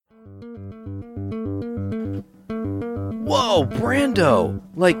Whoa, Brando!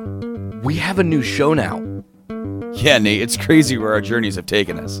 Like, we have a new show now. Yeah, Nate, it's crazy where our journeys have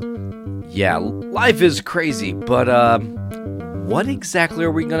taken us. Yeah, life is crazy, but, what exactly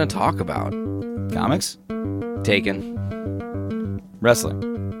are we gonna talk about? Comics? Taken.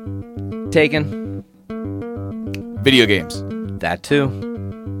 Wrestling? Taken. Video games? That too.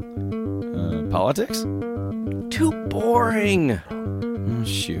 Politics? Too boring. Oh,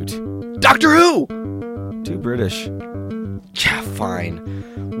 shoot. Doctor Who! Too British. Yeah, fine.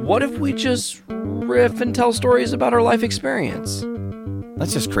 What if we just riff and tell stories about our life experience?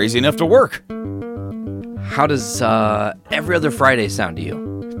 That's just crazy enough to work. How does, Every Other Friday sound to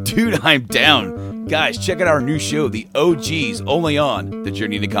you? Dude, I'm down. Guys, check out our new show, The OGs, only on the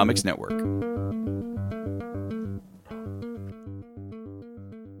Journey into Comics Network.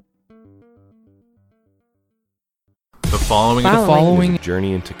 The following is a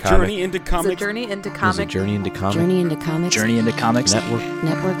journey into comics. Journey into comics. Journey into Is a comics. journey into comics. Journey into Comics. Journey into Comics Network.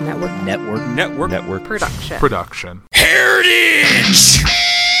 Production. production. Heritage!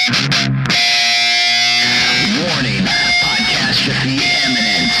 Warning, podcastrophe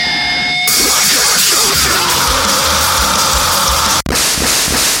imminent.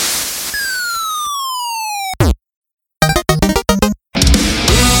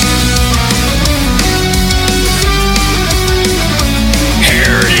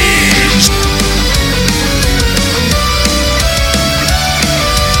 Heritage!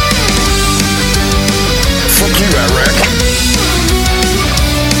 Fuck you, Eric.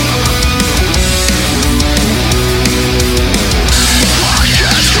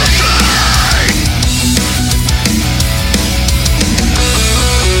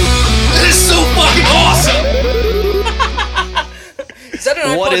 This is so fucking awesome! Is that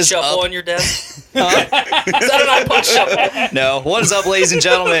an What iPod is shuffle up? on your desk? Is that an iPod shuffle? No. What is up, ladies and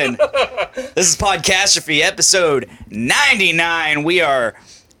gentlemen? This is Podcastrophe, episode 99. We are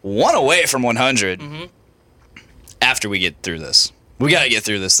one away from 100. After we get through this. We gotta get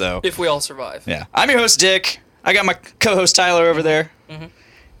through this, though. If we all survive. Yeah. I'm your host, Dick. I got my co-host, Tyler, over there.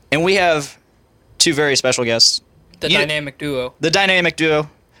 And we have two very special guests. The You- dynamic duo. The dynamic duo.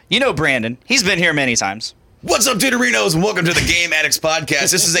 You know Brandon. He's been here many times. What's up, Deuterinos, and welcome to the Game Addicts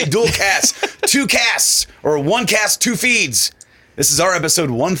Podcast. This is a dual cast, two casts, or one cast, two feeds. This is our episode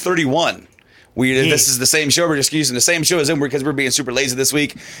 131. This is the same show. We're just using the same show as them because we're being super lazy this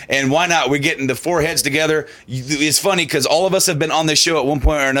week. And why not? We're getting the four heads together. It's funny because all of us have been on this show at one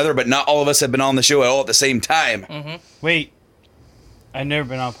point or another, but not all of us have been on the show all at the same time. Wait, I've never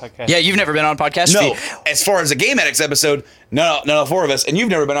been on a podcast. Yeah, you've never been on Podcastrophe. No, as far as the Game Addicts episode, no, four of us, and you've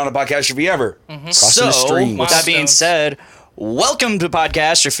never been on a podcast review ever. So, stream. with that being Milestones. said, welcome to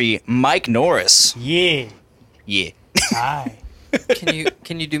Podcastrophe, Mike Norris. Yeah. Yeah. Hi.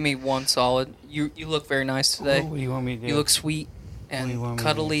 Can you do me one solid? You look very nice today. What do you want me to do? You look sweet do you want and me to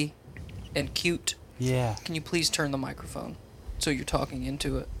cuddly and cute. Yeah. Can you please turn the microphone so you're talking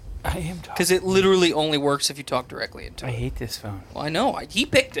into it? I am talking. Because it literally only works if you talk directly into I it. hate this phone. Well, I know. He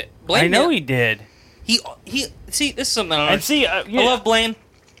picked it. Blame I know him. he did. He see, this is something I don't And see, I yeah. love Blaine.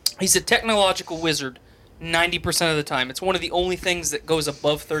 He's a technological wizard 90% of the time. It's one of the only things that goes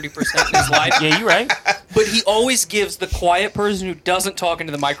above 30% in his life. Yeah, you're right. But he always gives the quiet person who doesn't talk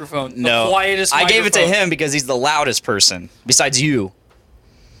into the microphone No. the quietest I gave it to microphone. him because he's the loudest person, besides you,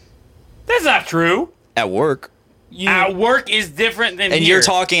 That's not true. at work. At work is different than And here. you're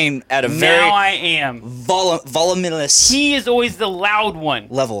talking at a Now very I am. voluminous He is always the loud one.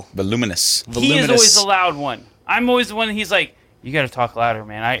 level. Voluminous. He is always the loud one. I'm always the one he's like, you gotta talk louder,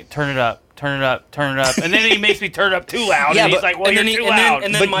 man. I turn it up. And then he makes me turn it up too loud. Yeah, and he's but- like, well, And you're then, too and then, loud.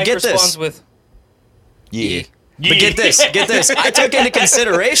 and then But Mike get this. responds with, Yeah. But get this. I took into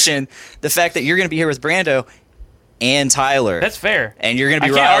consideration the fact that you're going to be here with Brando and Tyler. That's fair. and you're going to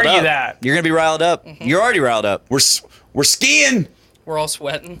be I can't riled argue up. that. You're going to be riled up. You're already riled up. We're skiing. we're all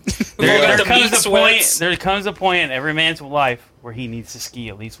sweating. We've all There got the meat comes a point. sweats. There comes a point in every man's life where he needs to ski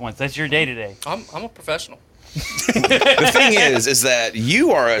at least once. That's your day to day. I'm a professional. The thing is that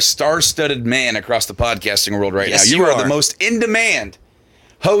you are a star-studded man across the podcasting world right Yes, now. you are are. the most in-demand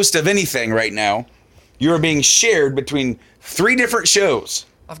host of anything right now. You are being shared between 3 different shows.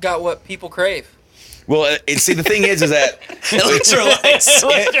 I've got what people crave. Well, see, the thing is that Electrolytes.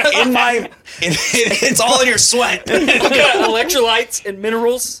 it's all in your sweat. I've got electrolytes and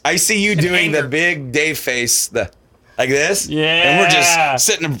minerals. I see you doing the anger. big Dave face, like this. Yeah. And we're just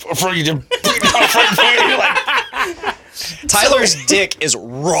sitting in front of you, you're like, Tyler's dick is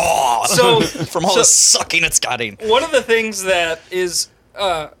raw So- from all the sucking it's gotten. One of the things that is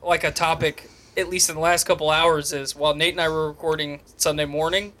like a topic, at least in the last couple hours, is while Nate and I were recording Sunday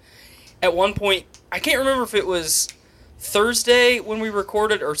morning, at one point, I can't remember if it was Thursday when we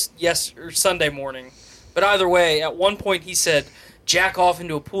recorded or Sunday morning, but either way, at one point he said, "Jack off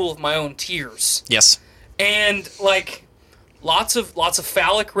into a pool of my own tears," Yes. and like lots of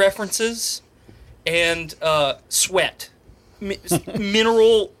phallic references and sweat,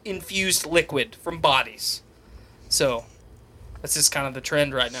 mineral infused liquid from bodies. So that's just kind of the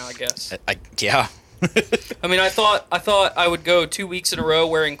trend right now, I guess. Yeah. I mean, I thought I would go 2 weeks in a row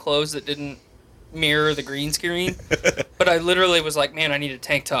wearing clothes that didn't mirror the green screen, but I literally was like, man, I need a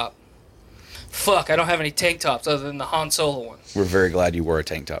tank top. Fuck, I don't have any tank tops other than the Han Solo one. We're very glad you wore a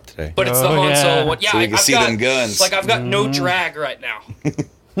tank top today. But it's the Oh, Han yeah. Solo one. Yeah, So we can I've see got, them guns. Like I've got no drag right now.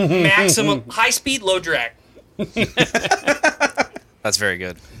 Maximum high speed, low drag. That's very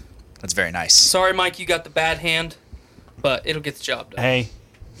good. That's very nice. Sorry, Mike, you got the bad hand, but it'll get the job done. Hey,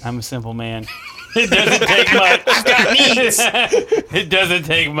 I'm a simple man. It doesn't take much. I've got needs, It doesn't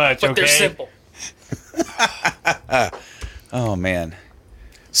take much, but okay? they're simple. Oh man,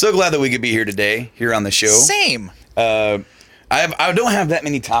 so glad that we could be here today, here on the show. Same. I don't have that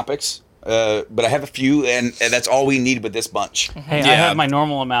many topics, but I have a few, and that's all we need with this bunch. Hey, I Yeah. have my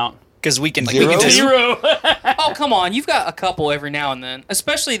normal amount. Because we can Zero? just- 0. Oh, come on. You've got a couple every now and then,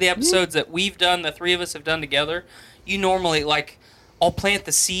 especially the episodes that we've done, the three of us have done together. You normally, like, I'll plant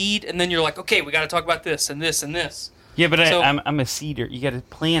the seed, and then you're like, okay, we got to talk about this and this and this. Yeah, but So- I'm a seeder. You got to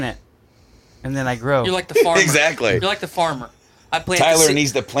plant it, and then I grow. You're like the farmer. Exactly. You're like the farmer. I plant the Tyler seed.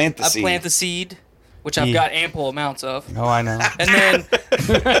 needs to plant the I seed. plant the seed, which I've Yeah. got ample amounts of. Oh, I know. And then,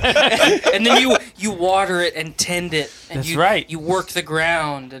 and then you water it and tend it, and That's you right. you work the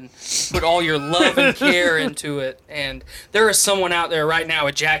ground and put all your love and care into it. And there is someone out there right now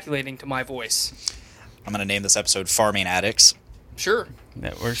ejaculating to my voice. I'm going to name this episode Farming Addicts. Sure,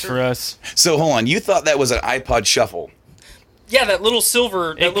 That works for us. So hold on, you thought that was an iPod Shuffle? yeah, that little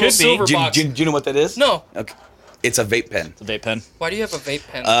silver, It could be. Do, box. do you know what that is? No, Okay. It's a vape pen. The vape pen. why do you have a vape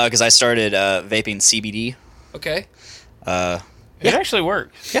pen? Because I started vaping CBD. Okay, It actually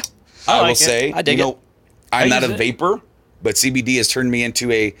works. Yeah. I will like it. say, I dig it. I'm not a use it. vapor, but CBD has turned me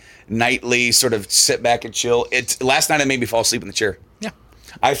into a nightly sort of sit back and chill. Last night it made me fall asleep in the chair. Yeah.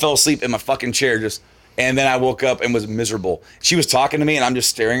 I fell asleep in my fucking chair and then I woke up and was miserable. She was talking to me and I'm just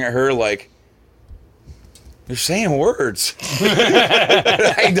staring at her like, you're saying words.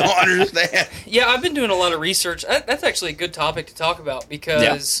 I don't understand. yeah, I've been doing a lot of research. That's actually a good topic to talk about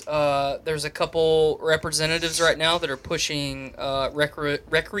because there's a couple representatives right now that are pushing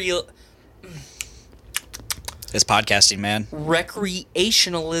It's podcasting, man.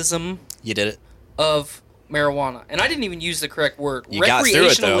 recreationalism You did it. of marijuana. And I didn't even use the correct word. You got through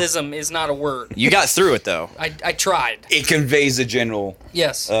it, though. Recreationalism is not a word. You got through it, though. I tried. It conveys the general,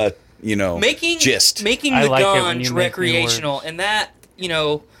 Yes. making gist. Making I the like it when ganj you make me recreational. And that,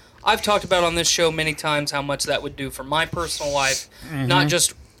 I've talked about on this show many times how much that would do for my personal life. Mm-hmm. Not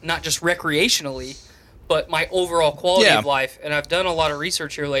just recreationally, but my overall quality Yeah. of life. And I've done a lot of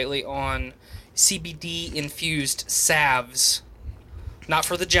research here lately on CBD infused salves. Not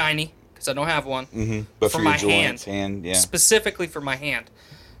for the gynae, because I don't have one. But for for my your joints, hand, yeah. Specifically for my hand.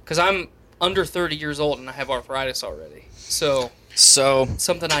 Because I'm under 30 years old and I have arthritis already. So, So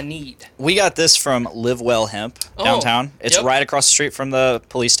something I need. we got this from Live Well Hemp downtown. It's yep. right across the street from the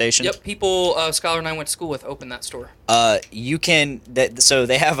police station. Yep, people Skylar and I went to school with opened that store. You can. So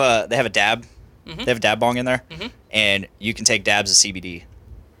they have a dab. They have a dab bong in there, and you can take dabs of CBD.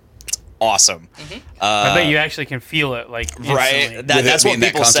 It's awesome. I bet you actually can feel it, like, instantly. Right? With it That's what being that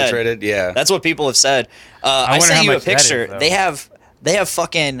people said. concentrated, yeah. That's what people have said. I wonder sent how you a much that is, picture. though. They have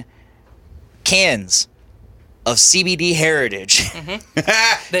fucking cans of CBD Heritage. They You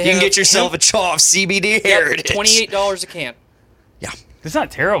can have get yourself a hemp- chaw of CBD yep, Heritage. $28 a can. Yeah. It's not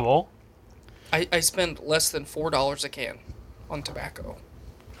terrible. I spend less than $4 a can on tobacco.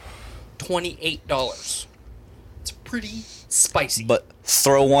 $28. It's pretty spicy. But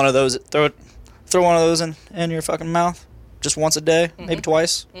throw one of those. Throw one of those in your fucking mouth, just once a day, maybe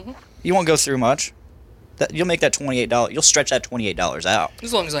twice. You won't go through much. You'll make that $28. You'll stretch that $28 out.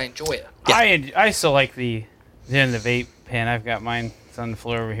 as long as I enjoy it. Yeah. I still like the vape pen. I've got mine. It's on the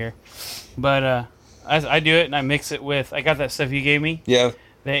floor over here. But I do it and I mix it with. I got that stuff you gave me, Yeah.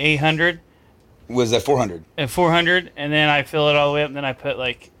 the 800 Was that 400? and 400, and then I fill it all the way up. And then I put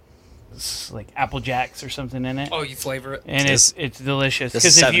like Apple Jacks or something in it, Oh, you flavor it. and it's delicious. this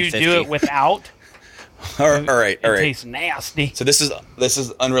is Because if you do $7.50. it without, All right. it tastes nasty. So this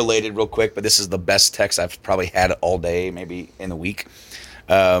is unrelated, real quick, but this is the best text I've probably had all day, maybe in the week.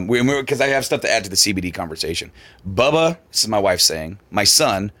 Because I have stuff to add to the CBD conversation. Bubba, this is my wife saying, my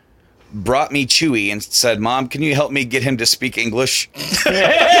son brought me Chewy and said, "Mom, can you help me get him to speak English?"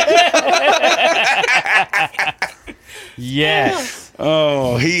 Yes.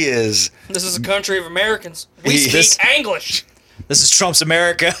 Oh, he is. This is a country of Americans. We He- speak English. This is Trump's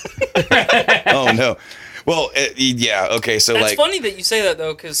America. Oh no. Well, yeah. Okay. So That's like, funny that you say that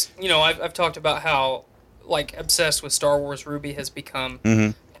though, because I've talked about how like obsessed with Star Wars Ruby has become.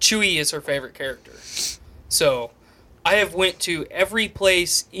 Mm-hmm. Chewie is her favorite character, so I have went to every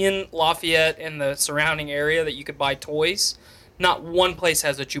place in Lafayette and the surrounding area that you could buy toys. Not one place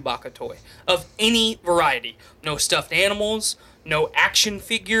has a Chewbacca toy of any variety. No stuffed animals, no action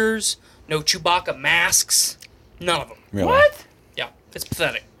figures, no Chewbacca masks. None of them. really? What? Yeah, it's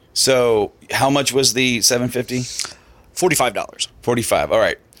pathetic. So how much was the $750? $45. 45. All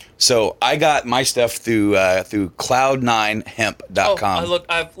right. So I got my stuff through cloud9hemp.com.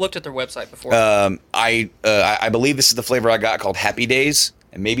 I've looked at their website before. I believe this is the flavor I got called Happy Days,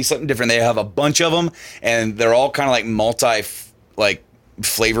 and maybe something different. They have a bunch of them, and they're all kind of like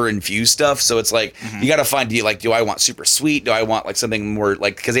flavor infused stuff. So it's like you got to find do I want super sweet? Do I want like something more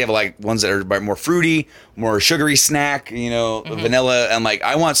like, because they have like ones that are more fruity, more sugary snack, vanilla. And like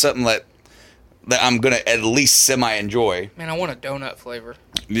I want something that I'm gonna at least semi enjoy. Man, I want a donut flavor.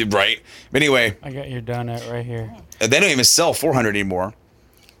 Right. But anyway, I got your donut right here. they don't even sell 400 anymore.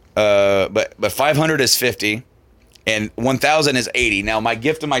 But 500 is 50, and 1,000 is 80. Now my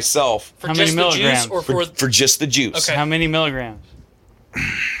gift to myself For How just many the juice milligrams? or for just the juice. Okay. How many milligrams?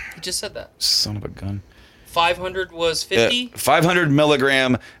 You just said that. Son of a gun. 500 was 50? 500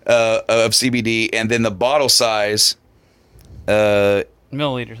 milligram of CBD, and then the bottle size,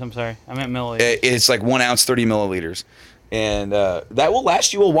 Milliliters. I'm sorry. I meant milliliters. it's like 1 ounce, 30 milliliters. And that will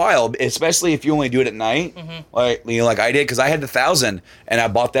last you a while, especially if you only do it at night, like I did, because I had the 1,000, and I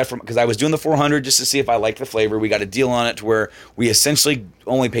bought that because I was doing the 400 just to see if I liked the flavor. We got a deal on it to where we essentially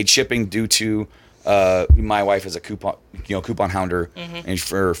only paid shipping due to my wife is a coupon hounder, and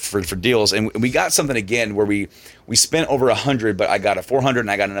for deals, and we got something again where we spent over 100, but I got a 400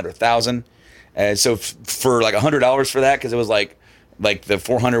 and I got another 1,000, and so for like $100 for that, because it was like the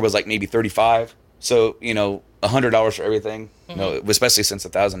 400 was like maybe 35, so $100 for everything, especially since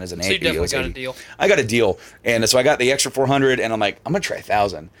 1,000 is an 80. So you definitely it was got a 80. deal. I got a deal, and so I got the extra 400, and I'm like, I'm gonna try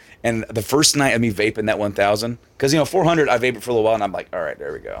 1,000. And the first night of me vaping that 1,000, because 400 I vaped for a little while, and I'm like, all right,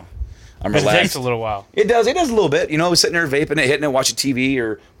 there we go. I'm It takes relaxed. a little while. It does a little bit. I was sitting there vaping it, hitting it, watching TV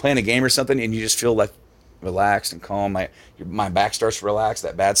or playing a game or something, and you just feel like relaxed and calm. My back starts to relax.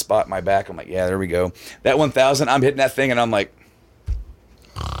 That bad spot in my back, I'm like, yeah, there we go. That 1,000, I'm hitting that thing, and I'm like,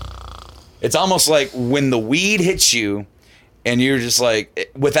 it's almost like when the weed hits you, and you're just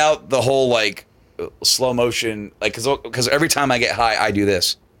like, without the whole like slow motion, like because every time I get high, I do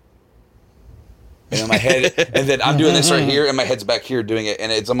this. And in my head, and then I'm doing this right here, and my head's back here doing it,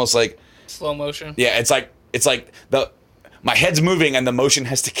 and it's almost like, Slow motion. yeah, it's like my head's moving and the motion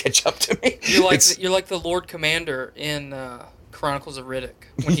has to catch up to me. You're like the Lord Commander in Chronicles of Riddick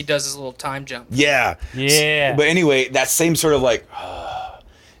when he does his little time jump. Yeah. Yeah. But anyway, that same sort of like,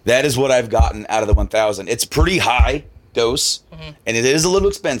 that is what I've gotten out of the 1,000. It's pretty high dose, and it is a little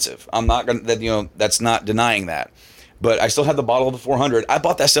expensive. I'm not gonna that's not denying that. But I still have the bottle of the 400. I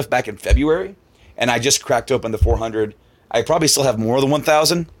bought that stuff back in February, and I just cracked open the 400. I probably still have more than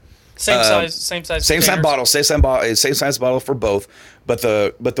 1,000. Same size Same containers. size bottle, same size bottle for both, but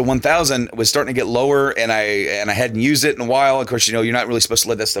the 1,000 was starting to get lower, and I hadn't used it in a while. Of course, you're not really supposed to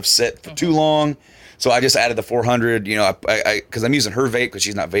let that stuff sit for too long, so I just added the 400. Because I'm using her vape because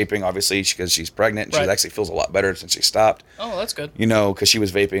she's not vaping, obviously, because she's pregnant. And Right. She actually feels a lot better since she stopped. Oh, that's good. Because she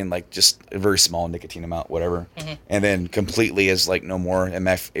was vaping like just a very small nicotine amount, whatever, and then completely is like no more, and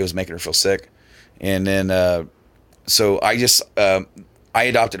it was making her feel sick, and then so I just. I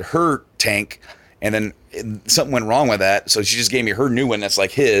adopted her tank, and then something went wrong with that. So she just gave me her new one that's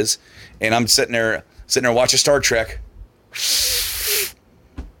like his, and I'm sitting there watching Star Trek.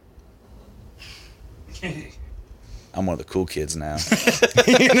 I'm one of the cool kids now.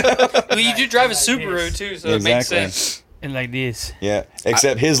 Well, you do drive a Subaru too, so it makes Exactly. sense. And like this. Yeah,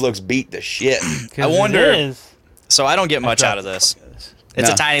 except his looks beat to shit. 'Cause I wonder- it is. So I don't get much dropped out of the this. fuck out of this. It's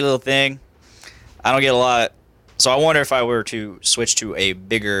No. a tiny little thing. I don't get a lot. So I wonder if I were to switch to a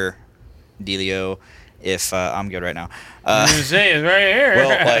bigger dealio, if I'm good right now. Jose is right here.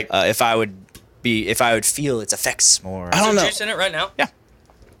 Well, like If I would feel its effects more. I don't know. Juice in it right now? Yeah.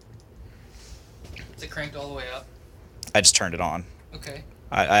 Is it cranked all the way up? I just turned it on. Okay.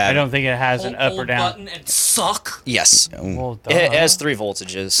 I don't think it has an up or Hold down. button and suck. Yes. Well, It duh. has 3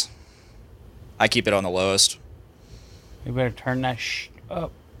 voltages. I keep it on the lowest. You better turn that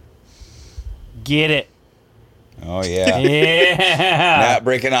up. Get it. oh yeah, Yeah. not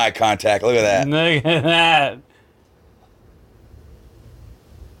breaking eye contact. Look at that. Look at that.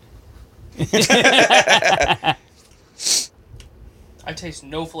 I taste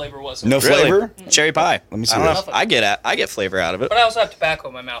no flavor No whatsoever. flavor? Cherry pie. Let me see I don't this. know. I get flavor out of it. But I also have tobacco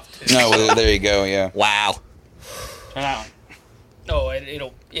in my mouth too. No, well, there you go. Yeah. Wow. Try that one. No,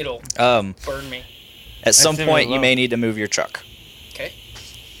 it'll burn me. At some super point, you low. may need to move your truck. Okay.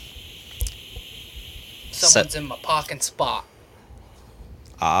 Someone's in my parking spot.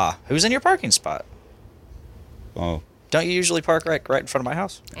 Ah, who's in your parking spot? Oh, Don't you usually park right in front of my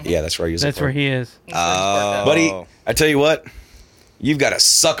house? yeah. That's where I use it. That's where he is. I'm sure he's parked out. Buddy, I tell you what, you've got to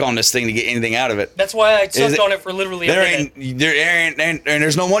suck on this thing to get anything out of it. That's why I Is sucked it- on it for literally a minute. And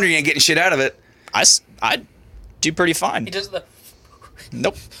there's no wonder you ain't getting shit out of it. I do pretty fine. He does the.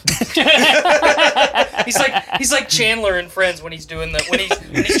 Nope. He's like Chandler in Friends when he's doing when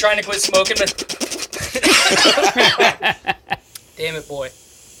he's trying to quit smoking. But damn it, boy.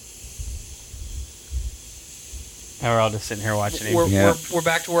 Now we're all just sitting here watching him. We're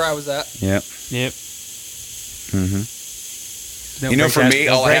back to where I was at. Yep. Yep. You know, for me,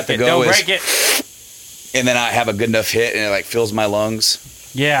 all I have to go Don't is- break it. And then I have a good enough hit, and it like fills my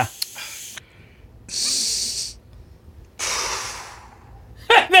lungs. Yeah.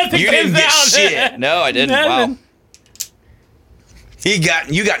 Nothing You didn't comes get out. shit. No, I didn't. Wow. Nothing.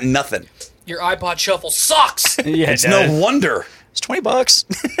 You got nothing. Your iPod Shuffle sucks. Yeah, It's it does. no wonder. It's $20.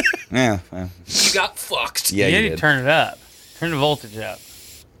 Yeah. Well, You got fucked. yeah, You you need to did. turn it up. Turn the voltage up.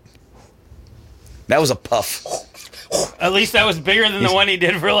 That was a puff. At least that was bigger than the one he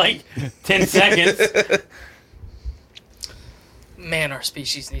did for like 10 seconds. Man, our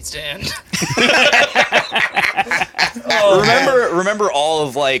species needs to end. Remember all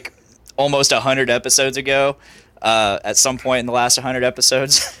of like almost 100 episodes ago? At some point in the last 100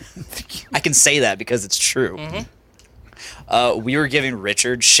 episodes, I can say that because it's true. We were giving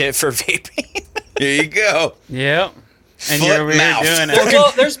Richard shit for vaping. Here you go. Yep. And Foot you're over here mouth. doing Well,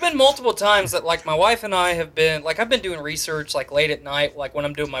 it. there's been multiple times that like my wife and I have been like I've been doing research like late at night, like when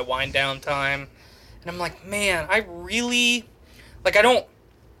I'm doing my wind down time, and I'm like, man, I really like I don't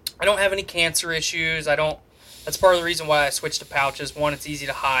have any cancer issues. I don't. That's part of the reason why I switched to pouches. One, it's easy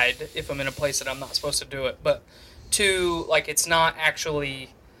to hide if I'm in a place that I'm not supposed to do it. But two, like it's not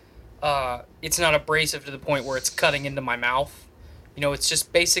actually, it's not abrasive to the point where it's cutting into my mouth. You know, it's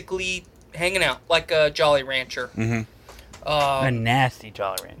just basically hanging out like a Jolly Rancher. Mm-hmm. A nasty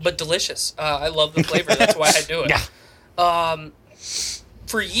Jolly Rancher. But delicious. I love the flavor. That's why I do it. Yeah.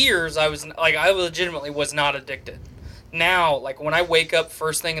 For years, I legitimately was not addicted. Now, like when I wake up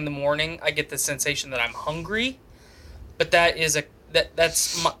first thing in the morning, I get the sensation that I'm hungry. But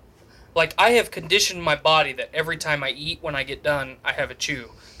that's my, like I have conditioned my body that every time I eat, when I get done, I have a chew.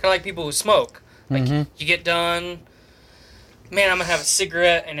 Kind of like people who smoke. Like you get done. Man, I'm gonna have a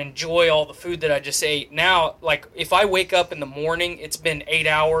cigarette and enjoy all the food that I just ate. Now, like, if I wake up in the morning, it's been 8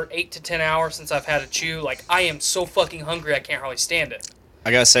 to 10 hours since I've had a chew. Like, I am so fucking hungry, I can't hardly stand it.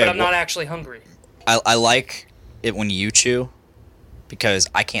 I gotta say, But I'm not actually hungry. I like it when you chew because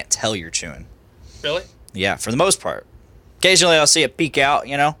I can't tell you're chewing. Really? Yeah, for the most part. Occasionally I'll see it peek out,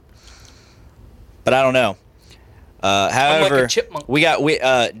 you know, but I don't know. However, chipmunk. we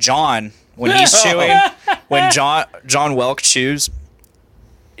John when he's chewing. When John Welk chews,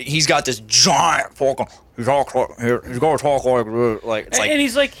 he's got this giant fucking. He's gonna talk like it's like. And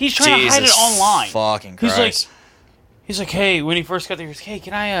he's like, he's trying to hide it Jesus online. Fucking He's Christ. like, hey, when he first got there, he goes, hey,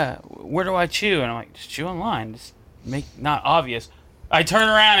 can I, where do I chew? And I'm like, just chew online. Just make not obvious. I turn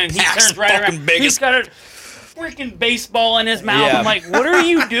around and he That's turns right fucking around. biggest- He's got a freaking baseball in his mouth. Yeah. I'm like, what are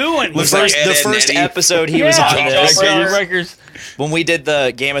you doing? Looks He's like the Ed, Ed, first Eddie. episode he was on this, Rikers. when we did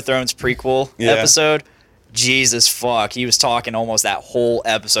the Game of Thrones prequel Yeah. episode, Jesus fuck, he was talking almost that whole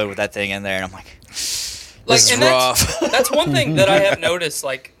episode with that thing in there, and I'm like, this is and rough. That's one thing that I have noticed.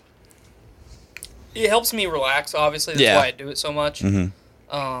 Like, it helps me relax. Obviously, that's Yeah. why I do it so much.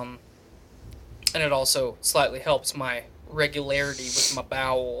 Mm-hmm. And it also slightly helps my regularity with my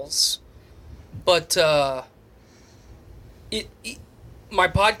bowels. But my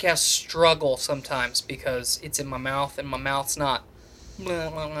podcasts struggle sometimes because it's in my mouth and my mouth's not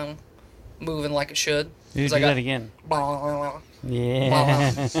moving like it should. Dude, 'Cause do I got- that again.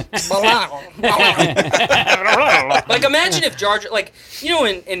 Yeah. Like, imagine if Jar Jar, like, you know,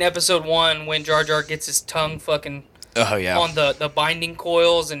 in episode 1 when Jar Jar gets his tongue fucking Oh yeah. on the binding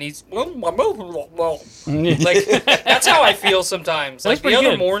coils and he's like, that's how I feel sometimes. Like, the pretty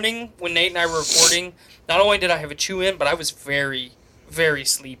other good. morning when Nate and I were recording, not only did I have a chew in, but I was very, very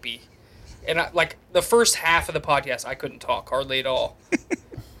sleepy. And like the first half of the podcast, I couldn't talk hardly at all.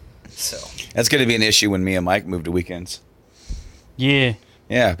 So That's going to be an issue when me and Mike move to weekends. Yeah.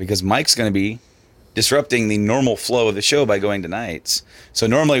 Yeah, because Mike's going to be disrupting the normal flow of the show by going to nights. So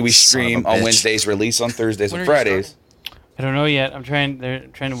normally we Son of a stream on bitch. Wednesdays, release on Thursdays When and are you Fridays. I don't know yet. They're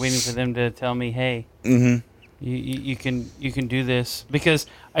trying to waiting for them to tell me, hey, you can do this, because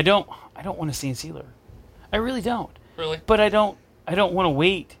I don't want to see Sealer. I really don't. Really? But I don't want to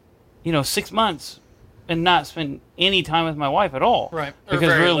wait, 6 months and not spend any time with my wife at all. Right. Or Because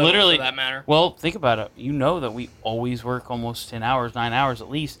very we're little, literally for that matter. Well, think about it. You know that we always work almost 10 hours, 9 hours at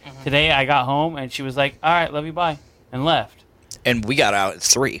least. Mm-hmm. Today I got home and she was like, "All right, love you, bye," and left. And we got out at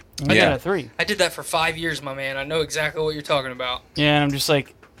 3. I Yeah. got a 3. I did that for 5 years, my man. I know exactly what you're talking about. Yeah, and I'm just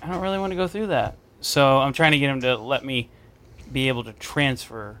like, I don't really want to go through that. So I'm trying to get him to let me be able to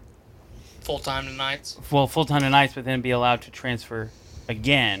transfer, Full time to nights. full-time to nights, but then be allowed to transfer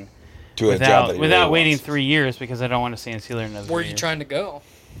again To a job that he without really waiting wants. 3 years, because I don't want to stay in Sealer another Where are you year. trying to go?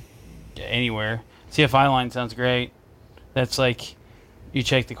 Anywhere. CFI line sounds great. That's like, you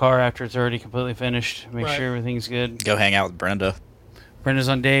check the car after it's already completely finished, make Right. sure everything's good. Go hang out with Brenda. Brenda's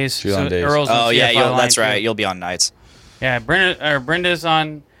on days. She's on days. Earl's on Oh, yeah, CFI line that's too. right. You'll be on nights. Yeah, Brenda's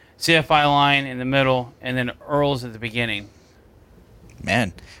on CFI line in the middle, and then Earl's at the beginning.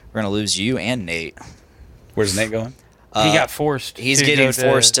 Man, we're going to lose you and Nate. Where's Nate going? He got forced. He's to getting go to-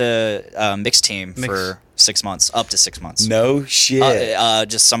 forced to mixed team Mix. for 6 months, up to 6 months. No shit.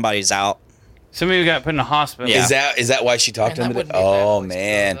 Just somebody's out. Somebody got put in a hospital. Yeah. Is that why she talked Man, to that him today? wouldn't be a bad Oh place to go,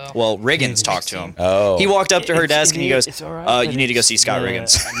 man. though. Well, Riggins talked to him. Oh. He walked up to her It's- desk and he goes, it's all right, you but need to go it's see Scott the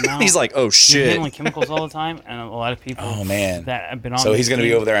Riggins. amount- He's like, oh, You're shit. handling chemicals all the time, and a lot of people. Oh, man. that have been on. So this he's going to be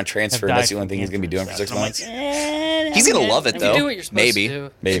team over there on have transfer. died That's the only from thing he's going to be doing for cancer 6 and months. stuff. I'm like, He's going to love it, If though. you do what you're supposed Maybe. to do,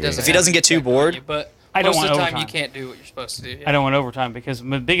 Maybe. doesn't If he doesn't have get too effect on bored. you, but I don't most of want the time you overtime. can't do what you're supposed to do. Yeah. I don't want overtime, because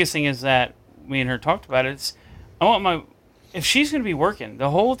the biggest thing is that me and her talked about it. It's, I want my, if she's going to be working the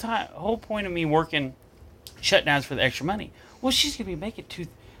whole time, whole point of me working shutdowns for the extra money. Well, she's going to be making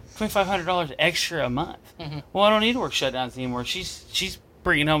 $2,500 extra a month. Mm-hmm. Well, I don't need to work shutdowns anymore. She's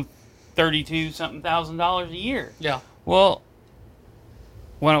bringing home $32-something thousand a year. Yeah. Well,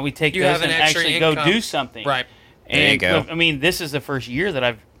 why don't we take You those have an and extra actually go income. do something? Right. There you And go. I mean, this is the first year that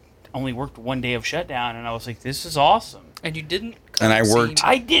I've only worked 1 day of shutdown, and I was like, this is awesome. And you didn't. And I come worked- see-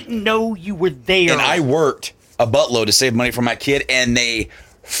 I didn't know you were there. And I worked a buttload to save money for my kid, and they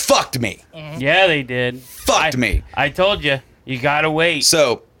fucked me. Yeah, they did. Fucked me. I told you, you gotta wait.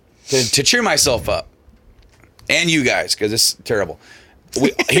 So, to cheer myself up, and you guys, because it's terrible,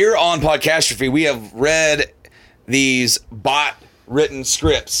 here on Podcastrophe, we have read these bot-written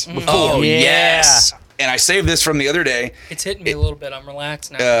scripts before. Oh, Yeah. yes. And I saved this from the other day. It's hitting me a little bit. I'm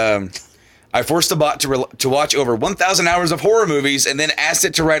relaxed now. I forced a bot to watch over 1,000 hours of horror movies and then asked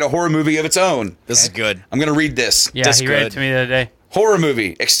it to write a horror movie of its own. This is good. I'm going to read this. Yeah, that's he read it good. to me the other day. Horror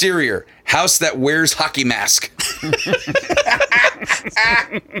movie, exterior, house that wears hockey mask.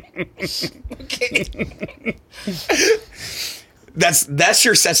 That's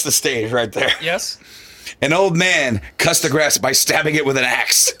your sets the stage right there. Yes. An old man cuts the grass by stabbing it with an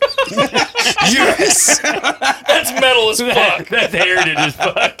axe. Yes. That's metal as fuck. That's heritage as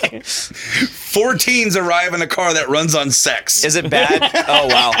fuck. 4 teens arrive in a car that runs on sex. Is it bad? Oh,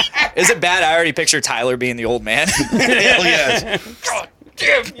 wow. Is it bad? I already picture Tyler being the old man. Hell yes. God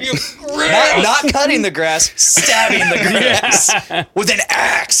damn you, grass. not cutting the grass, stabbing the grass with an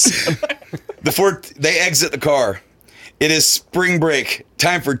axe. They exit the car. It is spring break.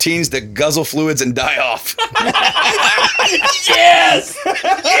 Time for teens to guzzle fluids and die off. Yes!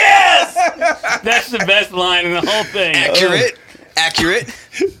 Yes! That's the best line in the whole thing. Accurate.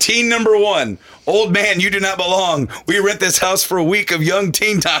 Teen number 1. Old man, you do not belong. We rent this house for a week of young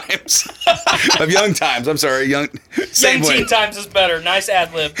teen times. Of young times. I'm sorry. Young. Same Young way. teen times is better. Nice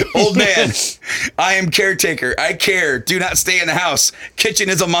ad lib. Old man, I am caretaker. I care. Do not stay in the house. Kitchen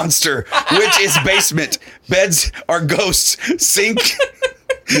is a monster. Which is basement. Beds are ghosts. Sink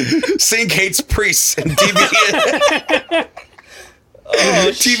hates priests. And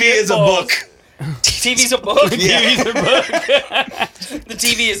TV is a book. TV's a book. Yeah. The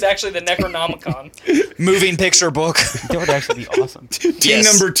TV is actually the Necronomicon. Moving picture book. That would actually be awesome. Teen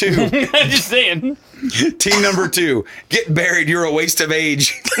Yes. number 2. I'm just saying. Teen number 2. Get buried. You're a waste of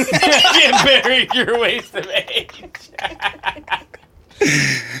age. Get buried, you're a waste of age.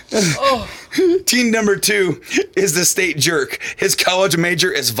 Teen number 2 is the state jerk. His college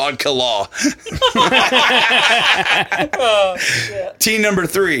major is vodka law. Teen number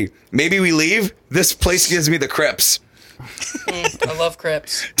 3. Maybe we leave? This place gives me the creps. I love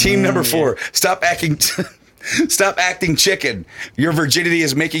crepes. Team number 4. Stop acting chicken. Your virginity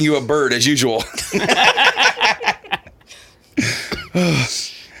is making you a bird as usual.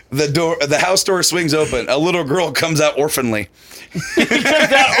 The house door swings open. A little girl comes out orphanly.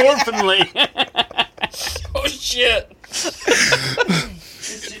 That orphanly. Oh shit!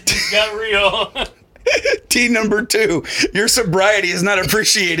 It just got real. Teen number 2. Your sobriety is not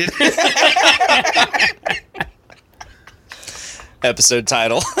appreciated. Episode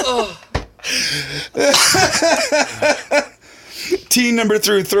title. Teen number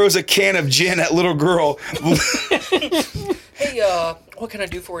 3 throws a can of gin at little girl. Hey, what can I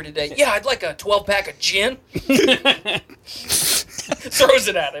do for you today? Yeah, I'd like a 12-pack of gin. Throws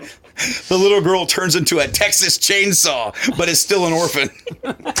it at him. The little girl turns into a Texas chainsaw, but is still an orphan.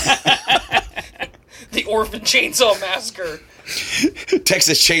 The Orphan Chainsaw Massacre.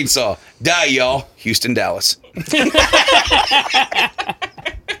 Texas chainsaw. Die, y'all. Houston, Dallas.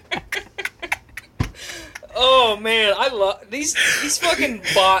 Oh man, I love these fucking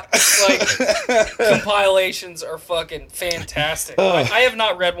bot like compilations are fucking fantastic. I have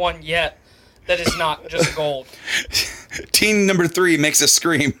not read one yet that is not just gold. Teen number 3 makes a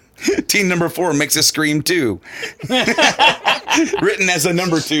scream. Teen number 4 makes a scream too. Written as a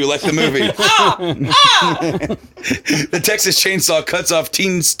number 2, like the movie. The Texas chainsaw cuts off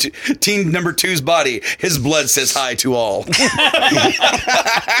teen number 2's body. His blood says hi to all.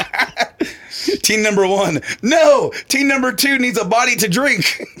 Teen number 1. No! Teen number 2 needs a body to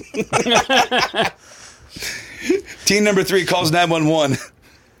drink. Teen number 3 calls 911.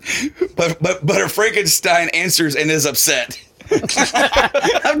 But her Frankenstein answers and is upset.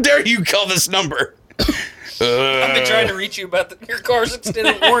 How dare you call this number? I've been trying to reach you about your car's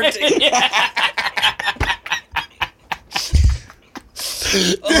extended warranty.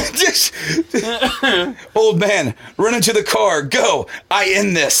 Old man, run into the car. Go. I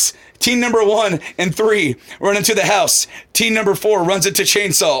end this. Teen number 1 and 3 run into the house. Teen number 4 runs into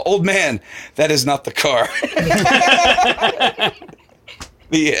chainsaw. Old man, that is not the car.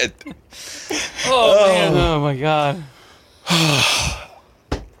 The end. Oh man, Oh my god.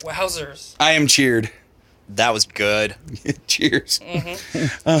 wowzers! I am cheered. That was good. Cheers.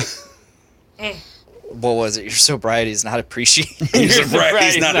 What was it? Your sobriety is not appreciated. Your Your sobriety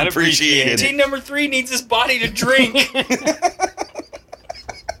is sobriety's not not appreciated. Team number 3 needs his body to drink.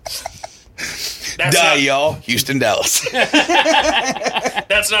 That's Die, not, y'all. Houston, Dallas.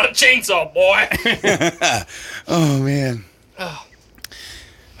 that's not a chainsaw, boy. Oh, man.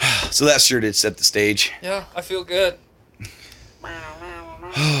 So that sure did set the stage. Yeah, I feel good.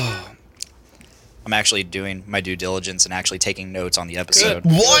 I'm actually doing my due diligence and actually taking notes on the episode.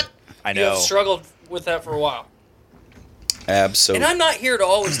 What? I You know. have struggled with that for a while. Absolutely. And I'm not here to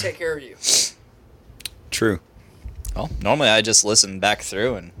always take care of you. True. Well, normally I just listen back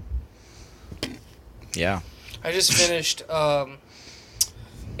through and yeah. I just finished a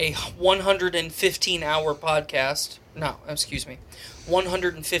 115-hour podcast. No, excuse me.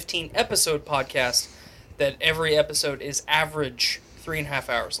 115 episode podcast that every episode is average 3.5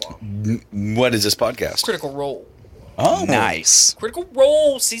 hours long. What is this podcast? Critical Role. Oh, Nice. Critical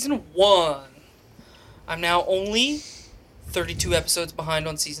Role Season 1. I'm now only 32 episodes behind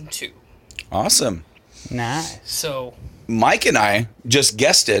on Season 2. Awesome. Nice. So, Mike and I just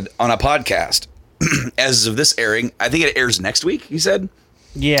guested on a podcast. As of this airing, I think it airs next week, you said?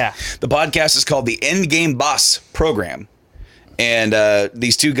 Yeah. The podcast is called the Endgame Boss Program. And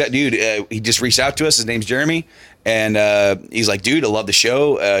these two he just reached out to us. His name's Jeremy. And he's like, dude, I love the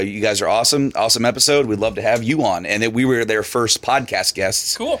show. You guys are awesome. Awesome episode. We'd love to have you on. And we were their first podcast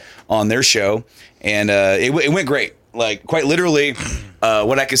guests Cool. on their show. And it went great. Like, quite literally,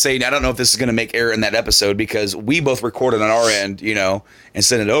 what I could say, I don't know if this is going to make air in that episode because we both recorded on our end, and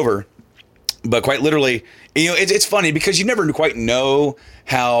sent it over. But quite literally, it's funny because you never quite know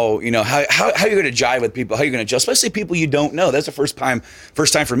how you're going to jive with people, how you're going to adjust, especially people you don't know. That's the first time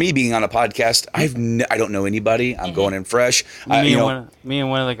for me being on a podcast. I don't know anybody. I'm going in fresh. Me and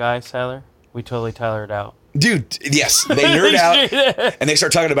one of the guys, Tyler, we totally Tylered out. Dude, yes, they nerd out and they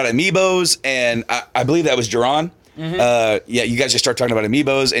start talking about amiibos, and I believe that was Jerron. Yeah, you guys just start talking about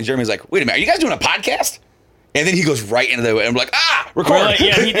amiibos, and Jeremy's like, "Wait a minute, are you guys doing a podcast?" And then he goes right into the, and I'm like, record. We're like,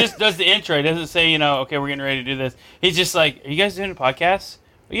 yeah, he just does the intro. He doesn't say, okay, we're getting ready to do this. He's just like, are you guys doing a podcast?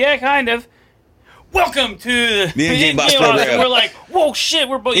 Yeah, kind of. Welcome to the Endgame Boss Program. Program. We're like, whoa, shit,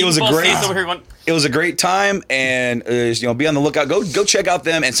 we're both. It was a great- over here going, It was a great time, and be on the lookout. Go check out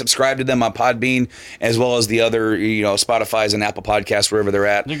them and subscribe to them on Podbean, as well as the other Spotify's and Apple Podcasts, wherever they're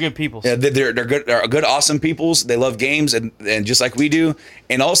at. they're good people. Yeah, they're good. They're good, awesome peoples. They love games and just like we do.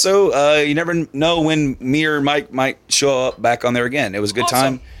 And also, you never know when me or Mike might show up back on there again. It was a good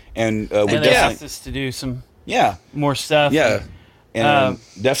Awesome. time, and we And they definitely asked us to do some yeah more stuff. yeah, and Um,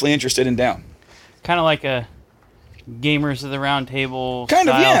 definitely interested in down. Kind of like a gamers of the round table. Kind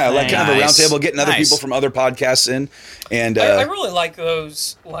of, style yeah, like thing. kind of a Nice. roundtable, getting other Nice. people from other podcasts in, and I really like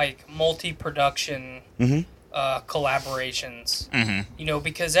those like multi-production collaborations. You know,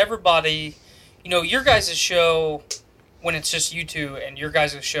 because everybody, you know, your guys' show when it's just you two, and your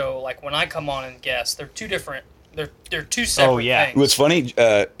guys' show like when I come on and guest, they're two different. They're two separate yeah. things. what's funny,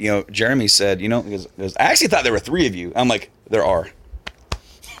 Jeremy said, he goes, I actually thought there were 3 of you. I'm like, there are.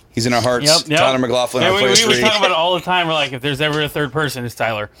 He's in our hearts. Yep. Tyler McLaughlin, Yeah, our we place talk 3. about it all the time. We're like, if there's ever a third person, it's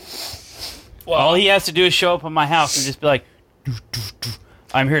Tyler. Well, All he has to do is show up at my house and just be like, "Doo, doo, doo.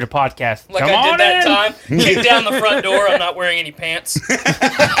 I'm here to podcast. like Come I on did that in." time. Kick down the front door. I'm not wearing any pants.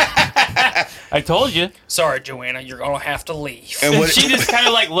 I told you. Sorry, Joanna, you're gonna have to leave. And And what, she just kind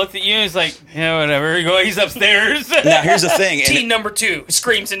of like looked at you and was like, yeah, whatever. He's upstairs. now here's the thing. And Team number 2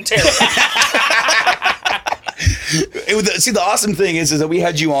 screams in terror. see, the awesome thing is that we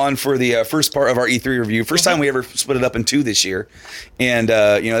had you on for the first part of our E3 review. First time we ever split it up in 2 this year, and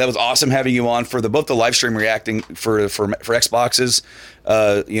that was awesome having you on for both the live stream reacting for Xbox's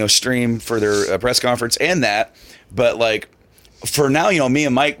stream for their press conference and that. But like for now, me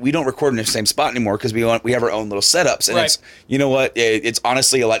and Mike, we don't record in the same spot anymore because we have our own little setups, and Right. it's it's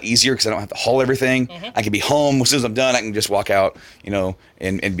honestly a lot easier because I don't have to haul everything. I can be home as soon as I'm done. I can just walk out, and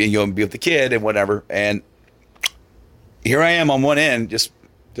be with the kid and whatever. And here I am on one end, just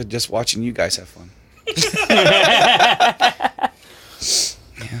watching you guys have fun.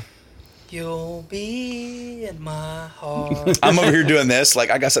 You'll be in my heart. I'm over here doing this,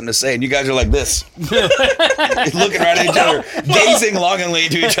 like I got something to say, and you guys are like this, looking right at each other, gazing longingly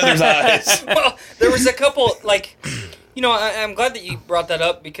into each other's eyes. Well, there was a couple like, I'm glad that you brought that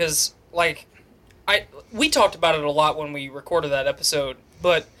up because like, we talked about it a lot when we recorded that episode,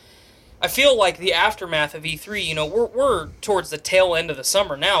 but I feel like the aftermath of E3, we're towards the tail end of the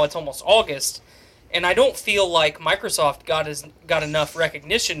summer now. It's almost August, and I don't feel like Microsoft got enough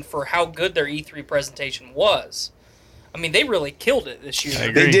recognition for how good their E3 presentation was. I mean, they really killed it this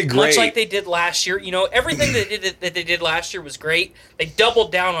year. They did great. Much like they did last year. Everything that they did last year was great. They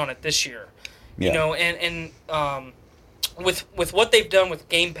doubled down on it this year. Yeah. And with what they've done with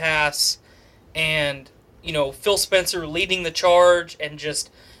Game Pass and, Phil Spencer leading the charge and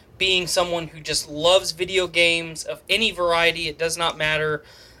just being someone who just loves video games of any variety, it does not matter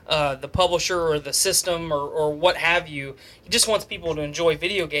the publisher or the system or what have you. He just wants people to enjoy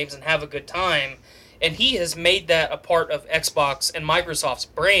video games and have a good time. And he has made that a part of Xbox and Microsoft's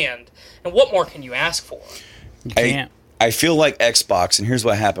brand. And what more can you ask for? I feel like Xbox, and here's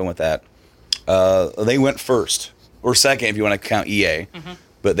what happened with that. They went first, or second if you want to count EA,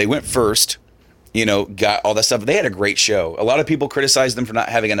 but they went first. Got all that stuff. They had a great show. A lot of people criticized them for not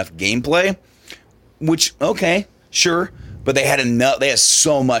having enough gameplay, which okay, sure, but they had enough. They had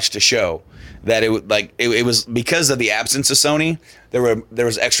so much to show that it was because of the absence of Sony. There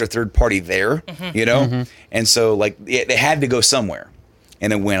was extra third party there, and so they had to go somewhere,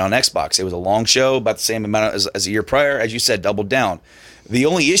 and it went on Xbox. It was a long show, about the same amount as a year prior, as you said, doubled down. The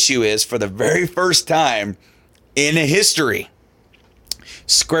only issue is for the very first time in history,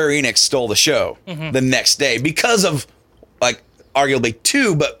 Square Enix stole the show the next day because of arguably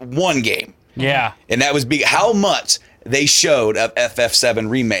 2 but 1 game. Yeah. And that was how much they showed of FF7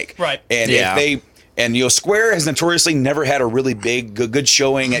 remake. Right. And Yeah. Square has notoriously never had a really big good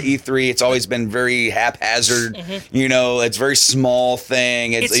showing at E3. It's always been very haphazard. It's a very small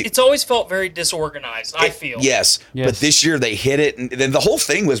thing. It's always felt very disorganized, I feel. Yes, but this year they hit it, and then the whole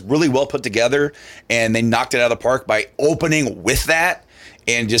thing was really well put together, and they knocked it out of the park by opening with that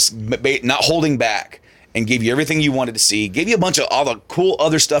and just not holding back, and gave you everything you wanted to see. Gave you a bunch of all the cool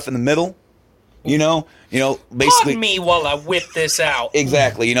other stuff in the middle. Basically. Pardon me while I whip this out.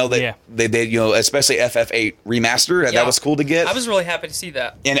 Exactly. They did. Especially FF8 remaster. Yeah. That was cool to get. I was really happy to see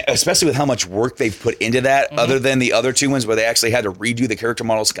that. And especially with how much work they've put into that, other than the other 2 ones where they actually had to redo the character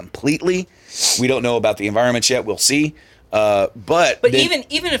models completely. We don't know about the environments yet. We'll see. But even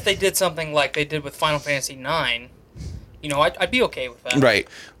if they did something like they did with Final Fantasy IX, I'd be okay with that. right.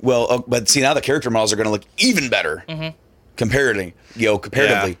 Well, but see, now the character models are going to look even better comparatively.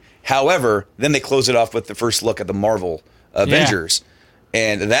 Yeah. However, then they close it off with the first look at the Marvel Avengers,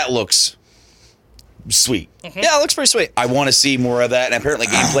 and that looks sweet. Yeah, it looks pretty sweet. I want to see more of that, and apparently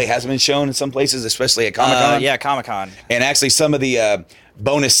gameplay has been shown in some places, especially at Comic-Con. Yeah, Comic-Con. And actually some of the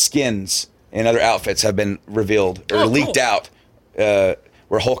bonus skins and other outfits have been revealed or leaked cool. out,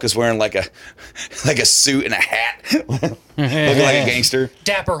 where Hulk is wearing like a suit and a hat, looking like a gangster.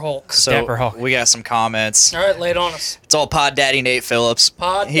 Dapper Hulk. So Dapper Hulk. we got some comments. All right, lay it on us. It's all Pod Daddy Nate Phillips.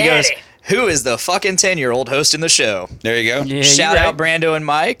 Pod He goes, Daddy. who is the fucking 10-year-old hosting the show? There you go. Yeah, Shout you're out right. Brando and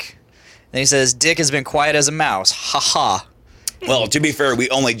Mike. Then he says, Dick has been quiet as a mouse. Ha ha. Well, to be fair, we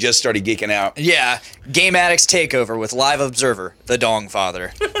only just started geeking out. Yeah, Game Addicts Takeover with Live Observer, the Dong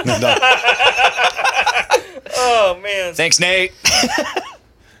Father. Oh man. Thanks, Nate.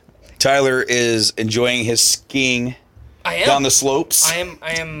 Tyler is enjoying his skiing I am. down the slopes. I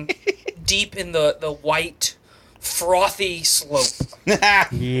am deep in the white, frothy slope.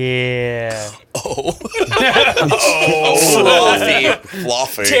 Yeah. Frothy.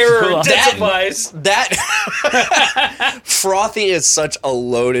 Fluffy. Terror That- intensifies. That frothy is such a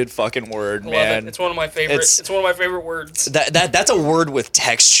loaded fucking word, Love man. it. It's one of my favorite. It's- It's one of my favorite words. That's a word with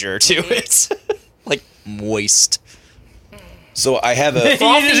texture to it. Like moist. So I have a.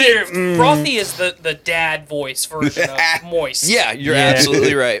 Frothy is the dad voice version of moist. Yeah, you're Yeah.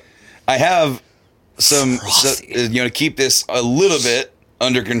 absolutely right. I have some, Frothy. to keep this a little bit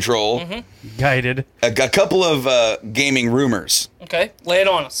under control. Guided. A couple of gaming rumors. Okay, lay it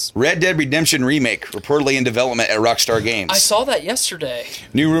on us. Red Dead Redemption Remake reportedly in development at Rockstar Games. I saw that yesterday.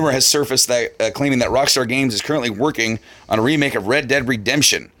 New rumor has surfaced that claiming that Rockstar Games is currently working on a remake of Red Dead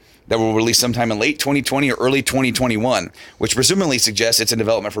Redemption that will release sometime in late 2020 or early 2021, which presumably suggests it's in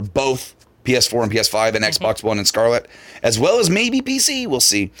development for both PS4 and PS5 and Xbox One and Scarlet, as well as maybe PC. We'll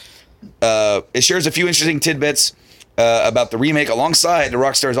see. It shares a few interesting tidbits about the remake. Alongside, the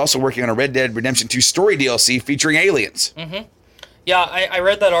Rockstar is also working on a Red Dead Redemption 2 story DLC featuring aliens. Yeah, I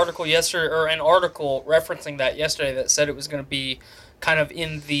read that article yesterday, or an article referencing that yesterday that said it was going to be kind of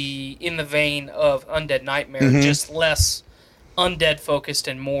in the vein of Undead Nightmare, just less undead focused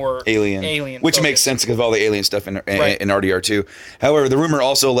and more alien which makes focused. sense because of all the alien stuff in Right. RDR2. However, the rumor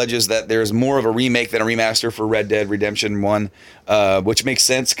also alleges that there's more of a remake than a remaster for Red Dead Redemption 1, which makes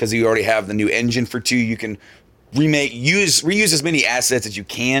sense because you already have the new engine for 2. You can reuse as many assets as you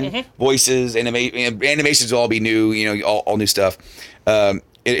can. Voices, animations will all be new, all new stuff.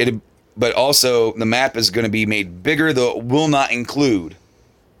 But also the map is going to be made bigger, though it will not include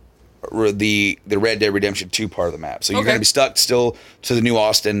the Red Dead Redemption 2 part of the map. So you're going to be stuck still to the New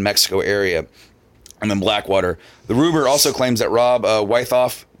Austin, Mexico area, and then Blackwater. The rumor also claims that Rob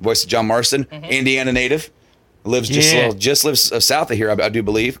Wythoff, voice of John Marston, Indiana native, lives lives south of here, I do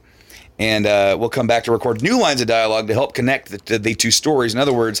believe. And we'll come back to record new lines of dialogue to help connect the two stories. In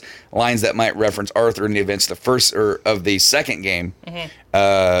other words, lines that might reference Arthur in the events of the first or of the second game.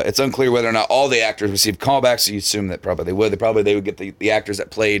 It's unclear whether or not all the actors received callbacks. So you assume that probably they would. They would get the actors that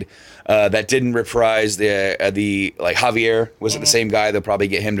played that didn't reprise the like Javier. Was it the same guy? They'll probably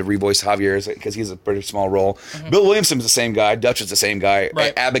get him to revoice Javier because he's a pretty small role. Bill Williamson's the same guy. Dutch is the same guy.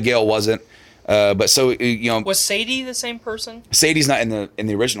 Right. Abigail wasn't. But so Was Sadie the same person? Sadie's not in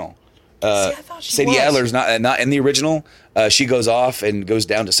the original. I thought she Sadie was. Adler's not in the original. She goes off and goes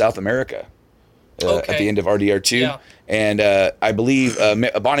down to South America at the end of RDR2, Yeah. and I believe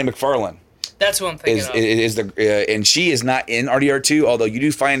Bonnie McFarlane That's who I'm thinking of. is the and she is not in RDR2. Although you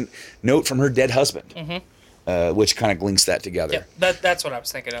do find note from her dead husband, which kind of links that together. Yeah, that's what I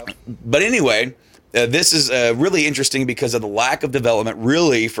was thinking of. But anyway, this is really interesting because of the lack of development,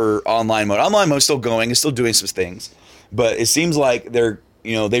 really, for online mode. Online mode's still going, it's still doing some things, but it seems like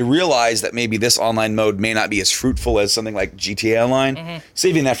they realize that maybe this online mode may not be as fruitful as something like GTA Online,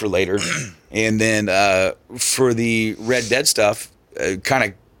 saving that for later. And then for the Red Dead stuff, kind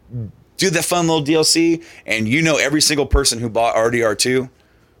of do the fun little DLC, and every single person who bought RDR2,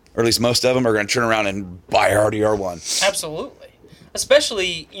 or at least most of them, are going to turn around and buy RDR1. Absolutely.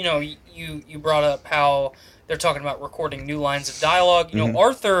 Especially, you brought up how they're talking about recording new lines of dialogue.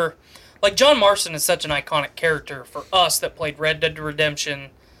 Arthur, like John Marston is such an iconic character for us that played Red Dead Redemption,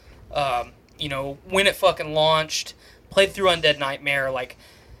 when it fucking launched, played through Undead Nightmare, like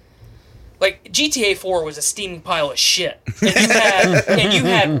GTA 4 was a steaming pile of shit. And you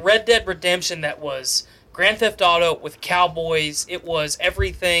had Red Dead Redemption that was Grand Theft Auto with cowboys. It was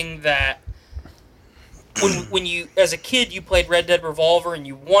everything that when you, as a kid, you played Red Dead Revolver and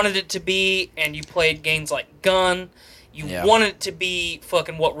you wanted it to be, and you played games like Gun. You wanted it to be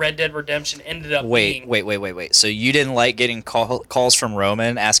fucking what Red Dead Redemption ended up being. Wait. So you didn't like getting calls from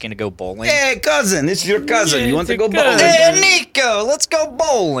Roman asking to go bowling? Hey, cousin, it's your cousin. You want to go bowling? Hey, Nico, let's go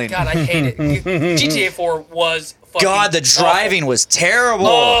bowling. God, I hate it. GTA 4 was fucking God, the driving was terrible.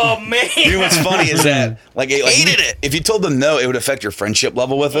 Oh, man. You know what's funny is that Hated it. If you told them no, it would affect your friendship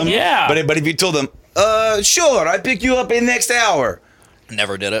level with them. Yeah. But if you told them, sure, I pick you up in next hour.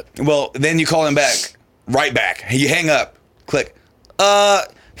 Never did it. Well, then you call him back, right back. You hang up, click.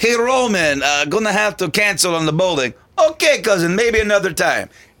 Hey Roman, gonna have to cancel on the bowling. Okay, cousin, maybe another time.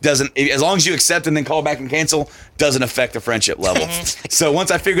 doesn't, as long as you accept and then call back and cancel, doesn't affect the friendship level. So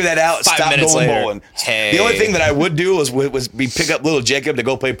once I figured that out, 5 stop minutes going later, bowling. hey. The only thing that I would do was be pick up little Jacob to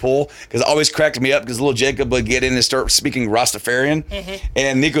go play pool, because it always cracked me up because little Jacob would get in and start speaking Rastafarian,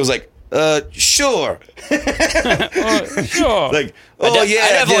 and Nico's like, sure. Sure. Like, I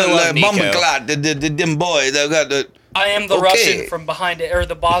definitely love Nico. Mumba them boys, they got the. I am the Okay. Russian from behind, or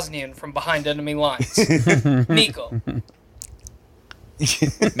the Bosnian from behind enemy lines. Nico.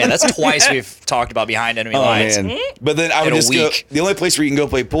 Man, that's twice we've talked about behind enemy lines. Man. But then I would In a just go. week. The only place where you can go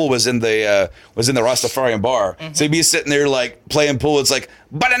play pool was in the Rastafarian bar. So you'd be sitting there like playing pool. It's like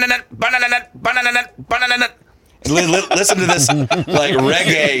banana, banana, banana, banana. And listen to this like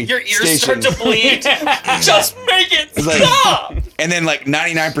reggae. Your ears station. start to bleed. Just make it It's like- stop. And then like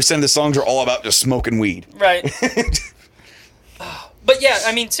 99% of the songs are all about just smoking weed. Right. But yeah,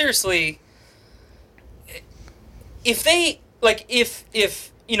 I mean, seriously, if they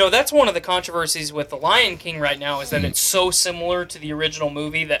if you know, that's one of the controversies with The Lion King right now, is that it's so similar to the original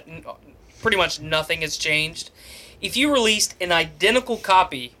movie that pretty much nothing has changed. If you released an identical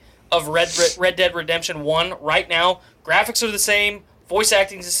copy of Red Dead Redemption 1 right now, graphics are the same, voice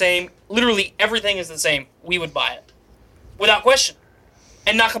acting is the same, literally everything is the same, we would buy it without question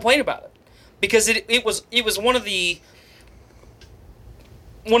and not complain about it, because it was one of the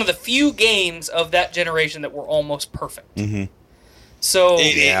few games of that generation that were almost perfect. Mm-hmm. So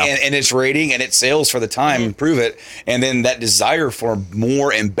And its rating and its sales for the time prove it. And then that desire for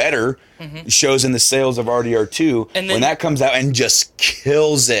more and better shows in the sales of RDR2 And then- when that comes out and just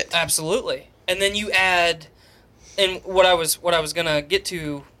kills it. absolutely. And then you add, and what I was gonna get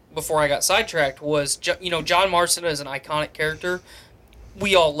to before I got sidetracked was, you know, John Marston is an iconic character.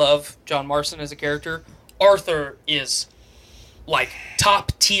 We all love John Marston as a character. Arthur is like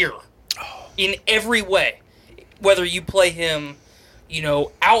top tier in every way. Whether you play him, you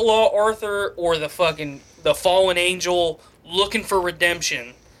know, outlaw Arthur or the fallen angel looking for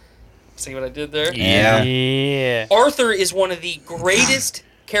redemption. See what I did there? Yeah. Arthur is one of the greatest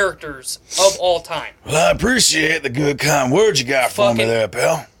characters of all time. Well, I appreciate the good, kind words you got for me Fucking- there,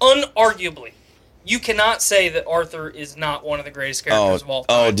 pal. Unarguably, you cannot say that Arthur is not one of the greatest characters of all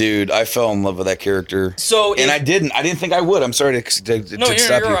time. Oh, dude, I fell in love with that character. So and if- I didn't think I would. I'm sorry to No, you're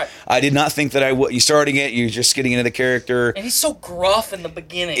stop you. right. I did not think that I would. You starting it, you're just getting into the character. And he's so gruff in the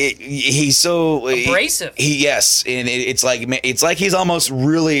beginning. He's so Abrasive. Yes, and it's like he's almost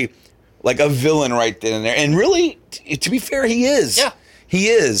really like a villain right then and there. And really, to be fair, he is. Yeah. He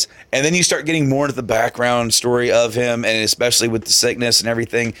is. And then you start getting more into the background story of him, and especially with the sickness and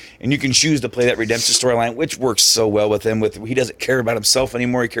everything. And you can choose to play that redemption storyline, which works so well with him. He doesn't care about himself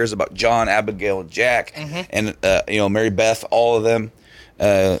anymore. He cares about John, Abigail, and Jack, and you know, Mary Beth, all of them.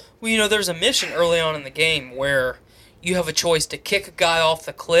 Well, you know, there's a mission early on in the game where you have a choice to kick a guy off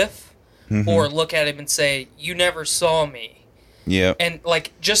the cliff or look at him and say, "You never saw me." Yeah. And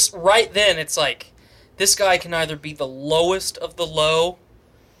like just right then, it's like this guy can either be the lowest of the low,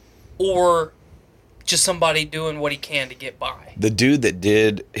 or just somebody doing what he can to get by. The dude that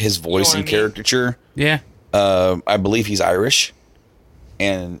did his voice what I and mean? caricature, Yeah. I believe he's Irish,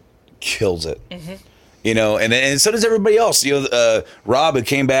 and kills it. You know, and so does everybody else. You know, Rob, who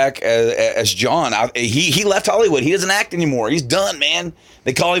came back as John, he left Hollywood. He doesn't act anymore. He's done, man.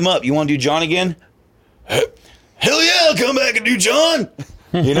 They call him up. You want to do John again? Hell yeah, I'll come back and do John.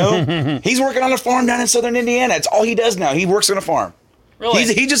 You know, he's working on a farm down in southern Indiana. That's all he does now. He works on a farm. Really?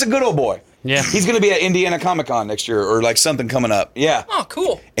 He's just a good old boy. Yeah. He's going to be at Indiana Comic-Con next year, or like something coming up. Yeah. Oh,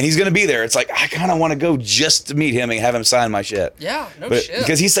 cool. And he's going to be there. It's like, I kind of want to go just to meet him and have him sign my shit. Yeah, no But shit.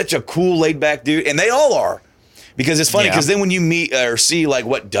 because he's such a cool, laid-back dude, and they all are. Because it's funny, Yeah. because then when you meet or see like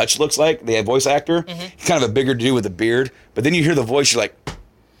what Dutch looks like, the voice actor, he's kind of a bigger dude with a beard. But then you hear the voice, you're like,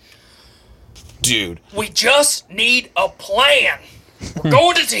 dude. We just need a plan. We're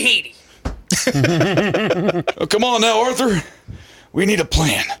going to Tahiti. Oh, come on now, Arthur. We need a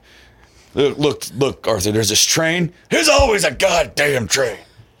plan. Look, Arthur, there's this train. There's always a goddamn train.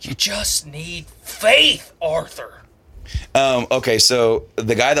 You just need faith, Arthur. Okay, so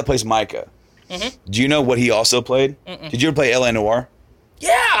the guy that plays Micah, do you know what he also played? Did you ever play L.A. Noire?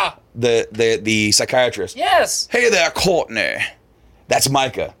 Yeah. The psychiatrist. Yes. Hey there, Courtney. That's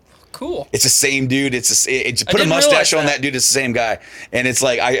Micah. Cool. It's the same dude. It's put a didn't mustache realize on that. that dude. It's the same guy. And it's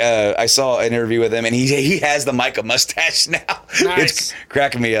like I saw an interview with him, and he has the Micah mustache now. Nice. It's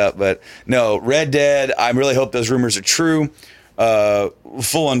cracking me up. But no, Red Dead. I really hope those rumors are true.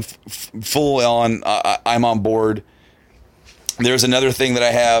 Full on. I'm on board. There's another thing that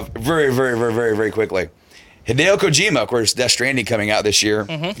I have very, very, very, very, very quickly. Hideo Kojima, of course, Death Stranding coming out this year,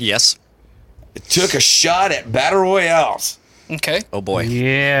 Yes. took a shot at battle royales. Okay. Oh boy.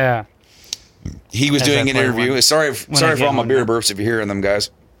 Yeah. He was As doing I an play interview. one. Sorry I for get all my one beer now. burps if you're hearing them, guys.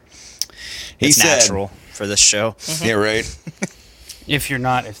 He It's said, natural for this show. Yeah, right. If you're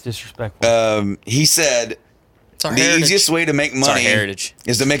not, it's disrespectful. He said, It's our the heritage. easiest way to make our money heritage.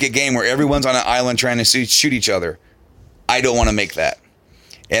 is to make a game where everyone's on an island trying to shoot each other. I don't want to make that.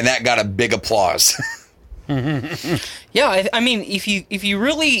 And that got a big applause. Yeah, I mean, if you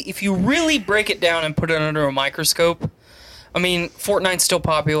really break it down and put it under a microscope, I mean, Fortnite's still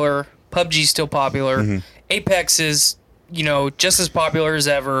popular, PUBG's still popular, Apex is, just as popular as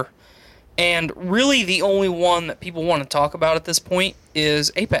ever, and really the only one that people want to talk about at this point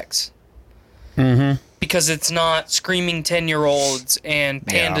is Apex. Mm-hmm. Because it's not screaming 10-year-olds and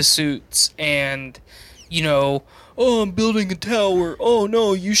panda Yeah. suits and, oh, I'm building a tower. Oh,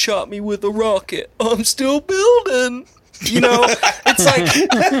 no, you shot me with a rocket. I'm still building. It's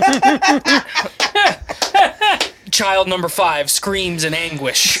like child number 5 screams in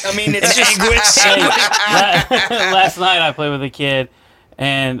anguish. I mean, it's just Last night I played with a kid,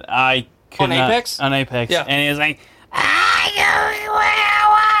 and I could On not, Apex? On Apex, Yeah. and he was like, and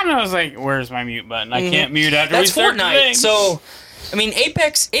I was like, "Where's my mute button? I can't mute after That's we start the Fortnite. thing." So, I mean,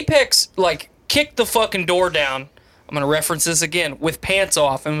 Apex, like, kicked the fucking door down. I'm going to reference this again with pants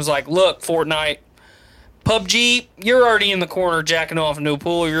off and was like, look, Fortnite, PUBG, you're already in the corner jacking off into a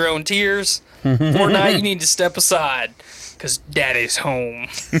pool of your own tears. Fortnite, you need to step aside because daddy's home.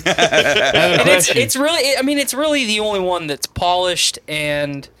 And it's really, I mean, it's really the only one that's polished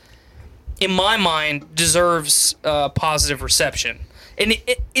and, in my mind, deserves positive reception. And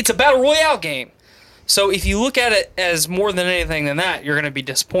it's a battle royale game. So if you look at it as more than anything than that, you're going to be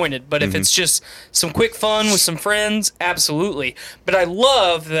disappointed. But if it's just some quick fun with some friends, absolutely. But I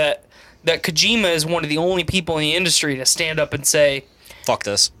love that Kojima is one of the only people in the industry to stand up and say, Fuck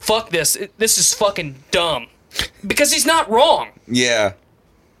this. fuck this. This is fucking dumb. Because he's not wrong. Yeah.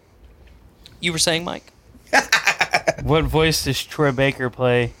 You were saying, Mike? What voice does Troy Baker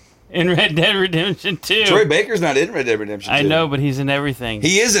play in Red Dead Redemption 2? Troy Baker's not in Red Dead Redemption 2. I know, but he's in everything.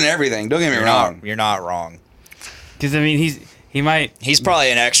 He is in everything. Don't get me wrong. You're not wrong. Because I mean, he might. He's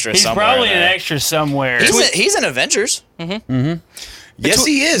probably an extra He's somewhere. probably in an there. extra somewhere. He's in Avengers. Yes,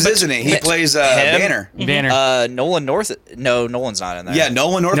 he is, isn't he? He plays Banner. Banner. Nolan North. No, Nolan's not in there. Yeah,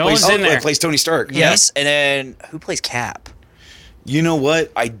 Nolan North Nolan's plays, in there. plays Tony Stark. Yes, and then who plays Cap? You know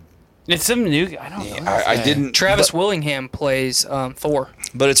what? It's some new. I don't know. I didn't. Travis Willingham plays Thor.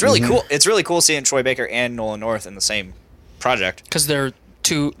 But it's really cool. It's really cool seeing Troy Baker and Nolan North in the same project. Because they're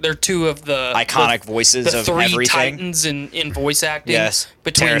two of the Iconic voices the of three everything. titans in voice acting. Yes.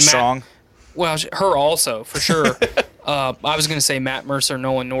 between Tara Matt, Strong. Well, her also for sure. I was gonna say Matt Mercer,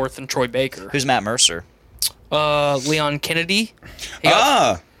 Nolan North, and Troy Baker. Who's Matt Mercer? Leon Kennedy.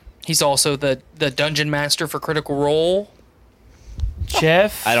 He's also the dungeon master for Critical Role.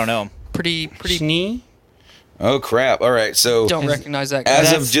 Jeff. I don't know. Pretty. Schnee? Oh crap! All right, so Don't recognize that guy.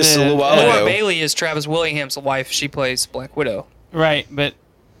 as of That's just a the- little while Laura ago, Bailey is Travis Willingham's wife. She plays Black Widow. Right, but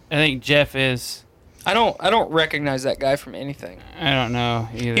I think Jeff is. I don't recognize that guy from anything. I don't know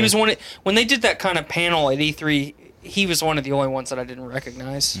either. He was when they did that kind of panel at E3. He was one of the only ones that I didn't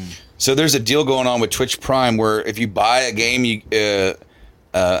recognize. so there's a deal going on with Twitch Prime where if you buy a game,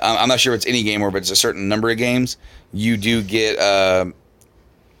 I'm not sure if it's any game or but it's a certain number of games, you do get.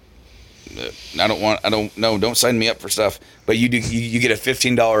 Don't sign me up for stuff. But you get a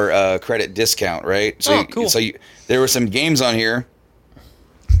 $15 credit discount, right? So Cool. There were some games on here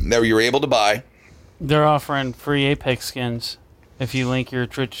that you were able to buy. They're offering free Apex skins if you link your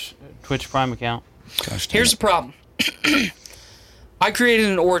Twitch Prime account. Here's the problem. I created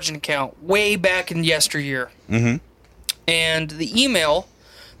an Origin account way back in yesteryear. Mm-hmm. And the email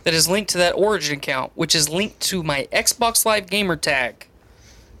that is linked to that Origin account, which is linked to my Xbox Live gamer tag,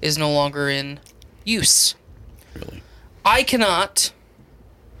 is no longer in use. Really? I cannot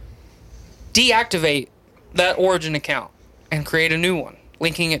deactivate that Origin account and create a new one,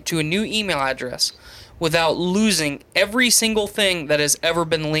 linking it to a new email address without losing every single thing that has ever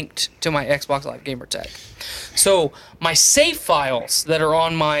been linked to my Xbox Live gamer tag. So my save files that are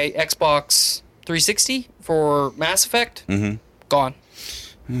on my Xbox 360 for Mass Effect, gone.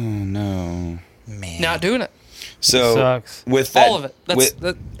 Oh no! Man. Not doing it. So Sucks. with that, All of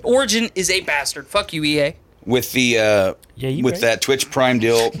it. Origin is a bastard. Fuck you, EA. with the you with right. that Twitch Prime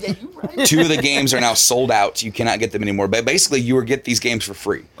deal, 2 of the games are now sold out. You cannot get them anymore. But basically, you would get these games for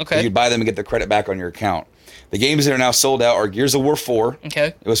free. Okay. You buy them and get the credit back on your account. The games that are now sold out are Gears of War 4. Okay.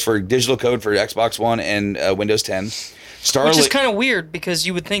 It was for digital code for Xbox One and Windows 10. Which is kind of weird because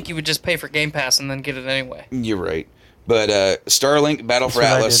you would think you would just pay for Game Pass and then get it anyway. You're right. But Starlink Battle for what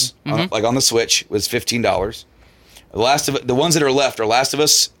I Atlas, did. like on the Switch, was $15. The ones that are left are Last of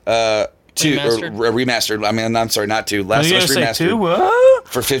Us 2 Remastered? or remastered. I mean, I'm sorry, not 2. Last of Us remastered. Two? What?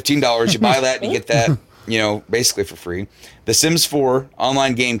 For $15. You buy that and you get that, basically for free. The Sims 4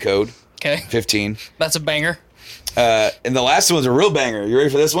 online game code, Okay. 15. That's a banger. And the last one's a real banger. You ready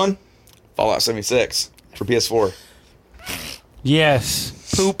for this one? Fallout 76 for PS4.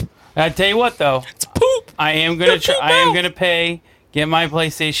 Yes. Poop. I tell you what, though, It's poop. I am gonna get my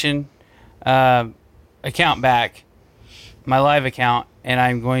PlayStation account back, my live account, and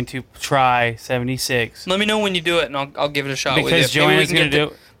I'm going to try 76 Let me know when you do it, and I'll give it a shot with because you. Maybe we Joanna's can gonna get do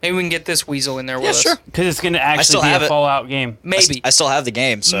the- Maybe we can get this weasel in there with Yeah, us. sure. because it's gonna actually still be have a it. Fallout game. Maybe. I still have the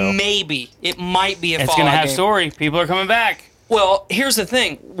game, so Maybe. It might be a It's Fallout gonna have game. story. People are coming back. Well, here's the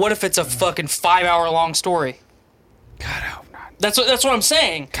thing. What if it's a fucking 5-hour long story? God, I hope not. That's what I'm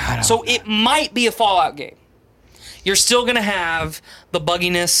saying. God, So it might be a Fallout game. You're still gonna have the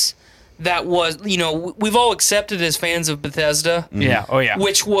bugginess that was, we've all accepted as fans of Bethesda, Yeah. Oh yeah.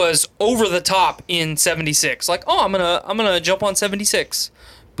 which was over the top in 76. Like, oh, I'm gonna jump on 76,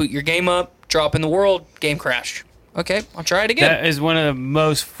 boot your game up, drop in the world, game crash. Okay, I'll try it again. That is one of the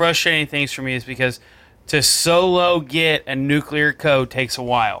most frustrating things for me is because to solo get a nuclear code takes a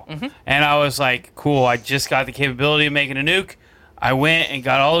while. Mm-hmm. And I was like, cool, I just got the capability of making a nuke. I went and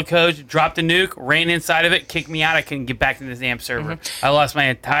got all the codes, dropped the nuke, ran inside of it, kicked me out. I couldn't get back to the damn server. Mm-hmm. I lost my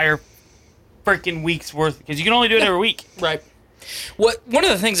entire freaking week's worth because you can only do it every week. Right. One of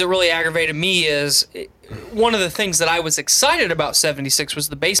the things that really aggravated me is one of the things that I was excited about 76 was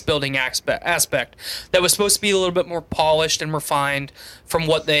the base building aspect that was supposed to be a little bit more polished and refined from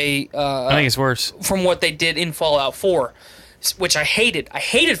what they I think it's worse. from what they did in Fallout 4, which I hated. I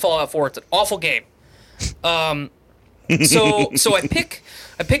hated Fallout 4. It's an awful game. So I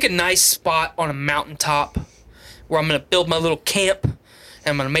pick a nice spot on a mountaintop where I'm gonna build my little camp and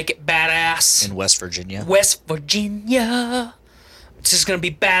I'm gonna make it badass. in West Virginia. West Virginia. It's just gonna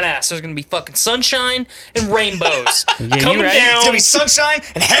be badass. There's gonna be fucking sunshine and rainbows Yeah, coming you're right. down, It's gonna be sunshine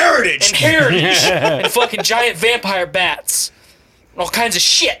and heritage. and heritage, and fucking giant vampire bats, and all kinds of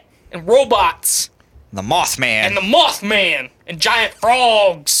shit, and robots, The Mothman. and the Mothman, and giant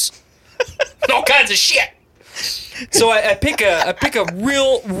frogs, and all kinds of shit. So I pick a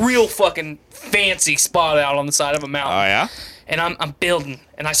real fucking fancy spot out on the side of a mountain. Oh yeah. And I'm building,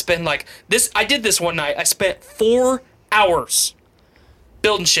 and I spend like this. I did this one night. I spent 4 hours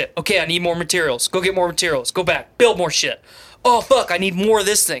building shit. Okay, I need more materials. Go get more materials. Go back, build more shit. Oh fuck, I need more of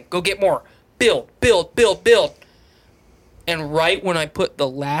this thing. Go get more. Build. And right when I put the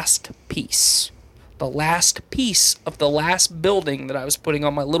last piece of the last building that I was putting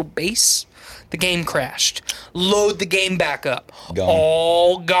on my little base, the game crashed. Load the game back up. Gone.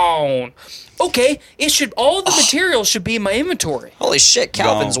 All gone. Okay, all the materials should be in my inventory. Holy shit,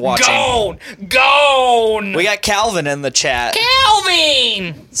 Calvin's Gone. watching. Gone. We got Calvin in the chat.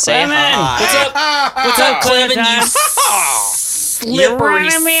 Calvin. Say Clement. hi. What's up, Clevin? You You're slippery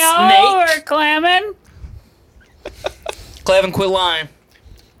running me snake. over, Clement. Clevin, quit lying.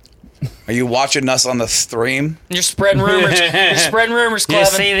 Are you watching us on the stream? You're spreading rumors. You're spreading rumors, You Clevin.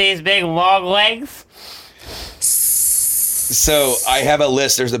 see these big log legs? So I have a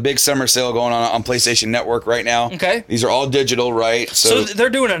list. There's a big summer sale going on PlayStation Network right now. Okay. These are all digital, right? So they're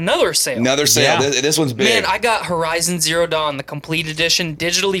doing another sale. another sale. Yeah. This one's big. Man, I got Horizon Zero Dawn, the complete edition,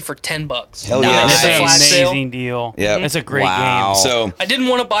 digitally for $10. Hell Nice. yeah. That's an Flash sale. amazing deal. Yeah. That's a great Wow. game. So I didn't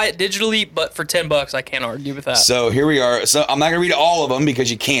want to buy it digitally, but for $10, I can't argue with that. So here we are. So I'm not gonna read all of them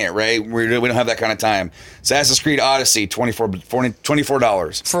because you can't, right? We don't have that kind of time. Assassin's Creed Odyssey,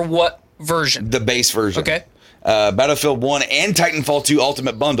 $24. For what version? The base version. Okay. Battlefield 1 and Titanfall 2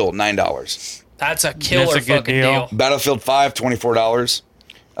 Ultimate Bundle, $9. That's a killer That's a good fucking deal. deal. Battlefield 5, $24.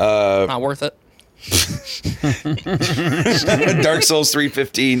 Not worth it. Dark Souls 3,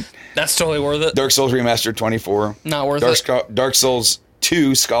 $15. That's totally worth it. Dark Souls Remastered, $24. Not worth it. Dark Souls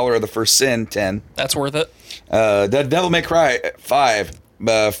 2 Scholar of the First Sin, $10. That's worth it. Devil May Cry 5,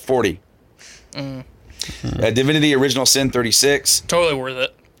 $40. Divinity Original Sin, $36. Totally worth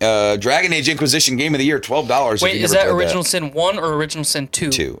it. Dragon Age Inquisition Game of the Year, $12. if Wait, you is never that played Original Sin 1 or Original Sin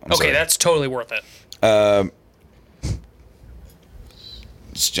 2? 2, I'm Okay, sorry. that's totally worth it.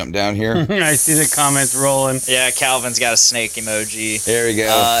 Let's jump down here. I see the comments rolling. Yeah, Calvin's got a snake emoji. There we go.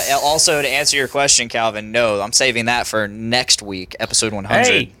 Also, to answer your question, Calvin, no, I'm saving that for next week, episode 100.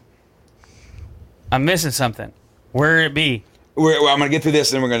 Hey, I'm missing something. Where it be? I'm gonna get through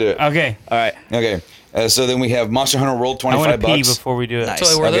this, and then we're gonna do it. Okay, All right. Okay. So then we have Monster Hunter World, I want to pee $25. before we do it. Nice.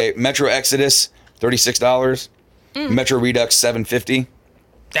 Totally worth Okay. it. Metro Exodus, $36. Metro Redux, $7.50.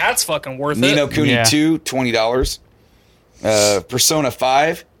 That's fucking worth Ni no it. Kuni Yeah. 2, $20. Persona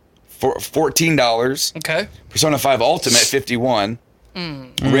 5, for $14. Okay. Persona 5 Ultimate, $51.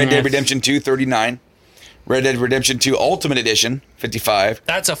 Red Dead Redemption 2, $39. Red Dead Redemption 2 Ultimate Edition, $55.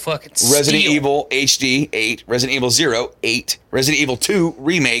 That's a fucking steal. Resident Evil HD, $8. Resident Evil 0, $8. Resident Evil 2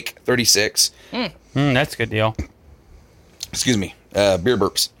 Remake, $36. That's a good deal. Excuse me, beer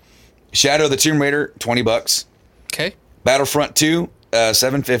burps. Shadow of the Tomb Raider, $20. Okay. Battlefront 2,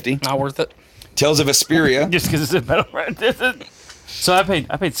 $7.50. Not worth it. Tales of Vesperia, Just because it's a Battlefront. So I paid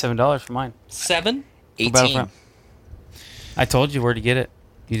 $7 for mine. 7? For 18. Battlefront. I told you where to get it.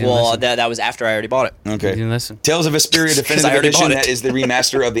 You didn't Well, listen. that was after I already bought it. You okay. didn't listen. Tales of Vesperia Definitive I already Edition, bought it. that is the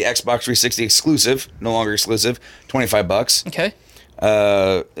remaster of the Xbox 360 exclusive, no longer exclusive, $25. Okay.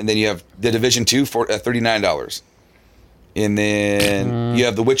 And then you have The Division 2 for $39. And then you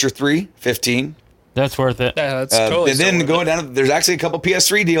have The Witcher 3, $15. That's worth it. That's totally And then still going worth down, there's actually a couple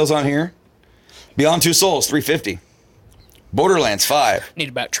PS3 deals on here. Beyond Two Souls, $350. Borderlands 5. it. Need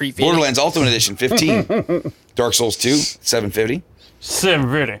about tree feeding. Borderlands Ultimate Edition, $15. Dark Souls 2, $750.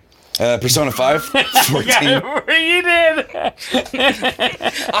 $750. Persona 5, $14. You did.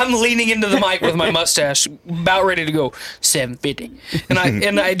 I'm leaning into the mic with my mustache, about ready to go 750, and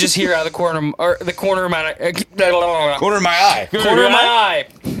I just hear out of the corner of my Corner of my eye. corner of my eye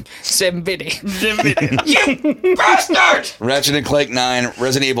 750. You bastard! Ratchet and Clank 9.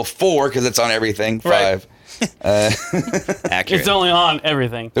 Resident Evil 4, because it's on everything, 5. Right. Accurate. It's only on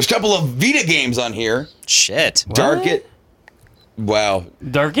everything. There's a couple of Vita games on here. Shit. Darkit. Wow.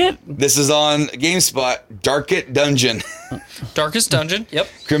 Darkit? This is on GameSpot. Darkit Dungeon. Darkest Dungeon. Yep.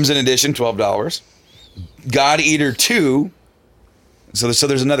 Crimson Edition, $12. God Eater 2. So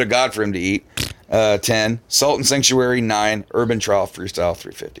there's another god for him to eat. 10. Salt and Sanctuary, 9. Urban Trial Freestyle,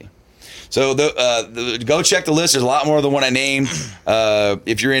 $350. So go check the list. There's a lot more than what I named.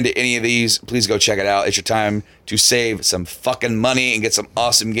 If you're into any of these, please go check it out. It's your time to save some fucking money and get some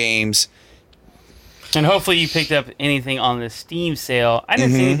awesome games. And hopefully you picked up anything on the Steam sale. I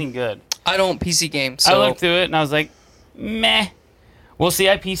didn't see anything good. I don't PC game, so I looked through it and I was like, meh. We'll see,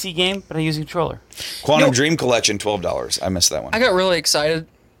 I PC game, but I use a controller. Quantum Dream Collection, $12. I missed that one. I got really excited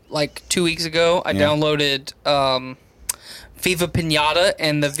like 2 weeks ago. I downloaded Viva Pinata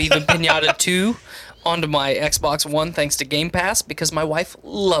and the Viva Pinata 2 onto my Xbox One thanks to Game Pass because my wife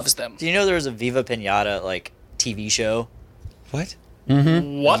loves them. Do you know there was a Viva Pinata like TV show? What?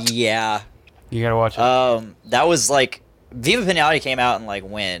 What? Yeah. You gotta watch it. That was like Viva Pinata came out in like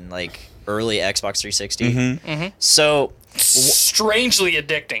when? Like early Xbox 360. So Strangely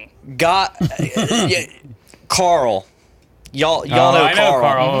addicting. got yeah, Carl. Y'all know I know Carl.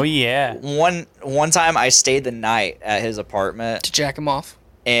 Carl. Oh, yeah. One time I stayed the night at his apartment To jack him off.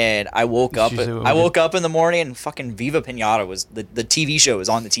 and I woke up usually what I we do. woke up in the morning and fucking Viva Pinata was the TV show was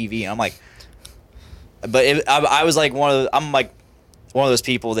on the TV and I'm like but I was like I'm like one of those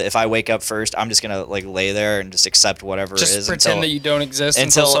people that if I wake up first I'm just gonna like lay there and just accept whatever Just it is pretend that you don't exist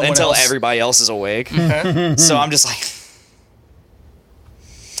until else. everybody else is awake. Okay. So I'm just like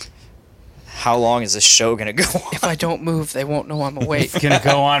how long is this show gonna go on? If I don't move, they won't know I'm awake. It's gonna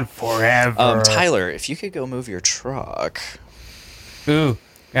go on forever. Tyler, if you could go move your truck Ooh.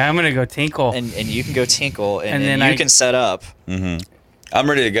 I'm gonna go tinkle. and you can go tinkle and And then then you I- can set up, I'm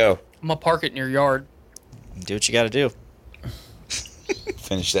ready to go. I'm gonna park it in your yard. do what you gotta do.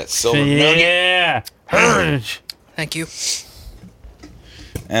 Finish that silver nugget. Yeah. Heritage. Thank you.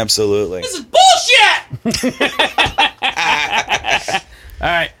 Absolutely. This is bullshit! All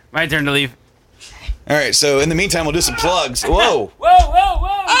right, my turn to leave. All right, so in the meantime, we'll do some plugs. Whoa. Whoa, whoa,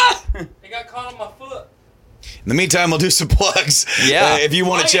 whoa! It got caught on my foot. In the meantime, we'll do some plugs. Yeah. If you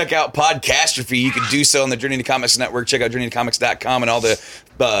want to check out Podcastrophe, you can do so on the Journey to Comics Network. Check out journeytocomics.com and all the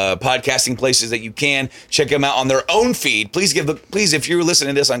podcasting places that you can. Check them out on their own feed. Please, if you're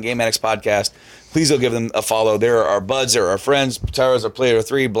listening to this on Game Addicts Podcast, please go give them a follow. They're our buds. They're our friends. Tara's our player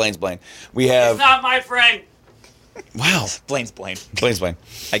 3. Blaine's Blaine. We have... It's not my friend. Wow. Blaine's Blaine. Blaine's Blaine.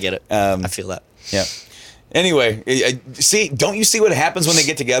 I get it. Um, I feel that. Yeah. Anyway, don't you see what happens when they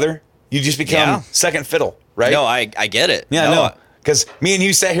get together? You just become Yeah. second fiddle, right? No, I get it. Yeah, no. no. Because me and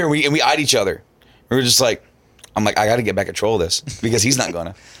you sat here and we eyed each other. We were just like, I'm like, I got to get back control of this because he's not going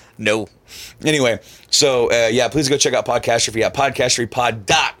to. No. Anyway, so please go check out Podcastrophe at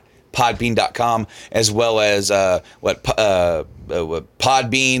podcastrophypod.podbean.com as well as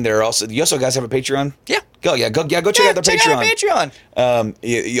Podbean. You also guys have a Patreon? Yeah. Go check out their Patreon. Patreon.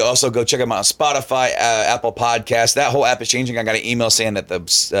 You also go check them out on Spotify, Apple Podcasts. That whole app is changing. I got an email saying that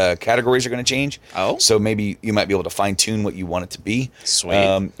the categories are going to change. Oh. So maybe you might be able to fine tune what you want it to be. Sweet.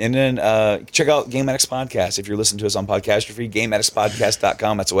 And then check out Game Addicts Podcast. If you're listening to us on Podcastrophe,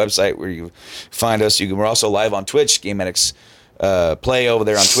 GameAddictsPodcast.com. That's a website where you find us. We're also live on Twitch, Game Addicts play over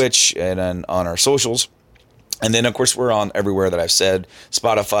there on Twitch and on our socials. And then, of course, we're on everywhere that I've said,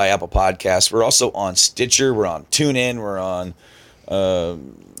 Spotify, Apple Podcasts. We're also on Stitcher. We're on TuneIn. We're on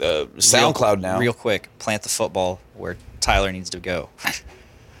SoundCloud now. Real quick, plant the football where Tyler needs to go.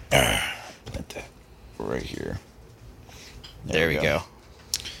 Plant that right here. There we go.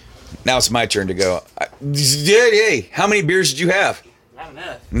 Now it's my turn to go. Hey, how many beers did you have? Not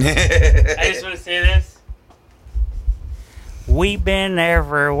enough. I just want to say this. We've been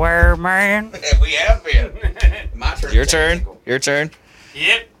everywhere, man. We have been. My turn. Your turn. Your turn.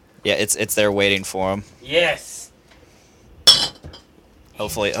 Yep. Yeah, it's there waiting for him. Yes.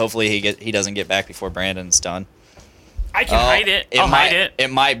 Hopefully he doesn't get back before Brandon's done. I can hide it. I'll hide it.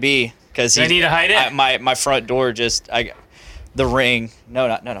 It might be because I need to hide it. My front door the ring.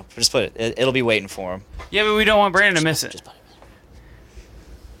 No. Just put it. It'll be waiting for him. Yeah, but we don't want Brandon to miss it.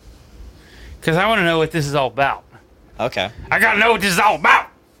 Because I want to know what this is all about. Okay. I got to know what this is all about.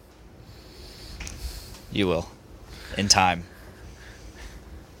 You will. In time.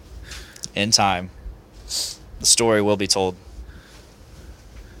 In time. The story will be told.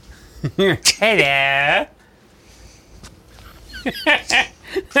 Hello.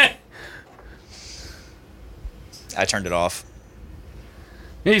 I turned it off.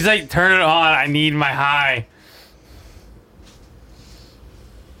 He's like, turn it on. I need my high.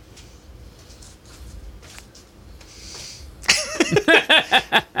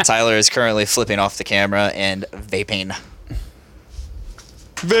 Tyler is currently flipping off the camera and vaping.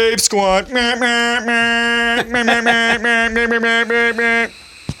 Vape squad.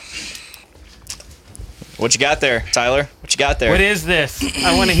 What you got there, Tyler? What you got there? What is this?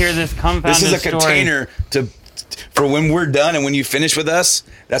 I want to hear this confounded This is a story. container for when we're done and when you finish with us.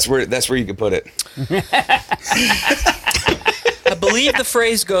 That's where you can put it. I believe the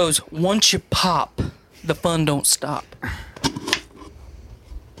phrase goes, once you pop, the fun don't stop.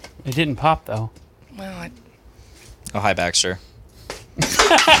 It didn't pop, though. Well, Oh, hi, Baxter.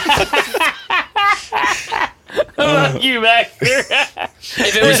 You back here.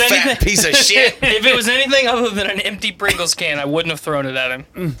 if it was Fat anything, piece of shit. if it was anything other than an empty Pringles can, I wouldn't have thrown it at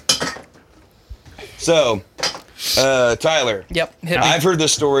him. So, Tyler. Yep, hit me. I've heard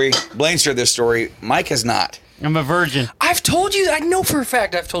this story. Blaine's heard this story. Mike has not. I'm a virgin. I've told you. I know for a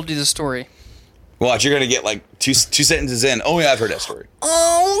fact I've told you this story. Watch, you're gonna get like two sentences in. Oh yeah, I've heard that story.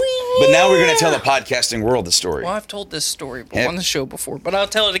 Oh, But now we're gonna tell the podcasting world the story. Well, I've told this story Yep. on the show before, but I'll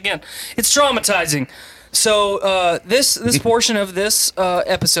tell it again. It's traumatizing. So this portion of this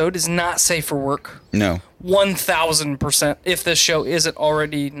episode is not safe for work. No. 1,000%. If this show isn't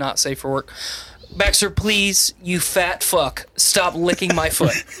already not safe for work. Baxter, please, you fat fuck, stop licking my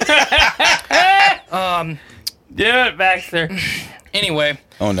foot. Do it, Baxter. Anyway.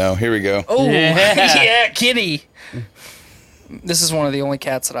 Oh no, here we go. Oh, Yeah. yeah, kitty. This is one of the only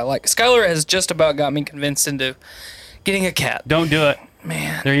cats that I like. Skylar has just about got me convinced into getting a cat. Don't do it.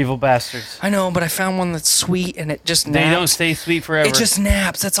 Man, They're evil bastards. I know, but I found one that's sweet and it just naps. They don't stay sweet forever. It just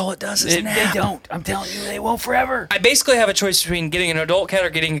naps. That's all it does is They nap. don't. I'm telling you, they won't forever. I basically have a choice between getting an adult cat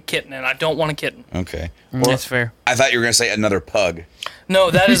or getting a kitten, and I don't want a kitten. Okay. That's fair. I thought you were gonna say another pug. No,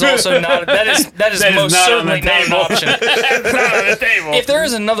 that is also not. That is That is most not on the certainly not an table. option. It's not on the table. If there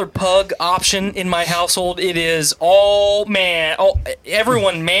is another pug option in my household, it is everyone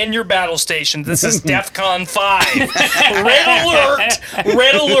man your battle stations. This is DEFCON 5.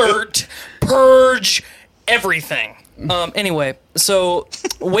 Red alert, purge, everything. Anyway, so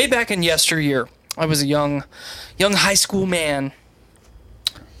way back in yesteryear, I was a young high school man.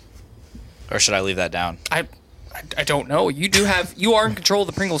 Or should I leave that down? I don't know. You are in control of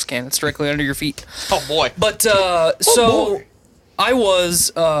the Pringles can. It's directly under your feet. Oh boy. But I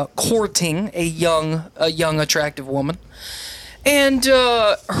was courting a young attractive woman, and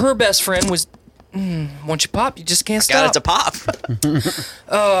her best friend was. Once you pop, you just can't Got stop. it to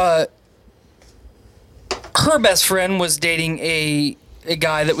pop. Her best friend was dating a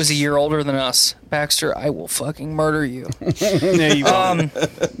guy that was a year older than us. Baxter, I will fucking murder you. No, you won't.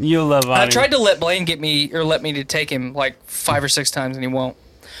 You'll love on I him. tried to let Blaine let me to take him like 5 or 6 times, and he won't.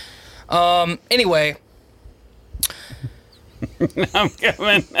 Anyway. I'm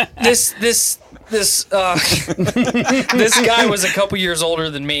coming. this this guy was a couple years older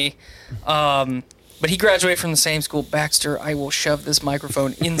than me, but he graduated from the same school. Baxter, I will shove this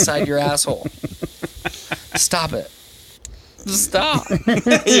microphone inside your asshole. Stop it. Just stop.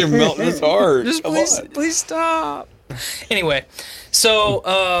 You're melting his heart. Just Come please, on. please stop. Anyway,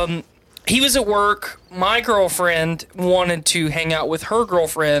 so he was at work. My girlfriend wanted to hang out with her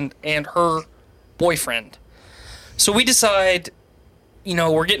girlfriend and her boyfriend. So we decide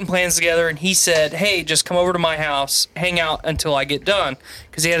we're getting plans together, and he said, hey, just come over to my house, hang out until I get done,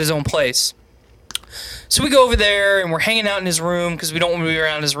 because he had his own place. So we go over there, and we're hanging out in his room, because we don't want to be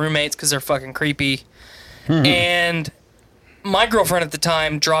around his roommates, because they're fucking creepy. And my girlfriend at the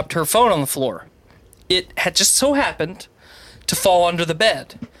time dropped her phone on the floor. It had just so happened to fall under the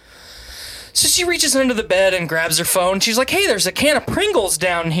bed. So she reaches under the bed and grabs her phone. She's like, hey, there's a can of Pringles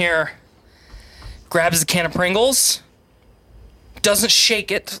down here. Grabs the can of Pringles. Doesn't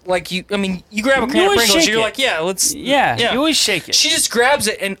shake it. Like, you grab a can of always Pringles, shake you're it. like, yeah, let's... Yeah, you always shake it. She just grabs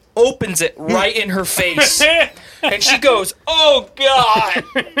it and opens it right in her face. And she goes, oh, God.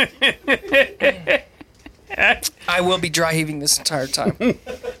 I will be dry heaving this entire time.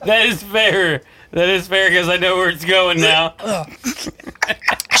 That is fair. That is fair because I know where it's going now.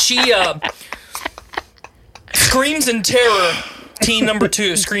 She screams in terror. Teen number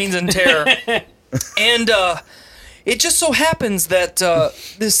 2 screams in terror. And it just so happens that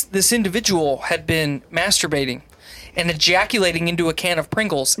this individual had been masturbating and ejaculating into a can of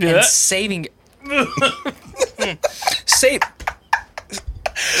Pringles and saving it. Saving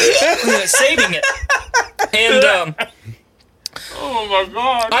it. And Oh my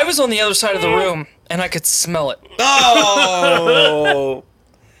god. I was on the other side of the room and I could smell it. Oh.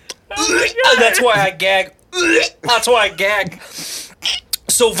 That's why I gag. That's why I gag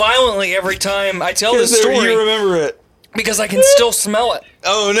so violently every time I tell this story. You remember it. Because I can still smell it.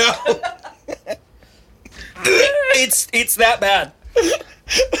 Oh no. It's that bad.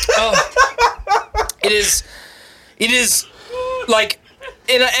 It is like,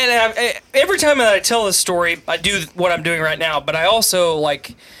 and every time that I tell this story, I do what I'm doing right now, but I also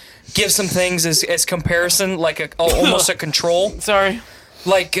like give some things as comparison, like almost a control. Sorry.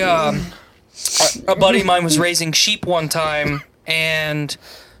 Like a buddy of mine was raising sheep one time, and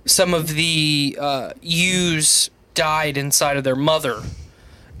some of the ewes died inside of their mother,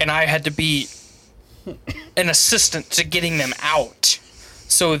 and I had to be an assistant to getting them out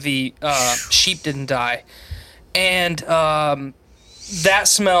so the sheep didn't die. And that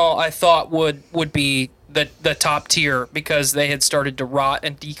smell I thought would be the top tier because they had started to rot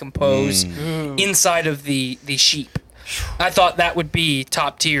and decompose inside of the sheep. I thought that would be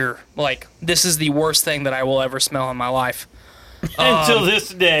top tier. Like, this is the worst thing that I will ever smell in my life. Until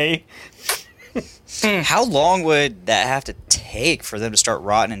this day. How long would that have to take for them to start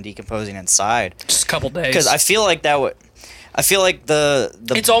rotting and decomposing inside? Just a couple days. Because I feel like that would. I feel like the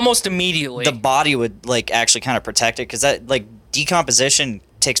it's almost immediately. the body would like actually kind of protect it because that like decomposition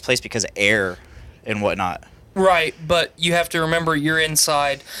takes place because of air and whatnot. Right, but you have to remember you're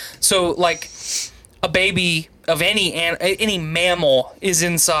inside. So, like, a baby of any mammal is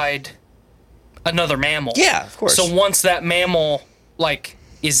inside another mammal. Yeah, of course. So once that mammal like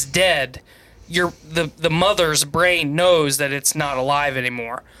is dead, the mother's brain knows that it's not alive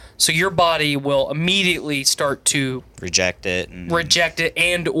anymore. So your body will immediately start to reject it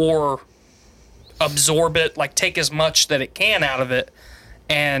and or absorb it, like take as much that it can out of it.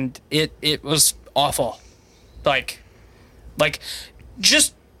 And it was awful. Like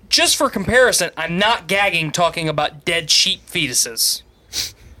just for comparison, I'm not gagging talking about dead sheep fetuses.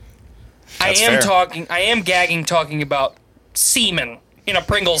 That's I fair. am gagging talking about semen in a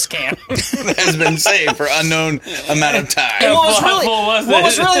Pringles can. That has been saved for unknown amount of time. And what Waffle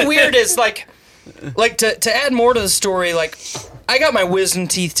was really weird is like to add more to the story, like I got my wisdom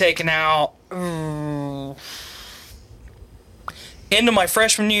teeth taken out end of my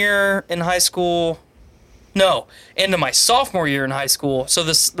freshman year in high school. No, end of my sophomore year in high school. So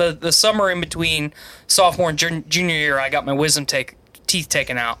the summer in between sophomore and junior year, I got my wisdom teeth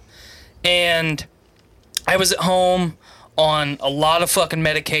taken out. And I was at home on a lot of fucking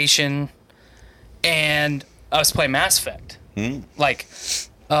medication, and I was playing Mass Effect. Like,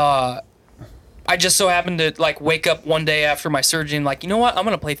 I just so happened to like wake up one day after my surgery and like, you know what? I'm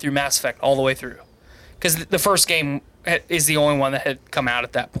gonna play through Mass Effect all the way through, because the first game is the only one that had come out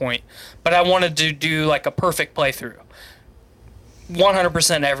at that point. But I wanted to do like a perfect playthrough,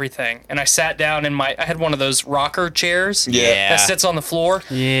 100% everything. And I sat down in I had one of those rocker chairs that sits on the floor.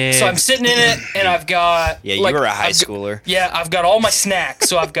 Yeah. So I'm sitting in it, and I've got you were a high schooler. Yeah, I've got all my snacks.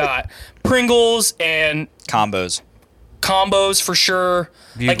 So I've got Pringles and Combos for sure.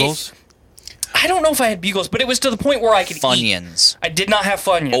 Bugles. I don't know if I had Bugles, but it was to the point where I could eat. Funyuns. I did not have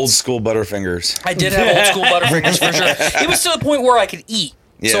Funyuns. Old school Butterfingers. I did have old school Butterfingers for sure. It was to the point where I could eat.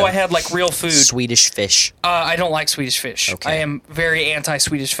 Yeah. So I had like real food. Swedish fish. I don't like Swedish fish. Okay. I am very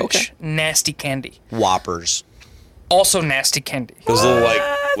anti-Swedish fish. Nasty candy. Whoppers. Also nasty candy. Those little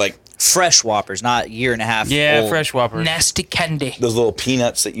like Fresh Whoppers, not year and a half Yeah, old. fresh Whoppers. Nasty candy. those little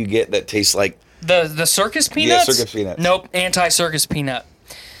peanuts that you get that taste like The circus peanuts? circus peanuts. Nope, anti-circus peanut.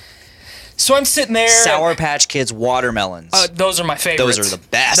 So I'm sitting there. Sour Patch Kids watermelons. Those are my favorites. Those are the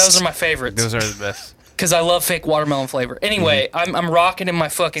best. Those are my favorites. Those are the best. Because I love fake watermelon flavor. Anyway, I'm rocking in my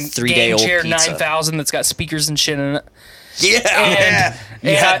fucking 3-day-old Game Chair pizza. 9000 that's got speakers and shit in it. Yeah.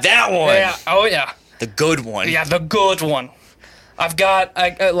 You had that one. Yeah. Oh, yeah. The good one. Yeah, the good one. I've got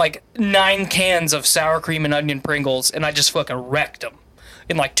like 9 cans of sour cream and onion Pringles, and I just fucking wrecked them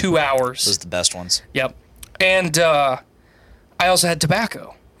in like 2 hours. Those are the best ones. Yep. And I also had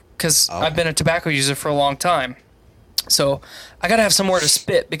tobacco because I've been a tobacco user for a long time. So I got to have somewhere to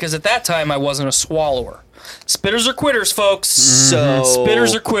spit because at that time I wasn't a swallower. Spitters are quitters, folks. So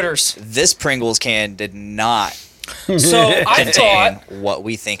Spitters are quitters. this Pringles can did not So I contain thought what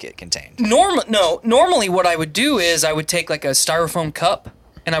we think it contained. normally what I would do is I would take like a styrofoam cup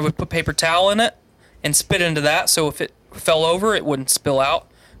and I would put paper towel in it and spit into that so if it fell over it wouldn't spill out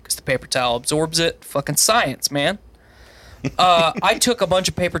because the paper towel absorbs it. Fucking science, man. I took a bunch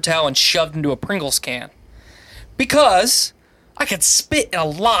of paper towel and shoved into a Pringles can because I could spit a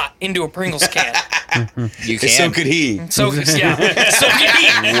lot into a Pringles can. You can. So could he. So yeah. So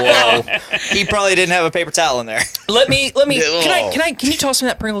Whoa. He probably didn't have a paper towel in there. let me. Can you toss me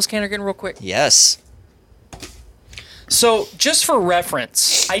that Pringles can again real quick? Yes. So just for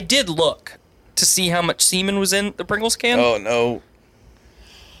reference, I did look to see how much semen was in the Pringles can. Oh, no.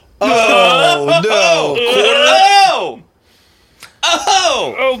 Oh, no. Oh!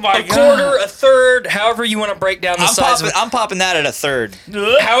 Oh! Oh my A quarter, a third, however you want to break down the size I'm popping that at a third.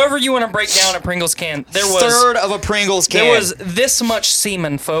 however you want to break down a Pringles can. There was Third of a Pringles can. there was this much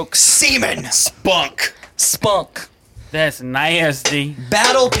semen, folks. semen. Spunk. Spunk. That's nasty.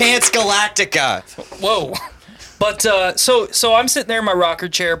 Battle Pants Galactica. Whoa. But so I'm sitting there in my rocker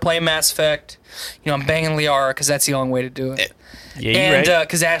chair playing Mass Effect. You know, I'm banging Liara because that's the only way to do it. Yeah, you And right.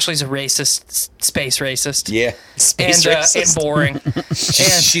 because Ashley's a racist, space racist. Yeah. Space and racist. boring. and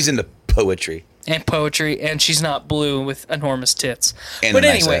She's into poetry. and poetry, and she's not blue with enormous tits. And but a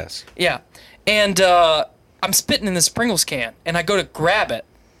nice anyway, ass. yeah. And I'm spitting in this Pringles can, and I go to grab it,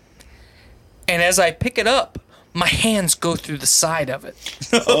 and as I pick it up, my hands go through the side of it.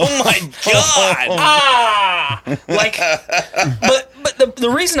 Oh my god. Ah! Like, but the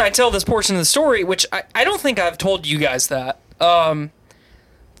reason I tell this portion of the story, which I don't think I've told you guys that,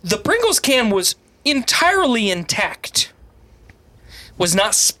 the Pringles can was entirely intact. Was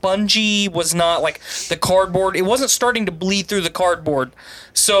not spongy, was not like the cardboard. It wasn't starting to bleed through the cardboard.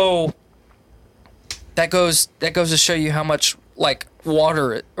 So that goes to show you how much like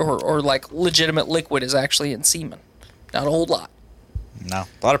water or like legitimate liquid is actually in semen. Not a whole lot. No,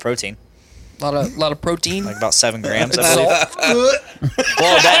 a lot of protein. A lot of protein. Like about 7 grams. I It's believe. salt.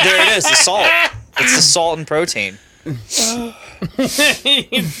 Well, there it is. The salt. It's the salt and protein.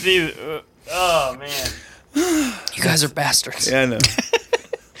 Oh man. You guys are bastards. Yeah, I know.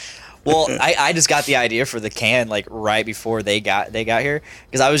 Well, I just got the idea for the can like right before they got here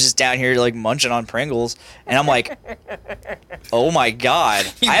because I was just down here like munching on Pringles and I'm like, oh my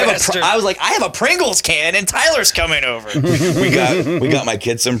god, You I bastard. was like, I have a Pringles can and Tyler's coming over. we got my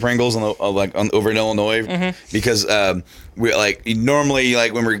kids some Pringles over in Illinois because we like normally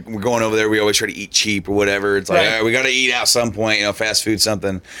like when we're going over there we always try to eat cheap or whatever. It's like Right. all right, we got to eat out some point, you know, fast food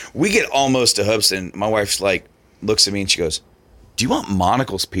something. We get almost to Hubston. My wife's like looks at me and she goes, "Do you want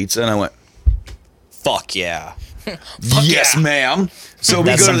Monocle's pizza?" And I went, Fuck yeah. "Yes, ma'am." So we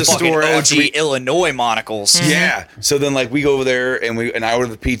That's go to some the fucking store OG after we, Illinois monocles. yeah. So then like we go over there and I order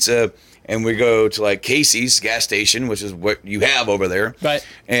the pizza and we go to like Casey's gas station, which is what you have over there, Right.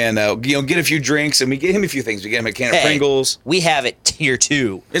 And you know, get a few drinks and we get him a few things. We get him a can of Hey, Pringles. we have it here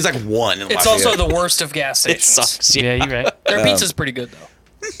too. It's like one. In It's Lafayette. also the worst of gas It stations. sucks. Yeah, you're right. Their pizza's pretty good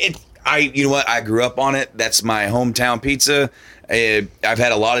though. You know what? I grew up on it. That's my hometown pizza. I've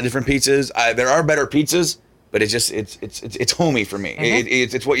had a lot of different pizzas. There are better pizzas, but it's homey for me.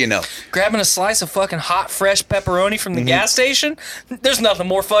 It's what you know. Grabbing a slice of fucking hot, fresh pepperoni from the gas station, there's nothing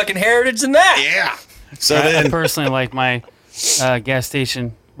more fucking heritage than that. Yeah. So I then personally like my gas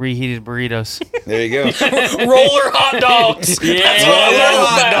station reheated burritos. there you go. Roller hot dogs. Yeah, That's what I love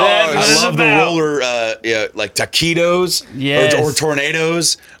hot about dogs. it. What I is love the about? roller, like taquitos Yes. or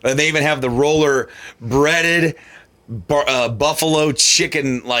tornadoes. They even have the roller breaded buffalo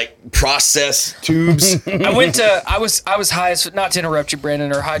chicken like processed tubes. I was high as, not to interrupt you,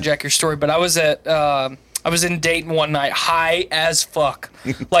 Brandon, or hijack your story, but I was in Dayton one night, high as fuck,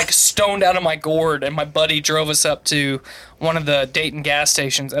 like stoned out of my gourd, and my buddy drove us up to one of the Dayton gas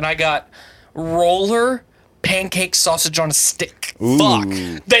stations, and I got roller pancake sausage on a stick. Fuck.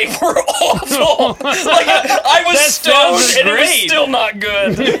 They were awful. Like I was That stoned sounds and it was great. still not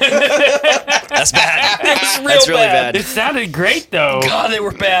good. That's bad. It was real That's really bad. It sounded great though. God, they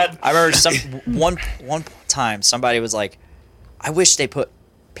were bad. I remember one time somebody was like, I wish they put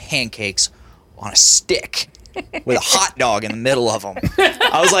pancakes on a stick with a hot dog in the middle of them.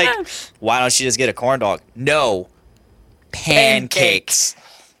 I was like, why don't you just get a corn dog? No. Pancakes.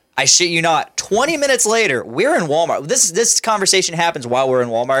 I shit you not. 20 minutes later, we're in Walmart. This conversation happens while we're in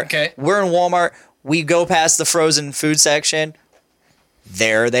Walmart. Okay. We're in Walmart. We go past the frozen food section.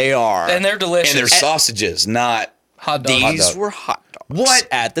 There they are. And they're delicious. And they're sausages, not. hot dogs. These dog. were hot dogs.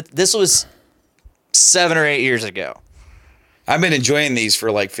 What? This was 7 or 8 years ago. I've been enjoying these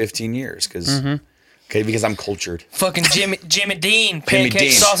for like 15 years because I'm cultured. Fucking Jimmy Dean Jimmy pancake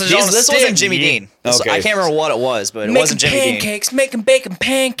Dean. sausage on a This stick. wasn't Jimmy Yeah. Dean. I Okay. can't remember what it was, but it Making wasn't Jimmy Dean. pancakes, making bacon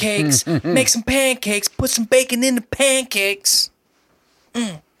pancakes, make some pancakes, put some bacon in the pancakes.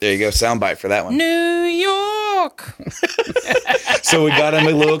 There you go, soundbite for that one. New York. So we got him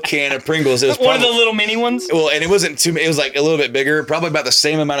a little can of Pringles. It was One of the probably- little mini ones. well, and it wasn't too. It was like a little bit bigger, probably about the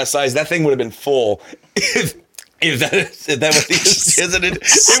same amount of size. That thing would have been full. If that was the incident, it would have been to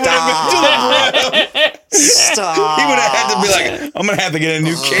the ground. Stop. He would have had to be like, I'm gonna have to get a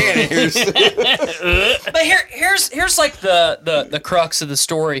new can here. But here's like the crux of the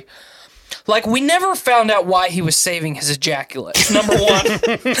story. Like we never found out why he was saving his ejaculate. Number one.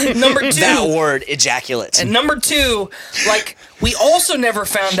 Number two. That word, ejaculate. And number two, like we also never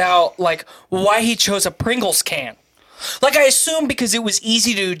found out like why he chose a Pringles can. Like I assume because it was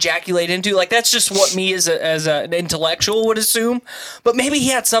easy to ejaculate into. Like that's just what me as an intellectual would assume. But maybe he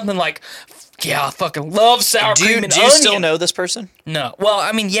had something like, yeah, I fucking love sour do cream you, and do you onion. still know this person? No. Well,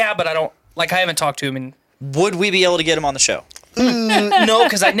 I mean, yeah, but I don't. Like I haven't talked to him in. Would we be able to get him on the show? No,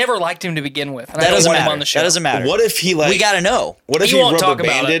 because I never liked him to begin with. And I That don't doesn't want him matter. on the show. That doesn't matter. What if he like? we gotta know. What if He he won't rubber talk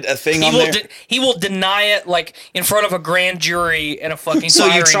about banded it. a thing he on will there? he will deny it like in front of a grand jury and a fucking So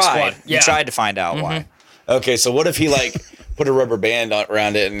firing you tried. squad. You tried to find out why. Okay, so what if he like put a rubber band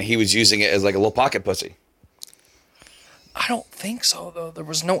around it and he was using it as like a little pocket pussy? I don't think so though. There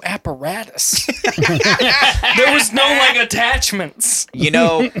was no apparatus. There was no like attachments. You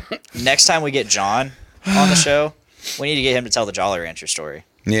know, next time we get John on the show, we need to get him to tell the Jolly Rancher story.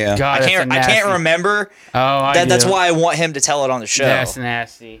 Yeah. God, I can't nasty. remember. Oh, That's do. why I want him to tell it on the show. That's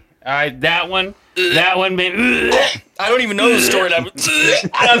nasty. All right, that one, man. I don't even know the story.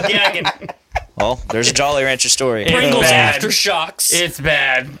 I'm gagging. Well, there's a Jolly Rancher story. Pringles bad. aftershocks. It's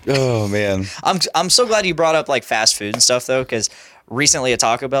bad. Oh man. I'm so glad you brought up like fast food and stuff though, because recently at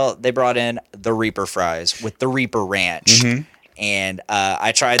Taco Bell they brought in the Reaper fries with the Reaper Ranch, and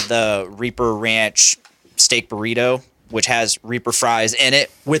I tried the Reaper Ranch steak burrito, which has Reaper fries in it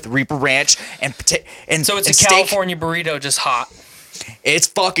with Reaper Ranch and So it's and a steak. California burrito, just hot. It's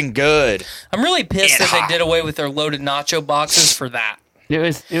fucking good. I'm really pissed And that hot. they did away with their loaded nacho boxes for that. It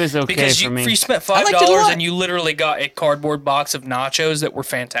was okay Because for you, me. you spent I liked it a $5 lot. and you literally got a cardboard box of nachos that were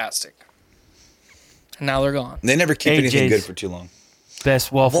fantastic. And now they're gone. They never keep anything AJ's. good for too long.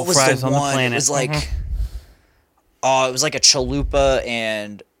 Best waffle What was fries the on one? the planet. It was like, it was like a chalupa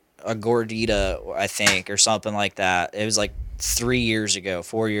and a gordita, I think, or something like that. It was like 4 years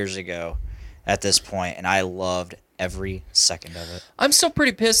ago, at this point, and I loved every second of it. I'm still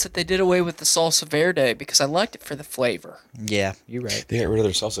pretty pissed that they did away with the salsa verde because I liked it for the flavor. Yeah, you're right. They got rid of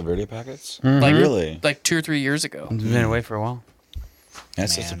their salsa verde packets. Like Really? like 2 or 3 years ago. It's been away for a while.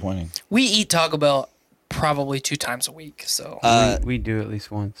 That's Man. disappointing. We eat Taco Bell probably 2 times a week. So We do at least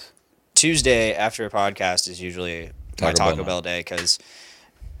once. Tuesday after a podcast is usually my Taco Taco Bell Bell day because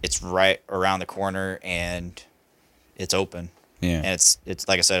it's right around the corner and it's open. Yeah. And it's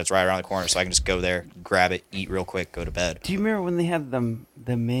like I said, it's right around the corner, so I can just go there, grab it, eat real quick, go to bed. Do you remember when they had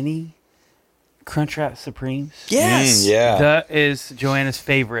the mini Crunchwrap Supremes? Yes. yeah. That is Joanna's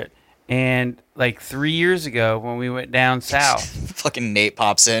favorite. And like 3 years ago when we went down south, Fucking Nate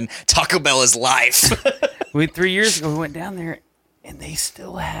pops in. Taco Bell is life. 3 years ago we went down there and they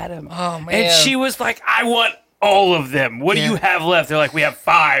still had them. Oh, man. And she was like, I want all of them. What do Yeah. you have left? They're like, we have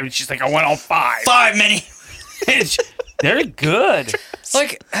 5. And she's like, I want all 5. 5 mini. They're good.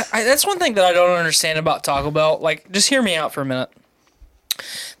 like that's one thing that I don't understand about Taco Bell. Like just hear me out for a minute.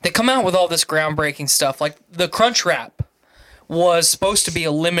 They come out with all this groundbreaking stuff. Like the Crunch Wrap was supposed to be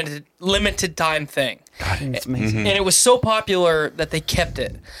a limited time thing. It's amazing. And it was so popular that they kept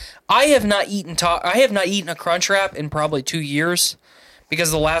it. I have not eaten a Crunch Wrap in probably 2 years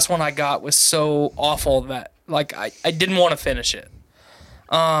because the last one I got was so awful that like I didn't want to finish it.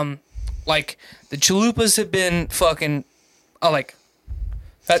 Like the chalupas have been fucking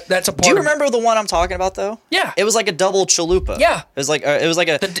That's a part. Do you of- remember the one I'm talking about though? Yeah. It was like a double chalupa. Yeah. It was like a.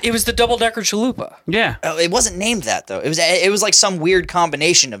 It was the double decker chalupa. Yeah. Oh, it wasn't named that though. It was like some weird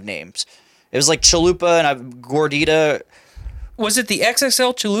combination of names. It was like chalupa and a gordita. Was it the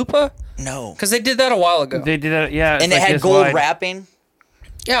XXL chalupa? No. Because they did that a while ago. They did it. Yeah. it's And it like had this gold wide. wrapping.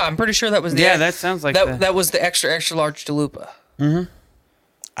 Yeah, I'm pretty sure that was the. Yeah, that sounds like that was the extra large chalupa.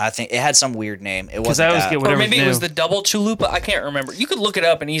 I think it had some weird name. It Because wasn't I always that. get Or whatever. maybe it was the double chalupa. I can't remember. You could look it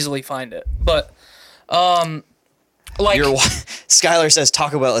up and easily find it. But, like Skylar says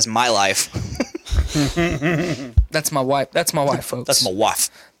Taco Bell is my life. that's my wife. That's my wife, folks. That's my wife.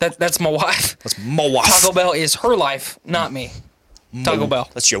 That's my wife. That's my wife. Taco Bell is her life, not me. Taco Bell.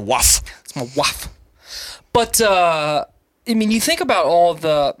 That's your wife. It's my wife. But I mean, you think about all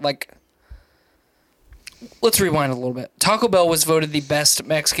the like. Let's rewind a little bit. Taco Bell was voted the best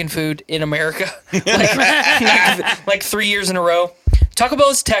Mexican food in America, like 3 years in a row. Taco Bell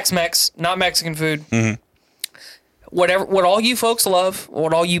is Tex-Mex, not Mexican food. What all you folks love,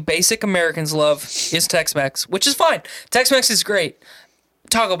 what all you basic Americans love, is Tex-Mex, which is fine. Tex-Mex is great.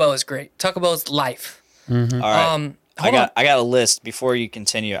 Taco Bell is great. Taco Bell is life. All right. Hold on. I got a list before you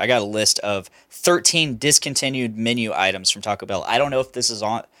continue. I got a list of 13 discontinued menu items from Taco Bell. I don't know if this is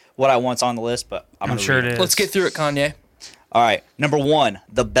on what I want's on the list, but I'm sure it is. Let's get through it, Kanye. All right. Number 1,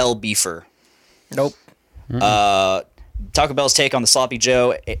 the Bell Beefer. Nope. Taco Bell's take on the Sloppy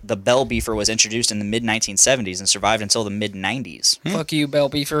Joe. The Bell Beefer was introduced in the mid 1970s and survived until the mid 90s. Fuck you, Bell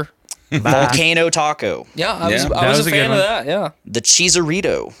Beefer. Volcano Taco. Yeah, I was That was a a good fan of one. that. Yeah. The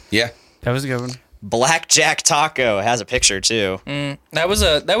Cheeserito. Yeah. That was a good one. Blackjack Taco. It has a picture too. That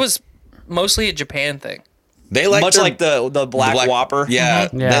was mostly a Japan thing. They like Much their- like the Black Whopper. Yeah,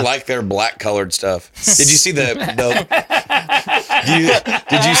 Yeah. they like their black colored stuff. Did you see the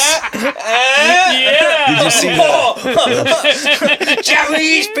did you see the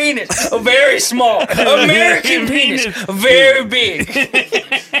Japanese penis, very small. American penis, very big.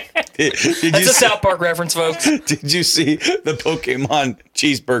 did you That's a see, South Park reference, folks. did you see the Pokemon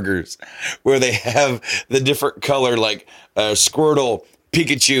cheeseburgers where they have the different color like Squirtle,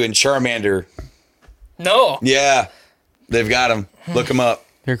 Pikachu, and Charmander? No. Yeah, they've got them. Look them up.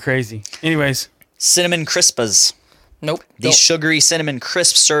 They're crazy. Anyways, Cinnamon Crispas. Nope. These sugary cinnamon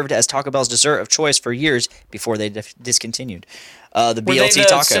crisps served as Taco Bell's dessert of choice for years before they discontinued. The Were they BLT the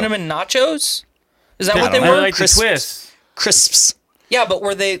Taco. cinnamon nachos? Is that I what they don't I were? like the Crisps. twist. Crisps. Yeah, but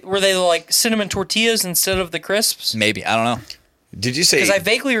were they like cinnamon tortillas instead of the crisps? Maybe. I don't know. Did you say Because I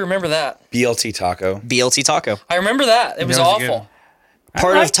vaguely remember that. BLT taco? BLT Taco. I remember that. It was That was good. awful.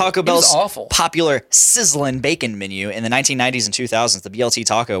 Part liked of Taco it. It was Bell's awful. popular sizzling bacon menu in the 1990s and 2000s, the BLT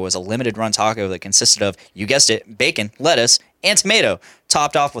Taco was a limited run taco that consisted of, you guessed it, bacon, lettuce, and tomato,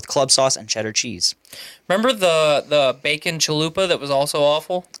 topped off with club sauce and cheddar cheese. Remember the bacon chalupa that was also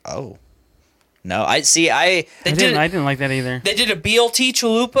awful? Oh. No, I I They didn't like that either. They did a BLT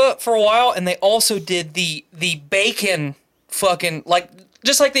chalupa for a while, and they also did the bacon fucking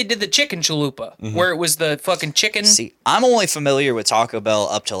just like they did the chicken chalupa, where it was the fucking chicken. see, I'm only familiar with Taco Bell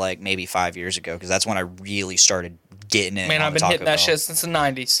up to like maybe 5 years ago because that's when I really started getting in. Man, on I've the been hitting Taco that Bell. shit since the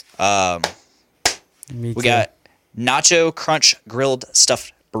 90s. Me We too. got Nacho Crunch grilled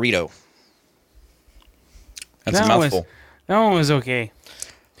stuffed burrito, That's a That was- mouthful. That one was okay.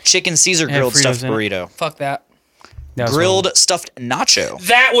 chicken Caesar Had grilled Fritos stuffed in it. burrito, Fuck that. That was grilled stuffed nacho.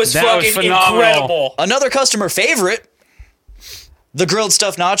 That was That was fucking phenomenal. incredible. Another customer favorite. The grilled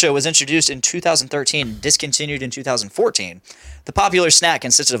stuffed nacho was introduced in 2013, discontinued in 2014. The popular snack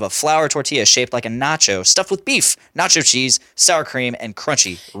consisted of a flour tortilla shaped like a nacho, stuffed with beef, nacho cheese, sour cream, and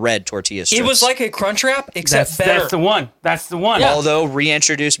crunchy red tortilla strips. It was like a crunch wrap, except better. That's the one. That's the one. Yeah. Although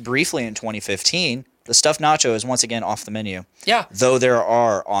reintroduced briefly in 2015, the stuffed nacho is once again off the menu, Yeah. though there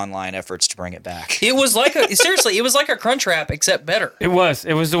are online efforts to bring it back. It was like seriously, it was like a crunch wrap, except better. It was.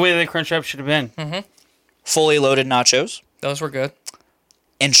 It was the way the crunch wrap should have been. Fully loaded nachos, Those were good.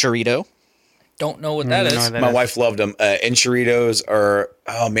 enchilito, Don't know what that I don't know is. what that My is. wife loved them. Enchiladas are,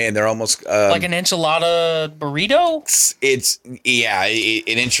 oh man, they're almost Like an enchilada burrito? it's an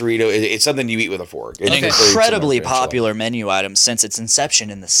enchilada. It's something you eat with a fork. It an includes some incredibly enchilada. popular menu item since its inception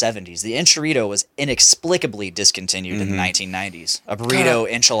in the 70s. The enchilito was inexplicably discontinued in the 1990s. A burrito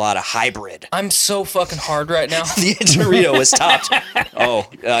enchilada hybrid. I'm so fucking hard right now. The enchilito was topped.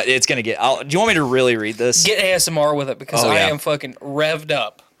 It's gonna get. Do you want me to really read this? Get ASMR with it because Oh, I yeah. am fucking revved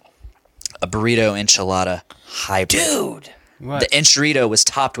up. A burrito enchilada hybrid. Dude. What? The enchilito was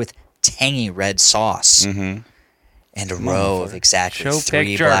topped with tangy red sauce and a row of exactly Show 3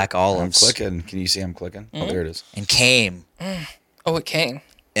 picture. black I'm olives, clicking. Can you see I'm clicking? Oh, there it is. and came Oh, it came.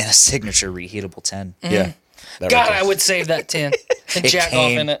 in a signature reheatable tin. Yeah. That God, right I would save that 10. and jack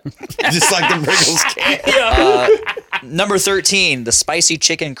off in it. Just like the Pringles can. Number 13, the spicy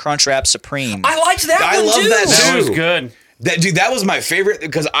chicken crunch wrap supreme. I liked that I one love too. that That too. was good. That was my favorite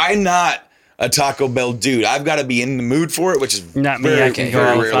because I'm not a Taco Bell dude. I've got to be in the mood for it, which is Not me, very, I can go very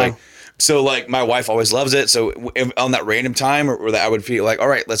all the rarely. time. So like my wife always loves it. So on that random time or that I would feel like, all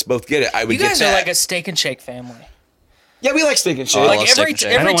right, let's both get it. I would You get guys that. are like a steak and shake family. Yeah, we like steak and shake. I Like love steak every and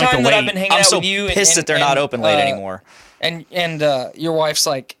shake. I every don't like time the that I've wait. been hanging I'm out so with you, pissed that they're not open late anymore. And your wife's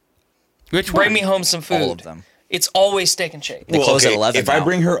like, Which bring one? me home some food. All of them. It's always steak and shake. They close at 11 If I now.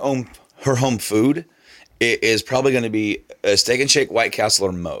 bring her home food, it is probably going to be a steak and shake, White Castle,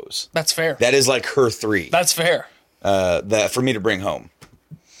 or Moe's. That's fair. That is like her three. That's fair. That for me to bring home.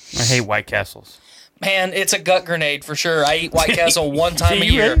 I hate White Castles. Man, it's a gut grenade for sure. I eat White Castle one time a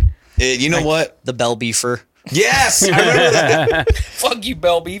You year. ready? You know what? The Bell Beefer. Yes, I remember that. Fuck you,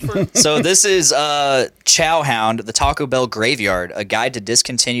 Bell Beefer. So this is Chow Hound, the Taco Bell Graveyard, a guide to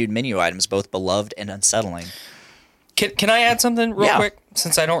discontinued menu items, both beloved and unsettling. Can I add something real Yeah. quick?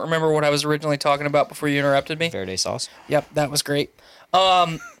 Since I don't remember what I was originally talking about before you interrupted me. Verde sauce. Yep, that was great.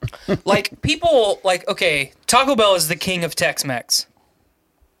 Like people like okay, Taco Bell is the king of Tex-Mex.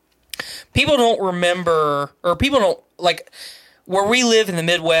 People don't remember, or people don't like where we live in the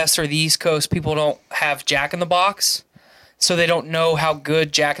Midwest or the East Coast. People don't have Jack in the Box, so they don't know how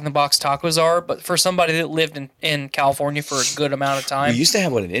good Jack in the Box tacos are. But for somebody that lived in California for a good amount of We time, used to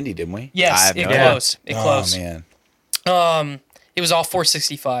have one in Indy, didn't we? I yes, have it no idea. closed. It closed. Oh man. It was all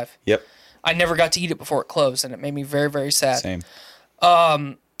 $4.65. Yep. I never got to eat it before it closed, and it made me very, very sad. Same.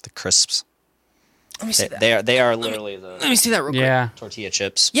 The crisps. Let me see that. They are literally Let the me see that real quick. Yeah. tortilla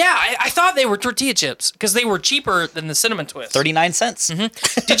chips. Yeah, I thought they were tortilla chips because they were cheaper than the cinnamon twists. 39 cents.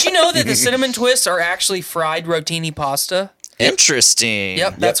 Did you know that the cinnamon twists are actually fried rotini pasta? Interesting.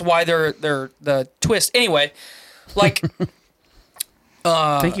 Yep, that's why they're the twist. Anyway, like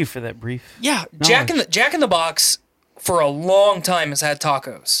Thank you for that brief. yeah, Jack in the Box for a long time has had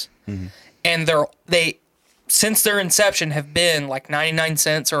tacos, and they since their inception have been like 99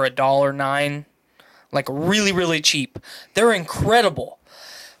 cents or $1.09, like really really cheap. They're incredible.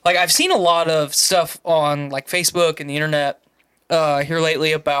 Like I've seen a lot of stuff on like Facebook and the internet here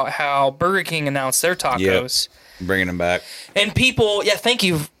lately about how Burger King announced their tacos. Bringing them back. And people, yeah, thank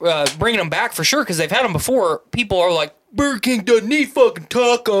you, bringing them back for sure because they've had them before. People are like, Burger King doesn't need fucking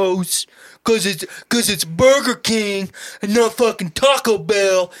tacos because it's Burger King and not fucking Taco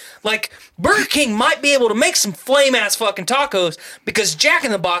Bell. Like Burger King might be able to make some flame ass fucking tacos because Jack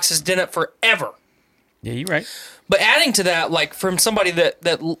in the Box has done it forever. Yeah, you're right. But adding to that, like from somebody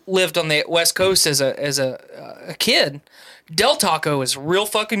that lived on the West Coast as a kid, Del Taco is real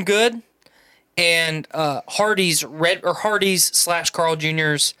fucking good. And Hardee's / Carl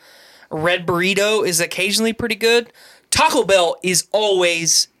Jr.'s Red Burrito is occasionally pretty good. Taco Bell is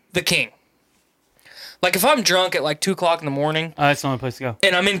always the king. Like if I'm drunk at like 2:00 in the morning That's the only place to go.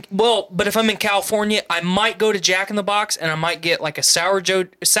 and but if I'm in California, I might go to Jack in the Box and I might get like a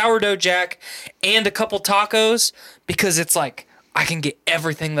sourdough Jack and a couple tacos because it's like I can get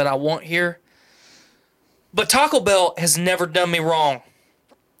everything that I want here. But Taco Bell has never done me wrong.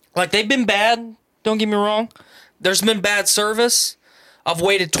 Like they've been bad, don't get me wrong. There's been bad service. I've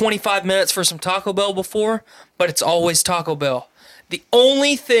waited 25 minutes for some Taco Bell before, but it's always Taco Bell. The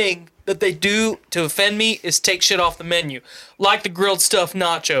only thing that they do to offend me is take shit off the menu. Like the grilled stuffed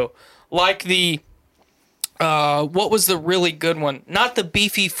nacho. Like the what was the really good one? Not the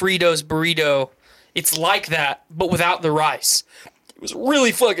beefy Fritos burrito. It's like that, but without the rice. It was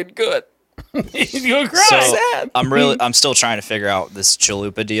really fucking good. You're crying. So I'm still trying to figure out this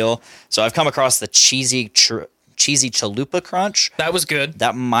chalupa deal. So I've come across the cheesy chalupa crunch. That was good.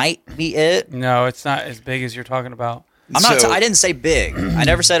 That might be it. No, it's not as big as you're talking about. So- I didn't say big. I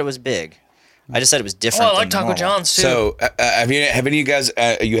never said it was big. I just said it was different. Oh, I like than Taco normal. John's too. So, have any of you guys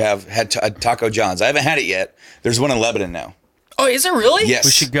you have had Taco John's? I haven't had it yet. There's one in Lebanon now. Oh, is it really? Yes,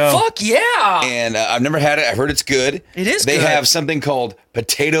 We should go. Fuck yeah. And I've never had it. I've heard it's good. It is They good. have something called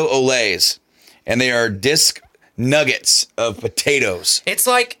potato olays, and they are disc nuggets of potatoes. It's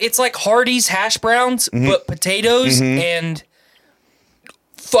like Hardee's hash browns, but potatoes and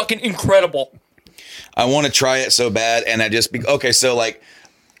fucking incredible. I want to try it so bad, and okay. So like,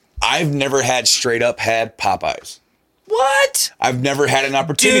 I've never had straight up had Popeyes. What? I've never had an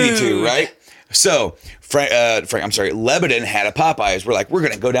opportunity to, Dude. right? So, Lebanon had a Popeyes. We're like, we're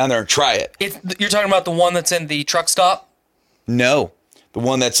going to go down there and try it. You're talking about the one that's in the truck stop? No, the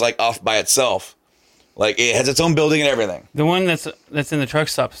one that's like off by itself. Like it has its own building and everything. The one that's in the truck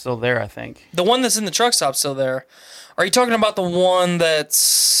stop is still there, I think. The one that's in the truck stop still there. Are you talking about the one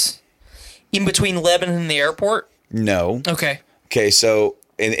that's in between Lebanon and the airport? No, Okay. Okay, so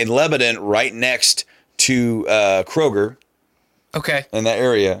in Lebanon, right next to Kroger Okay. in that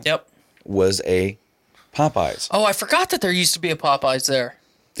area, Yep. was a Popeyes. Oh, I forgot that there used to be a Popeyes there.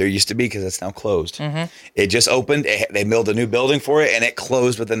 There used to be because it's now closed. It just opened. They built a new building for it, and it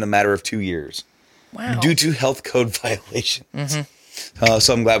closed within a matter of 2 years Wow. due to health code violations.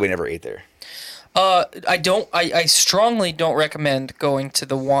 So I'm glad we never ate there. I strongly don't recommend going to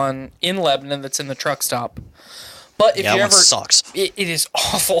the one in Lebanon that's in the truck stop. But if Yeah, you that ever, one sucks. it is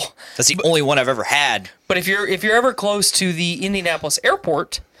awful. That's the only one I've ever had. But if you're ever close to the Indianapolis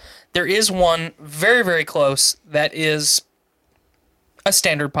airport, there is one very, very close that is a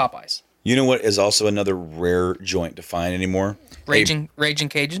standard Popeyes. You know what is also another rare joint to find anymore? Raging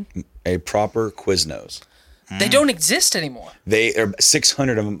Cajun. A proper Quiznos. They don't exist anymore. They are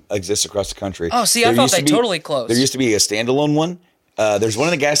 600 of them exist across the country. Oh, see, I thought they totally closed. There used to be a standalone one. There's one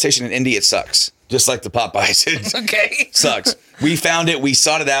in the gas station in Indy. It sucks, just like the Popeyes. It Okay. sucks. We found it. We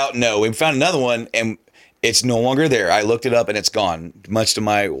sought it out. No, we found another one, and it's no longer there. I looked it up, and it's gone. Much to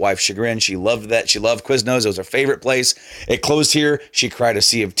my wife's chagrin, she loved that. She loved Quiznos. It was her favorite place. It closed here. She cried a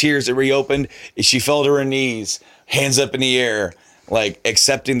sea of tears. It reopened. She fell to her knees, hands up in the air, like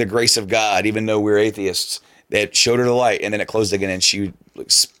accepting the grace of God, even though we're atheists. It showed her the light, and then it closed again, and she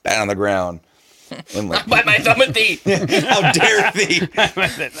like, spat on the ground. I'm like, By my thumb and thee. how dare thee?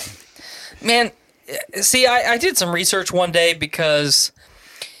 Man, see, I did some research one day because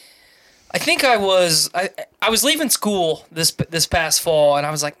I think I was leaving school this past fall, and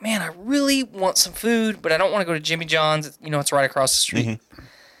I was like, man, I really want some food, but I don't want to go to Jimmy John's. You know, it's right across the street.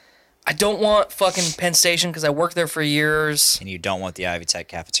 I don't want fucking Penn Station because I worked there for years. And you don't want the Ivy Tech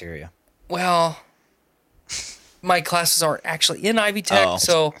cafeteria. Well, my classes aren't actually in Ivy Tech, Oh.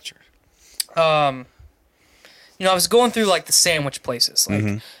 so you know, I was going through like the sandwich places.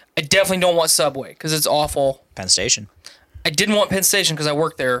 Like, I definitely don't want Subway because it's awful. Penn Station. I didn't want Penn Station because I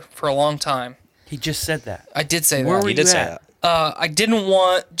worked there for a long time. He just said that. I did say Where that. were You did you say at? that. I didn't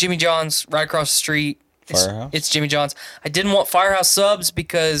want Jimmy John's right across the street. Firehouse? It's Jimmy John's. I didn't want Firehouse Subs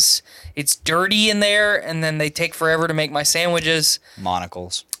because it's dirty in there, and then they take forever to make my sandwiches.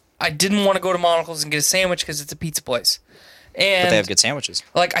 Monocles. I didn't want to go to Monocle's and get a sandwich because it's a pizza place. And But they have good sandwiches.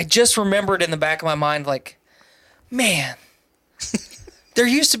 like, I just remembered in the back of my mind, like, man, there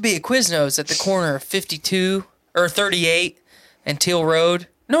used to be a Quiznos at the corner of 52 or 38 and Teal Road.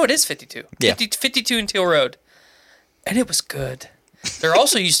 No, it is 52. Yeah. 52 and Teal Road. And it was good. There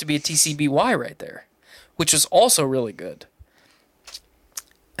also used to be a TCBY right there, which was also really good.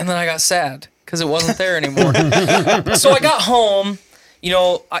 And then I got sad because it wasn't there anymore. So I got home. You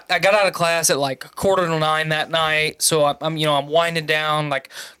know, I got out of class at like 8:45 that night, so I'm winding down, like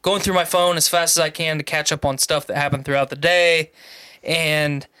going through my phone as fast as I can to catch up on stuff that happened throughout the day,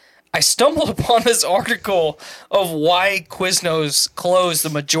 and I stumbled upon this article of why Quiznos closed the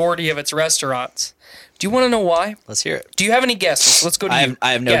majority of its restaurants. Do you want to know why? Let's hear it. Do you have any guesses? Let's go to you.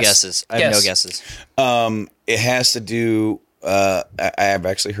 I have no Guess. guesses. I have no Guess. guesses. It has to do. I have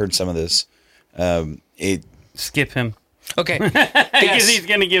actually heard some of this. It Skip him. Okay. Because Guess. he's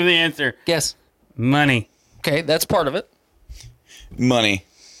going to give the answer. Guess. Money. Okay, that's part of it. money.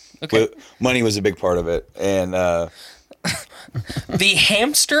 Okay. Money was a big part of it, and The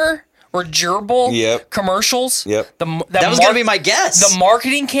hamster or gerbil Yep. commercials. Yep. That was going to be my guess. The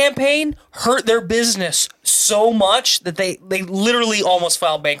marketing campaign hurt their business so much that they literally almost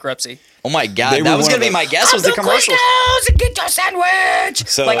filed bankruptcy. Oh my They God. were That was one going to of be the- my guess was the commercials. Quiznos and get your sandwich.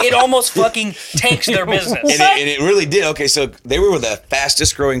 So- like it almost fucking tanked their business. and it really did. Okay, so they were the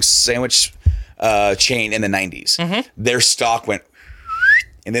fastest growing sandwich chain in the 90s. Their stock went,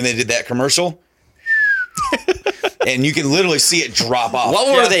 and then they did that commercial, and you can literally see it drop off.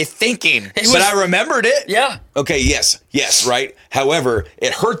 What were they thinking? was- But I remembered it. Yeah. Okay, yes, right. However,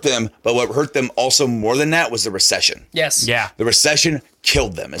 it hurt them, but what hurt them also more than that was the recession. Yes. Yeah. The recession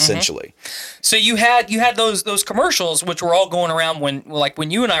killed them essentially. So you had those commercials which were all going around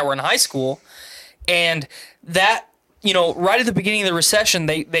when you and I were in high school, and that, you know, right at the beginning of the recession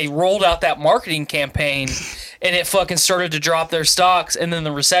they rolled out that marketing campaign and it fucking started to drop their stocks, and then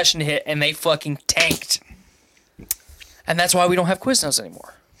the recession hit and they fucking tanked. And that's why we don't have Quiznos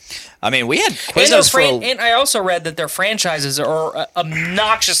anymore. I mean, we had And, Quiznos for and I also read that their franchises are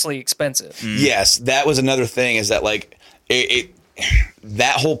obnoxiously expensive. Yes, that was another thing. Is that like it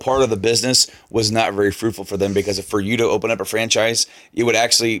that whole part of the business was not very fruitful for them, because for you to open up a franchise, it would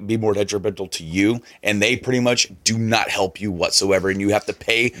actually be more detrimental to you, and they pretty much do not help you whatsoever, and you have to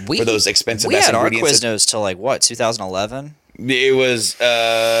pay for those expensive We had our ingredients. Quiznos till like what, 2011? It was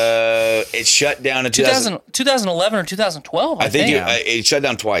it shut down in 2000. 2011 or 2012, I think. It shut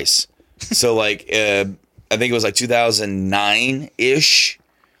down twice. So like I think it was like 2009-ish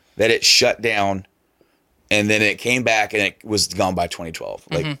that it shut down, and then it came back and it was gone by 2012.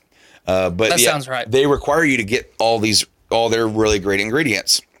 Like, but That sounds right. They require you to get all their really great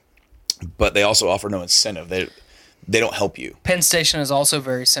ingredients, but they also offer no incentive. They don't help you. Penn Station is also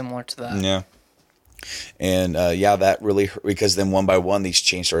very similar to that. Yeah. And that really hurt, because then one by one these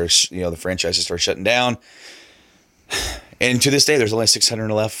chains started, the franchises started shutting down. And to this day, there's only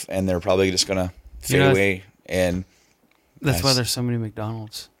 600 left, and they're probably just gonna fade away. And That's why there's so many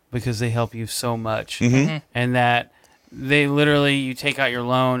McDonald's, because they help you so much, Mm-hmm. and that they literally, you take out your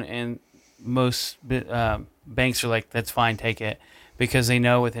loan, and most banks are like, "That's fine, take it," because they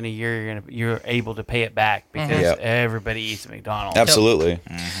know within a year you're able to pay it back, because Yep. everybody eats at McDonald's. absolutely.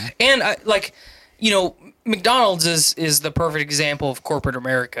 And McDonald's is the perfect example of corporate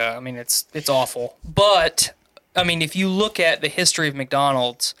America. I mean, it's awful. But I mean, if you look at the history of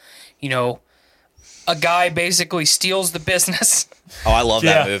McDonald's, a guy basically steals the business, Oh, I love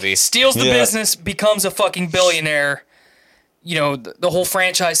that movie. steals the business, becomes a fucking billionaire. The whole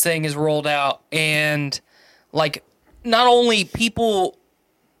franchise thing is rolled out, and like, not only people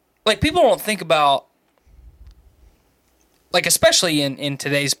don't think about, like, especially in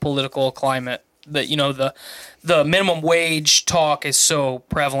today's political climate, that the minimum wage talk is so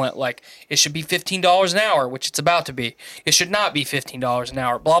prevalent. Like, it should be $15 an hour, which it's about to be. It should not be $15 an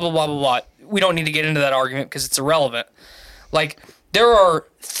hour. Blah blah blah blah blah. We don't need to get into that argument because it's irrelevant. Like, there are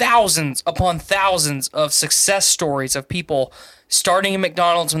thousands upon thousands of success stories of people starting a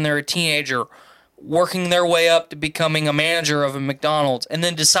McDonald's when they're a teenager, working their way up to becoming a manager of a McDonald's, and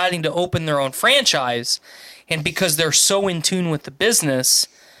then deciding to open their own franchise. And because they're so in tune with the business,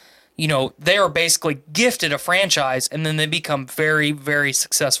 they are basically gifted a franchise, and then they become very, very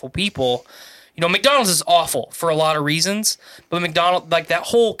successful people. McDonald's is awful for a lot of reasons, but McDonald's, like, that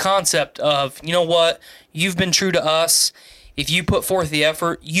whole concept of, you've been true to us. If you put forth the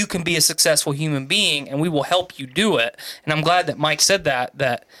effort, you can be a successful human being, and we will help you do it. And I'm glad that Mike said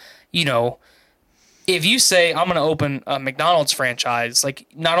that, if you say, I'm going to open a McDonald's franchise, like,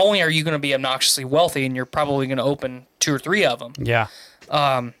 not only are you going to be obnoxiously wealthy, and you're probably going to open 2 or 3 of them. Yeah.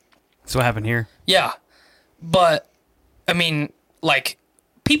 That's what happened here. Yeah. But, I mean, like,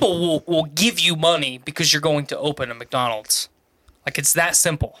 people will give you money because you're going to open a McDonald's. Like, it's that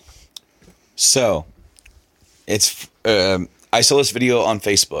simple. So, it's I saw this video on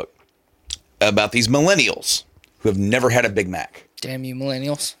Facebook about these millennials who have never had a Big Mac. Damn you,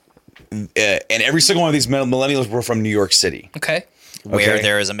 millennials. And every single one of these millennials were from New York City. Okay. Where Okay.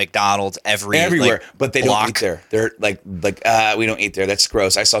 there is a McDonald's Everywhere, like, but they block. don't eat there. They're like we don't eat there. That's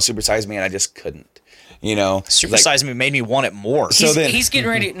gross. I saw Super Size Me and I just couldn't. Super like, Size Me made me want it more. So then- He's getting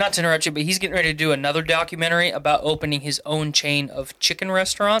ready, not to interrupt you, but he's getting ready to do another documentary about opening his own chain of chicken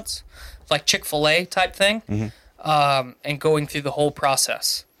restaurants, like Chick-fil-A type thing, and going through the whole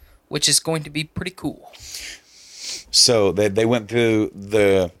process, which is going to be pretty cool. So they went through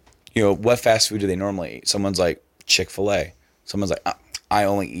the, what fast food do they normally eat? Someone's like Chick-fil-A. Someone's like, I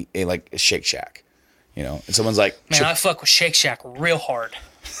only eat like a Shake Shack, and someone's like, Man, I fuck with Shake Shack real hard.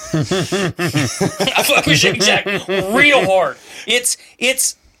 I fuck with Shake Shack real hard.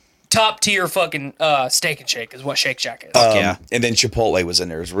 It's top tier fucking Steak and Shake is what Shake Shack is. Yeah. And then Chipotle was in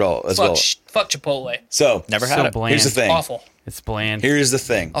there as well. Fuck Chipotle. So Never So had it. bland. here's the thing. Awful. It's bland. Here's the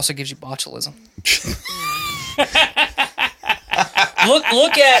thing. Also gives you botulism.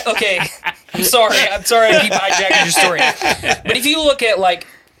 Look at, okay, I'm sorry I keep hijacking your story. But if you look at, like,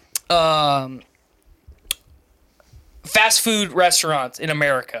 fast food restaurants in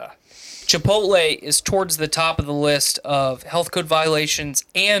America, Chipotle is towards the top of the list of health code violations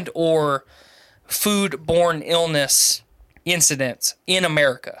and or food-borne illness incidents in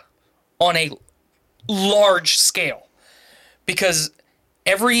America on a large scale. Because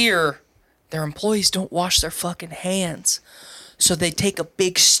every year, their employees don't wash their fucking hands. So they take a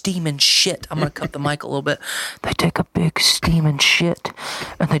big steaming shit. I'm going to cut the mic a little bit. They take a big steaming shit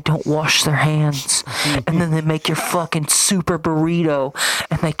and they don't wash their hands. And then they make your fucking super burrito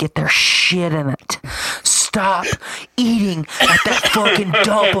and they get their shit in it. Stop eating at that fucking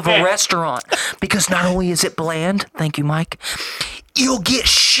dump of a restaurant. Because not only is it bland, thank you, Mike, you'll get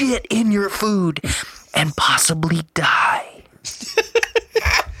shit in your food and possibly die.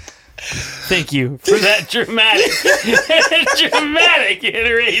 Thank you for that dramatic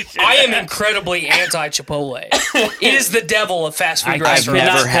iteration. I am incredibly anti-Chipotle. It is the devil of fast food I've restaurants.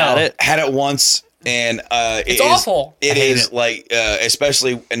 never had it. Had it once, and It's awful. It is like,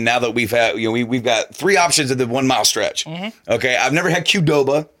 especially now that we've had, we've got 3 options in the 1 mile stretch. Mm-hmm. Okay, I've never had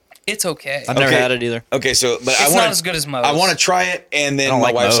Qdoba. It's okay. I've never Okay. had it either. Okay, so but It's I want not as good as Moe's. I want to try it, and then I don't my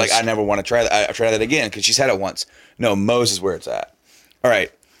like wife's Moe's. like, I never want to try that. I try that again because she's had it once. No, Moe's is where it's at. All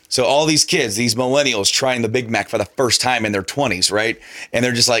right. So all these kids, these millennials, trying the Big Mac for the first time in their 20s, right? And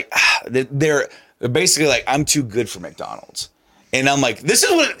they're just like, they're basically like, I'm too good for McDonald's, and I'm like, this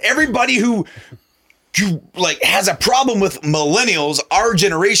is what everybody who like has a problem with millennials, our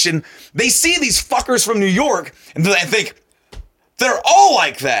generation, they see these fuckers from New York and they think they're all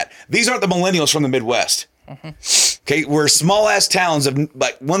like that. These aren't the millennials from the Midwest. Okay, where small ass towns of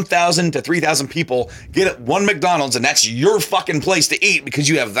like 1,000 to 3,000 people get at one McDonald's, and that's your fucking place to eat because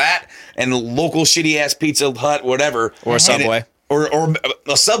you have that and local shitty ass Pizza Hut, whatever, Or a Subway. or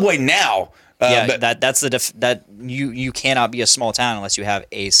a Subway now. Yeah, but- that's that you cannot be a small town unless you have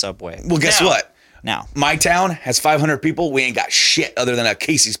a Subway. well, guess Now- what? Now, My town has 500 people. We ain't got shit other than a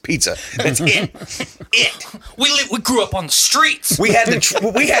Casey's Pizza. That's it. We grew up on the streets. We had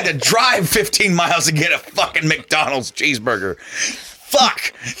to drive 15 miles to get a fucking McDonald's cheeseburger.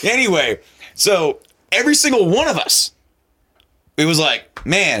 Fuck. Anyway, so every single one of us, it was like,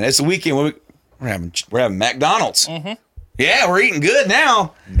 man, it's the weekend. We're having McDonald's. Yeah, we're eating good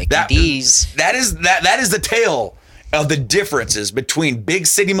now. D's. That is the tale of the differences between big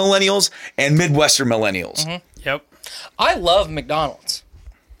city millennials and Midwestern millennials. Yep. I love McDonald's.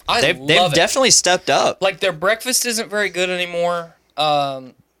 They've love it. definitely stepped up. Like their breakfast isn't very good anymore.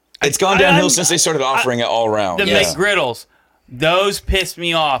 It's gone downhill since they started offering it all around. The Yes. McGriddles, those pissed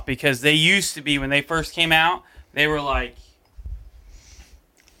me off because they used to be, when they first came out, they were like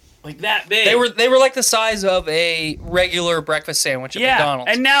that big. They were like the size of a regular breakfast sandwich at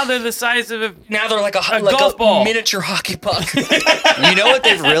McDonald's. and now they're the size of a. now they're like A golf ball. miniature hockey puck. You know what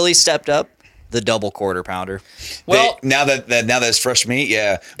they've really stepped up? The double quarter pounder. Well, now that it's fresh meat,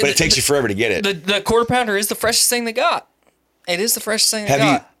 yeah, but it takes you forever to get it. the quarter pounder is the freshest thing they got. It is the freshest thing they Have you-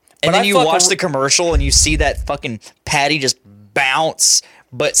 got. And But then I you fuck watch a- the commercial and you see that fucking patty just bounce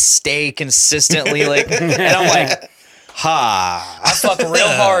but stay consistently and I'm like, ha. I fuck real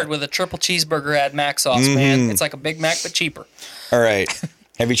hard with a triple cheeseburger add mac sauce, man. Mm-hmm. It's like a Big Mac but cheaper. All right.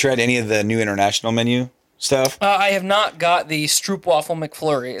 Have you tried any of the new international menu stuff? I have not got the Stroopwafel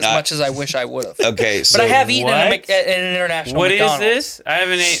McFlurry as much as I wish I would have. Okay, so But I have eaten at, What? at an international What is McDonald's. this? I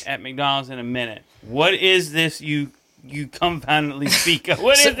haven't ate at McDonald's in a minute. What is this you confoundedly speak of?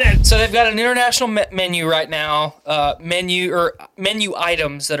 What is this? So they've got an international menu right now, menu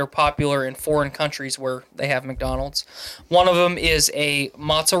items that are popular in foreign countries where they have McDonald's. One of them is a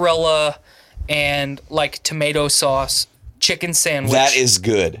mozzarella and like tomato sauce chicken sandwich. that is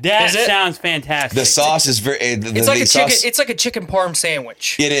good. That Is it? sounds fantastic. The sauce is very. it's like a chicken. It's like a chicken parm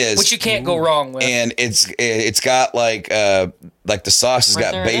sandwich. It is. which you can't go wrong with. and it's got like the sauce has Right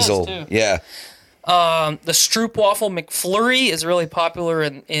got there it is, basil. too. Yeah. The Stroopwafel McFlurry is really popular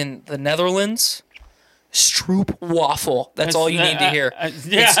in the Netherlands. Stroopwafel. That's all you need to hear. yeah,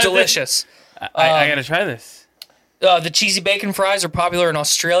 It's delicious. I gotta try this. The cheesy bacon fries are popular in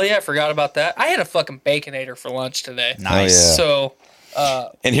Australia. I forgot about that. I had a fucking Baconator for lunch today. Nice. Oh, yeah.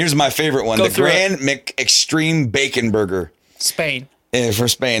 So, And here's my favorite one: Go the through Grand McExtreme Bacon Burger. Spain. For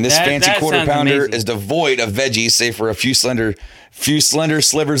Spain, this That- fancy that quarter sounds pounder amazing. is devoid of veggies, save for a few slender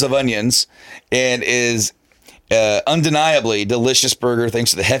slivers of onions, and is undeniably delicious burger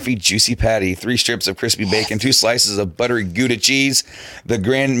thanks to the hefty, juicy patty, 3 strips of crispy bacon, 2 slices of buttery Gouda cheese. The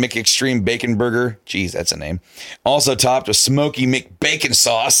Grand McExtreme Bacon Burger, geez, that's a name. Also topped with smoky McBacon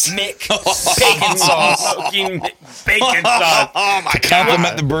sauce. Mick bacon sauce. Smoking bacon sauce. Oh my! To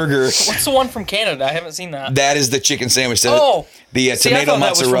complement the burger. What's the one from Canada? I haven't seen that. That is the chicken sandwich. Oh, the see, I tomato thought that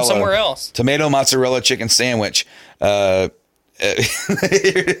was from mozzarella. somewhere else. Tomato mozzarella chicken sandwich. I'll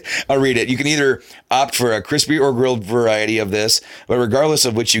read it. You can either opt for a crispy or grilled variety of this, but regardless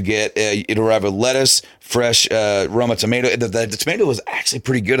of which you get, it'll arrive with lettuce, fresh Roma tomato. The tomato was actually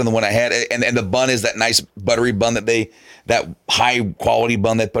pretty good on the one I had, and the bun is that nice buttery bun that high quality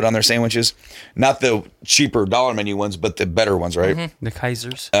bun they put on their sandwiches. Not the cheaper dollar menu ones, but the better ones, right? The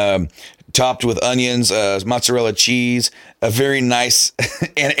Kaisers. Topped with onions, mozzarella cheese, a very nice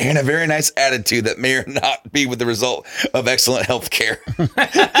and a very nice attitude that may or not be with the result of excellent health care.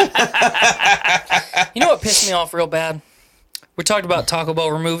 You know what pissed me off real bad? We talked about Taco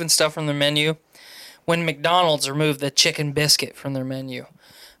Bell removing stuff from their menu. When McDonald's removed the chicken biscuit from their menu.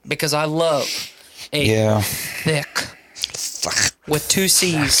 Because I love a thick, with 2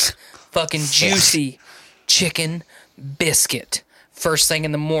 C's, fucking juicy chicken biscuit. First thing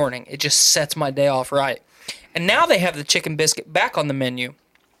in the morning. It just sets my day off right. And now they have the chicken biscuit back on the menu.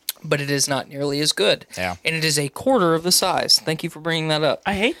 but it is not nearly as good. Yeah. And it is a quarter of the size. Thank you for bringing that up.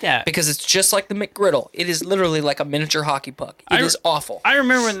 I hate that. Because it's just like the McGriddle. It is literally like a miniature hockey puck. It is awful. I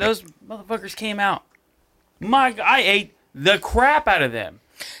remember when those motherfuckers came out. I ate the crap out of them.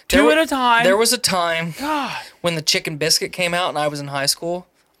 Two at a time. There was a time God. when the chicken biscuit came out and I was in high school.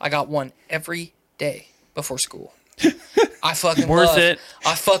 I got one every day before school. I fucking Worth love it.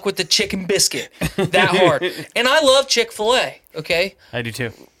 I fuck with the chicken biscuit that hard. And I love Chick-fil-A, okay? I do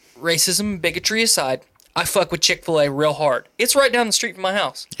too. Racism and bigotry aside, I fuck with Chick-fil-A real hard. It's right down the street from my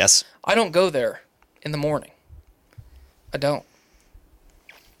house. Yes. I don't go there in the morning. I don't.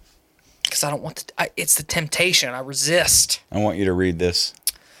 Because I don't want to. It's the temptation. I resist. I want you to read this.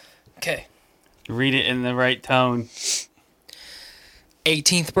 Okay. Read it in the right tone.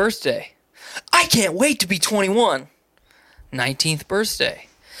 18th birthday. I can't wait to be 21. 19th birthday.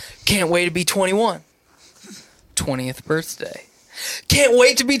 Can't wait to be 21. 20th birthday. Can't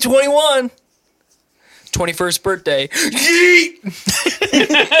wait to be 21. 21st birthday. Yeet!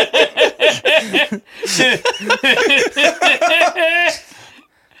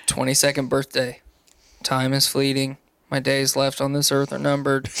 22nd birthday. Time is fleeting. My days left on this earth are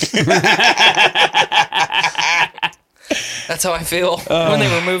numbered. That's how I feel when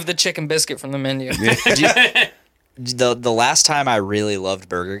they remove the chicken biscuit from the menu. The last time I really loved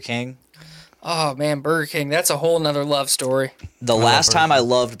Burger King, Oh man, Burger King, that's a whole nother love story. the last time I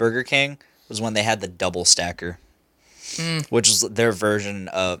loved Burger King was when they had the double stacker, which was their version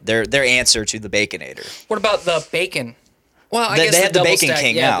of their answer to the Baconator. What about the bacon? Well, I They guess have the double Bacon stack-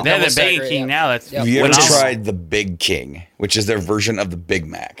 King yeah, now. the They have double the stacker, Bacon King yeah. now. That's Yep. Have you ever When I was- tried the Big King, which is their version of the Big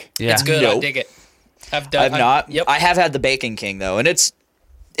Mac? yeah. It's good. I Nope. dig it. I've done. I've not. Yep. I have had the Bacon King though, and it's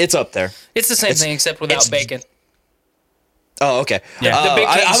up there. It's the same thing except without it's- bacon. Oh, okay. Yeah. The Big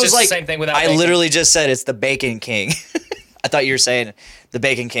King's I was just the like, same thing without I bacon. literally just said it's the Bacon King. I thought you were saying the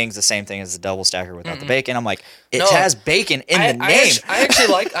Bacon King's the same thing as the double stacker without the bacon. I'm like, it No. has bacon in the name. I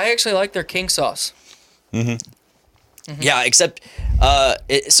actually like their king sauce. Yeah, except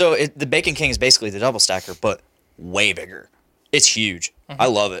the Bacon King is basically the double stacker, but way bigger. It's huge. I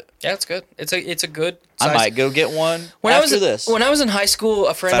love it. Yeah, it's good. It's a good. I size. might go get one When after I was this. when I was in high school,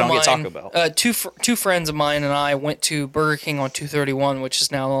 a friend If I of don't mine, get Taco Bell. two friends of mine and I went to Burger King on 231, which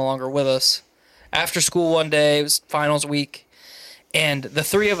is now no longer with us. After school one day, it was finals week, and the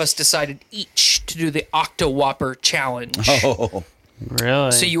three of us decided each to do the Octo Whopper challenge. Oh,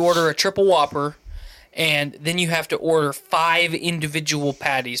 Really? So you order a triple Whopper, and then you have to order 5 individual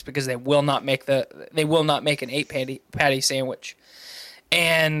patties because they will not make an 8 patty sandwich.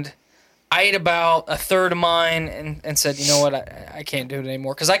 And I ate about a third of mine and said, you know what, I can't do it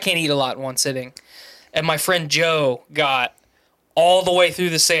anymore because I can't eat a lot in one sitting. And my friend Joe got all the way through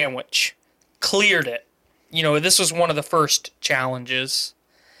the sandwich, cleared it. You know, this was one of the first challenges.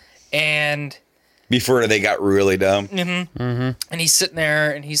 And before they got really dumb. and he's sitting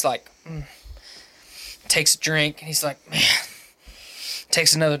there and he's like, takes a drink and he's like, man,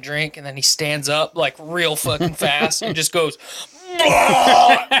 takes another drink and then he stands up like real fucking fast and just goes,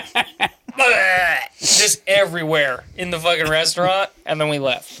 just everywhere in the fucking restaurant. And then we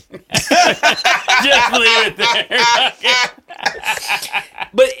left. Just leave it there.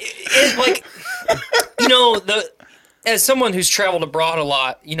 But it like, you know, as someone who's traveled abroad a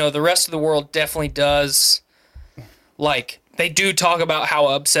lot, you know, the rest of the world definitely does, like, they do talk about how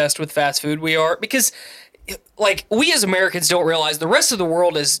obsessed with fast food we are because, like, we as Americans don't realize the rest of the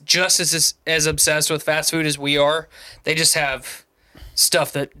world is just as obsessed with fast food as we are. They just have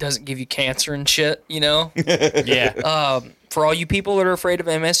stuff that doesn't give you cancer and shit, you know? Yeah. For all you people that are afraid of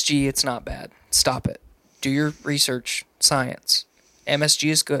MSG, it's not bad. Stop it. Do your research, science. MSG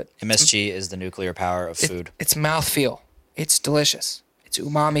is good. MSG is the nuclear power of food. It's mouthfeel. It's delicious. It's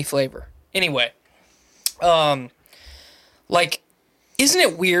umami flavor. Anyway, like, isn't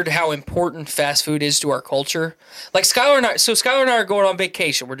it weird how important fast food is to our culture? Like Skylar and I are going on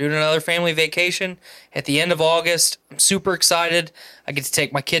vacation. We're doing another family vacation at the end of August. I'm super excited. I get to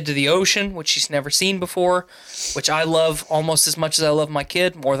take my kid to the ocean, which she's never seen before, which I love almost as much as I love my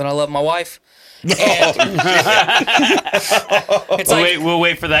kid, more than I love my wife. And it's like, We'll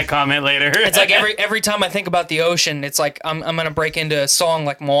wait for that comment later. it's like every time I think about the ocean, it's like I'm gonna break into a song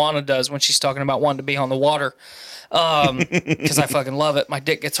like Moana does when she's talking about wanting to be on the water, because I fucking love it. My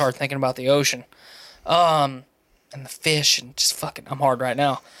dick gets hard thinking about the ocean, and the fish, and just fucking I'm hard right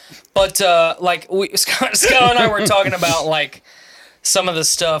now. But like Scott and I were talking about like some of the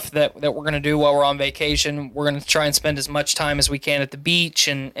stuff that we're going to do while we're on vacation. We're going to try and spend as much time as we can at the beach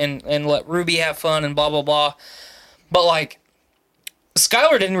and let Ruby have fun and blah, blah, blah. But, like,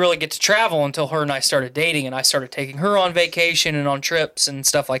 Skylar didn't really get to travel until her and I started dating, and I started taking her on vacation and on trips and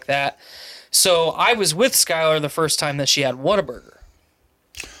stuff like that. So I was with Skylar the first time that she had Whataburger.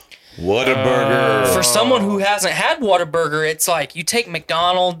 Whataburger. For someone who hasn't had Whataburger, it's like you take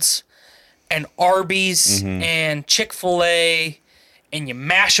McDonald's and Arby's and Chick-fil-A and you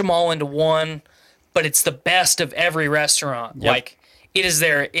mash them all into one, but it's the best of every restaurant. Yep. Like it is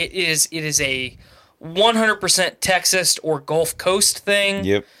there. It is a 100% Texas or Gulf Coast thing.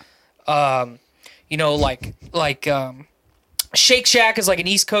 Yep. You know, like Shake Shack is like an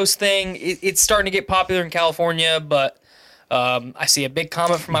East Coast thing. It's starting to get popular in California, but I see a big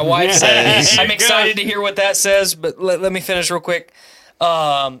comment from my wife. I'm excited to hear what that says, but let me finish real quick.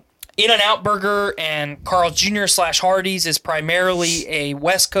 In-N-Out Burger and Carl's Jr. / Hardee's is primarily a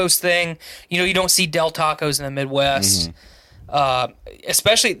West Coast thing. You know, you don't see Del Tacos in the Midwest.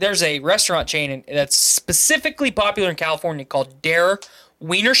 Especially, there's a restaurant chain that's specifically popular in California called Der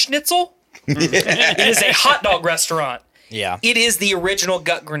Wiener Schnitzel. It is a hot dog restaurant. Yeah. It is the original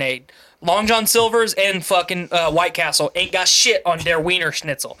gut grenade. Long John Silver's and fucking White Castle ain't got shit on their Wiener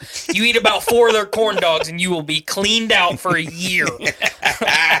Schnitzel. You eat about 4 of their corn dogs and you will be cleaned out for a year.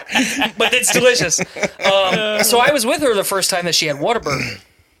 But it's delicious. So I was with her the first time that she had Whataburger.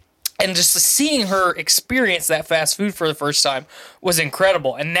 And just seeing her experience that fast food for the first time was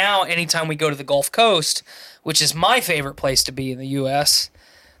incredible. And now anytime we go to the Gulf Coast, which is my favorite place to be in the U.S.,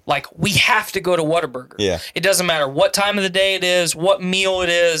 like, we have to go to Whataburger. Yeah. It doesn't matter what time of the day it is, what meal it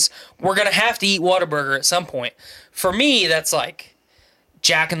is. We're going to have to eat Whataburger at some point. For me, that's like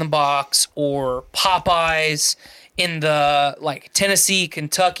Jack in the Box or Popeyes in the, like, Tennessee,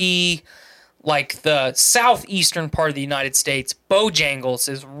 Kentucky, like the southeastern part of the United States. Bojangles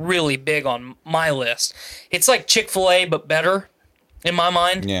is really big on my list. It's like Chick-fil-A, but better, in my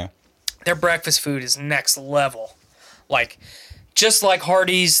mind. Yeah. Their breakfast food is next level. Like, just like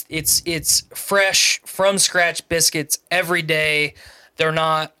Hardee's, it's fresh, from scratch biscuits every day. They're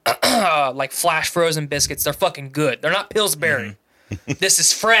not like flash frozen biscuits. They're fucking good. They're not Pillsbury. This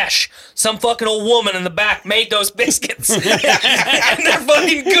is fresh. Some fucking old woman in the back made those biscuits. And they're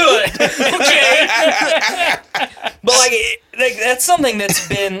fucking good. Okay? But like that's something that's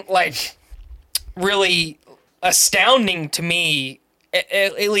been like really astounding to me,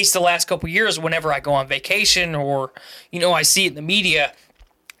 at least the last couple of years, whenever I go on vacation or, you know, I see it in the media,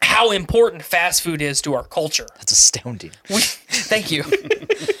 how important fast food is to our culture. That's astounding. Thank you.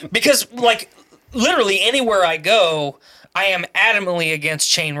 Because, like, literally anywhere I go, I am adamantly against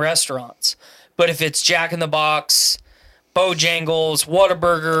chain restaurants. But if it's Jack in the Box, Bojangles,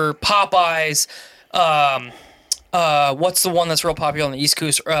 Whataburger, Popeyes, what's the one that's real popular on the East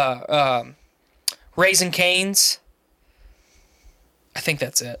Coast? Raising Cane's. I think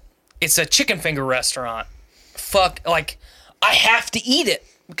that's it. It's a chicken finger restaurant. Fuck, like, I have to eat it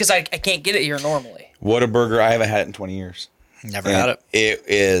because I can't get it here normally. Whataburger, I haven't had it in 20 years. Never had it. It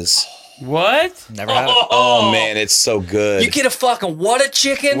is. What? Never had it. Oh, man, it's so good. You get a fucking what a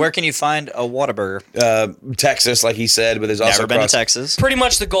chicken? Where can you find a Whataburger? Texas, like he said, but there's also Never been to Texas. Pretty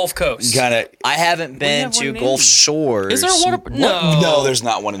much the Gulf Coast. Kind of. I haven't been have one to in Gulf Indy. Shores. Is there a Whataburger? No. No, there's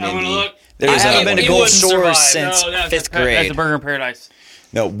not one in I'm gonna Indy. look. There's I haven't not been to one. Gulf wouldn't Shores survive. since that's 5th That's grade. the Burger in Paradise.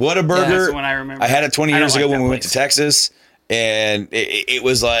 No, Whataburger. Yeah, that's the one I remember. I had it 20 I don't years like ago that when we went to place. Texas, and it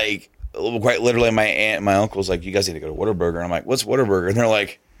was like quite literally my aunt and my uncle's like, "You guys need to go to Whataburger." And I'm like, "What's Whataburger?" And they're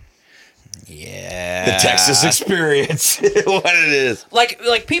like, Yeah. "The Texas experience." What it is.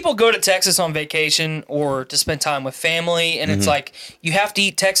 Like people go to Texas on vacation or to spend time with family, and it's like you have to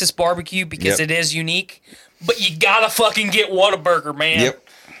eat Texas barbecue because Yep. it is unique, but you gotta fucking get Whataburger, man. Yep.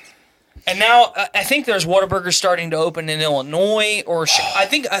 And now I think there's Whataburger starting to open in Illinois, or I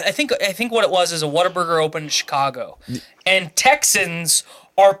think what it was is a Whataburger opened in Chicago, and Texans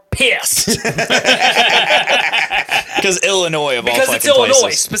are pissed Because Illinois of all because fucking it's Illinois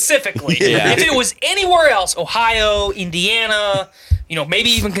places. specifically. Yeah. If it was anywhere else, Ohio, Indiana, you know,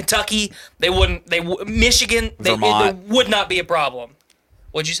 maybe even Kentucky, Michigan, Vermont. it would not be a problem.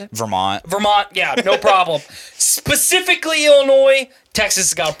 What'd you say? Vermont. Vermont, yeah, no problem. Specifically Illinois, Texas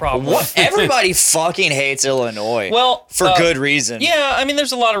has got a problem. What? Everybody fucking hates Illinois. Well, for good reason. Yeah, I mean,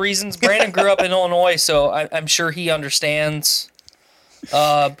 there's a lot of reasons. Brandon grew up in Illinois, so I'm sure he understands.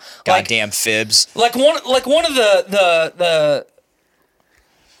 Goddamn fibs. Like one of the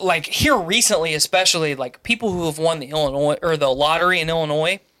like here recently, especially like people who have won the Illinois or the lottery in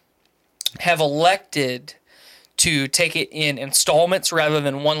Illinois have elected to take it in installments rather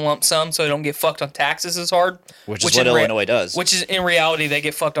than one lump sum, so they don't get fucked on taxes as hard. Which is what Illinois does. Which is in reality they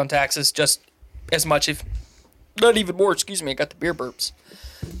get fucked on taxes just as much, if not even more. Excuse me, I got the beer burps.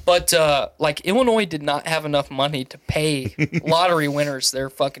 But like Illinois did not have enough money to pay lottery winners their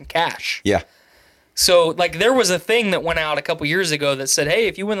fucking cash. Yeah. So like there was a thing that went out a couple years ago that said, hey,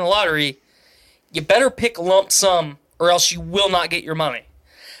 if you win the lottery, you better pick a lump sum or else you will not get your money.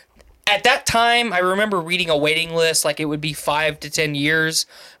 At that time, I remember reading a waiting list, like it would be 5 to 10 years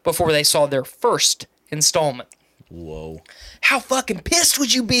before they saw their first installment. Whoa. How fucking pissed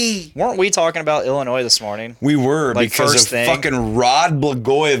would you be? Weren't we talking about Illinois this morning? We were, Like, because first of thing. fucking Rod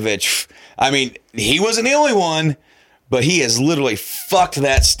Blagojevich. I mean, he wasn't the only one, but he has literally fucked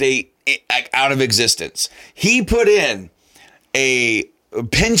that state out of existence. He put in a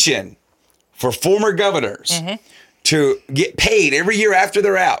pension for former governors to get paid every year after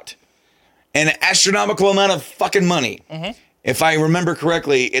they're out. An astronomical amount of fucking money. If I remember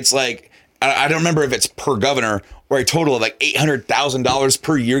correctly, it's like, I don't remember if it's per governor or a total of like $800,000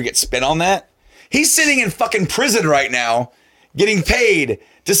 per year gets spent on that. He's sitting in fucking prison right now, getting paid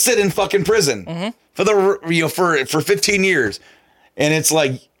to sit in fucking prison for for 15 years. And it's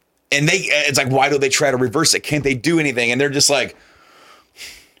like, it's like, why don't they try to reverse it? Can't they do anything? And they're just like,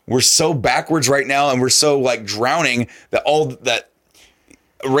 we're so backwards right now, and we're so like drowning that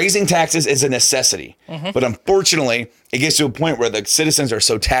raising taxes is a necessity. But unfortunately, it gets to a point where the citizens are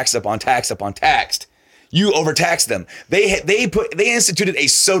so taxed upon taxed. You overtax them. They instituted a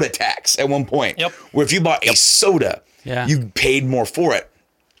soda tax at one point. Yep. Where if you bought a soda, Yeah. you paid more for it.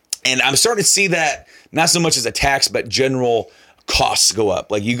 And I'm starting to see that not so much as a tax, but general costs go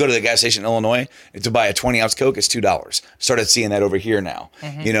up. Like you go to the gas station in Illinois to buy a 20-ounce Coke, it's $2. Started seeing that over here now.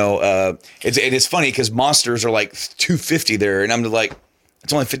 You know, it's funny because Monsters are like $2.50 there, and I'm like,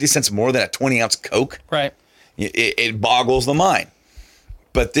 it's only 50 cents more than a 20-ounce Coke. Right. It boggles the mind.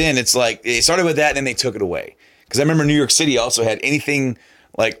 But then it's like, it started with that and then they took it away. Because I remember New York City also had anything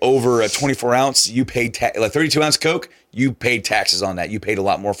like over a 24-ounce, you paid, like 32-ounce Coke, you paid taxes on that. You paid a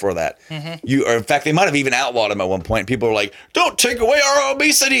lot more for that. Or in fact, they might have even outlawed them at one point. People were like, don't take away our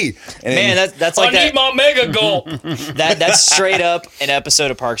obesity. And Man, that's like I need my mega gulp. that's straight up an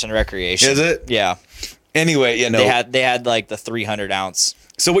episode of Parks and Recreation. Is it? Yeah. Anyway, They had like the 300-ounce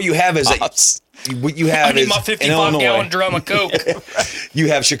so what you have is pops. what you I have need is my in 55-gallon Illinois, drum of Coke. you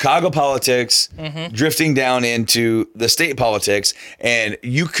have Chicago politics drifting down into the state politics, and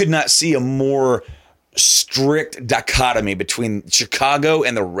you could not see a more strict dichotomy between Chicago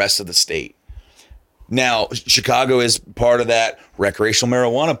and the rest of the state. Now, Chicago is part of that recreational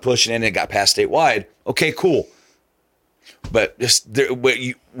marijuana pushing in, and it got passed statewide. Okay, cool. But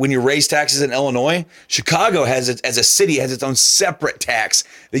when you raise taxes in Illinois, Chicago as a city has its own separate tax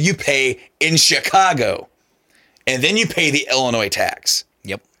that you pay in Chicago, and then you pay the Illinois tax.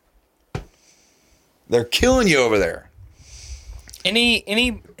 Yep. They're killing you over there. And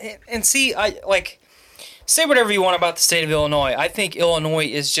see, I like say whatever you want about the state of Illinois. I think Illinois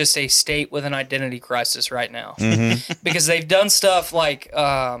is just a state with an identity crisis right now because they've done stuff like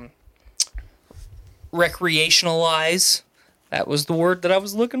recreationalize. That was the word that I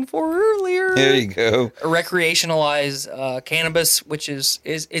was looking for earlier. There you go. Recreationalize cannabis, which is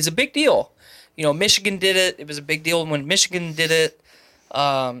a big deal. You know, Michigan did it. It was a big deal when Michigan did it.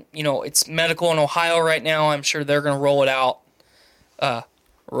 You know, it's medical in Ohio right now. I'm sure they're going to roll it out.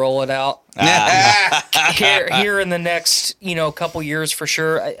 Here in the next, couple years for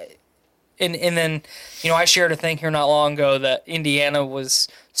sure. And then, I shared a thing here not long ago that Indiana was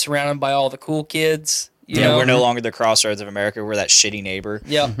surrounded by all the cool kids. You know? We're no longer the crossroads of America. We're that shitty neighbor.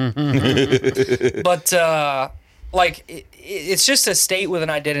 Yep. But it's just a state with an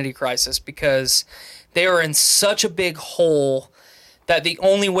identity crisis because they are in such a big hole that the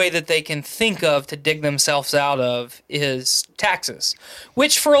only way that they can think of to dig themselves out of is taxes,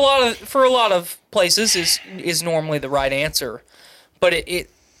 which for a lot of places is normally the right answer. But it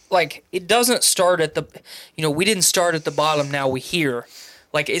doesn't start at the, we didn't start at the bottom. Now we here.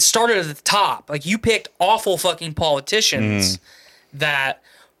 Like, it started at the top. Like, you picked awful fucking politicians that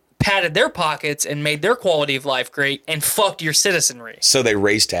padded their pockets and made their quality of life great and fucked your citizenry. So they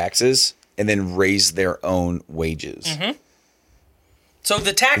raise taxes and then raise their own wages. So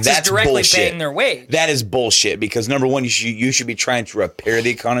the tax That's is directly bullshit. paying their wage. That is bullshit because number one, you should be trying to repair the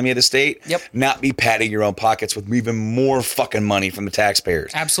economy of the state, Yep. not be padding your own pockets with even more fucking money from the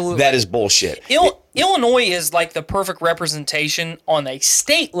taxpayers. Absolutely. That is bullshit. Illinois is like the perfect representation on a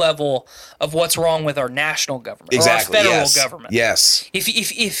state level of what's wrong with our national government Exactly. or our federal Yes. government. Yes.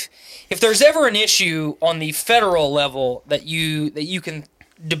 If there's ever an issue on the federal level that you can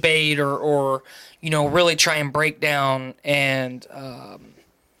debate or really try and break down and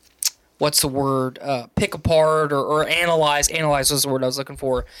what's the word, pick apart or analyze was the word I was looking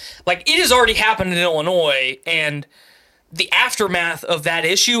for. Like, it has already happened in Illinois, and the aftermath of that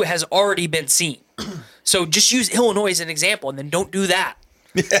issue has already been seen. So just use Illinois as an example, and then don't do that.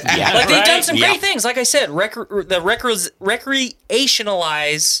 Yeah, Like they've done right? some great things. Like I said,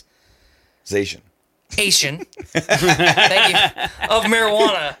 recreationalize. Zation. Thank you, of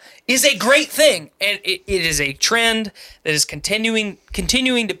marijuana is a great thing, and it is a trend that is continuing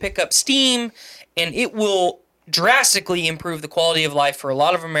to pick up steam, and it will drastically improve the quality of life for a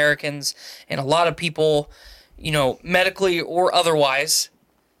lot of Americans and a lot of people, medically or otherwise.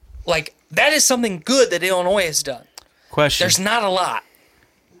 Like, that is something good that Illinois has done. Question. There's not a lot.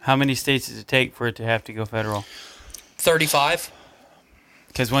 How many states does it take for it to have to go federal? 35.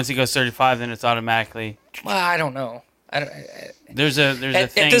 Because once it goes 35, then it's automatically. Well, I don't know. There's a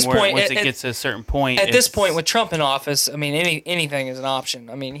At thing this where point- once at- it gets to a certain point. At this it's- point, with Trump in office, I mean, anything is an option.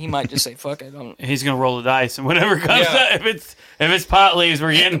 I mean, he might just say, fuck it. he's gonna roll the dice and whatever comes Yeah. up. If it's pot leaves,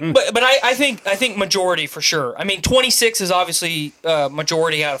 we're getting. But I think majority for sure. I mean, 26 is obviously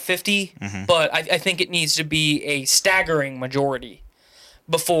majority out of 50, but I think it needs to be a staggering majority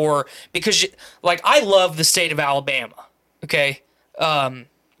because I love the state of Alabama, okay, and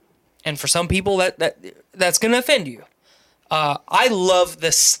for some people that's gonna offend you. I love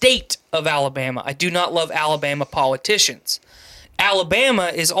the state of Alabama. I do not love Alabama politicians.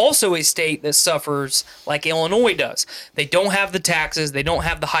 Alabama is also a state that suffers like Illinois does. They don't have the taxes, they don't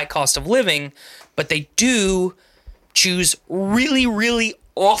have the high cost of living, but they do choose really, really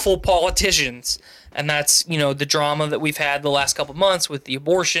awful politicians. And that's, the drama that we've had the last couple months with the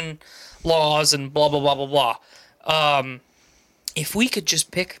abortion laws and blah, blah, blah, blah, blah. If we could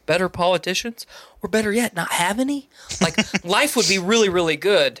just pick better politicians, or better yet, not have any, life would be really, really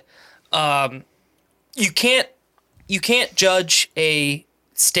good. You can't judge a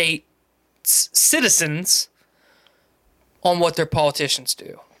state's citizens on what their politicians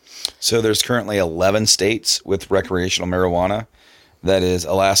do. So there's currently 11 states with recreational marijuana. That is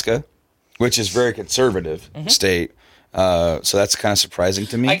Alaska, which is very conservative state. So that's kind of surprising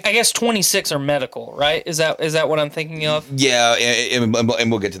to me. I guess 26 are medical, right? Is that what I'm thinking of? Yeah, and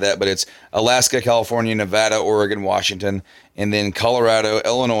we'll get to that, but it's Alaska, California, Nevada, Oregon, Washington, and then Colorado,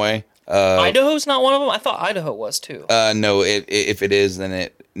 Illinois. Idaho's not one of them. I thought Idaho was too. No, if it is, then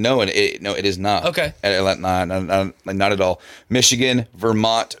it is not. Okay. Not at all. Michigan,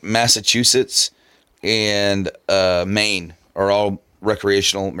 Vermont, Massachusetts, and Maine are all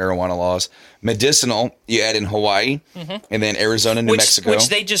recreational marijuana laws. Medicinal, you add in Hawaii, and then Arizona, New Mexico. Which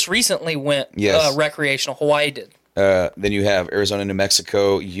they just recently went Yes. recreational. Hawaii did. Then you have Arizona, New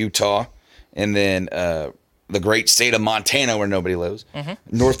Mexico, Utah, and then the great state of Montana, where nobody lives,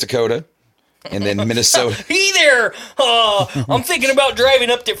 North Dakota, and then Minnesota. Hey there! I'm thinking about driving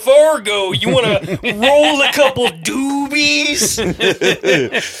up to Fargo. You want to roll a couple doobies?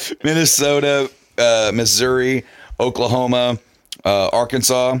 Minnesota, Missouri, Oklahoma,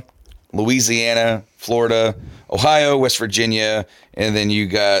 Arkansas, Louisiana, Florida, Ohio, West Virginia, and then you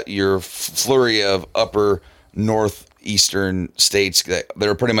got your flurry of upper northeastern states that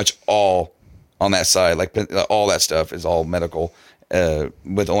are pretty much all on that side. Like all that stuff is all medical,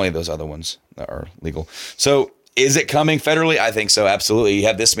 with only those other ones that are legal. So is it coming federally? I think so. Absolutely. You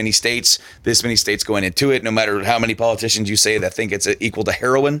have this many states going into it. No matter how many politicians you say that think it's equal to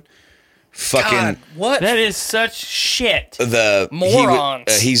heroin. Fucking God, what? That is such shit.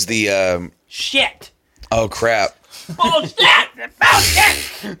 Morons. He's the Shit. oh crap. Bullshit.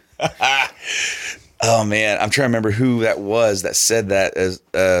 Bullshit. Oh man, I'm trying to remember who that was that said that. As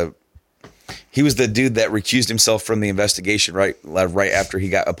he was the dude that recused himself from the investigation right after he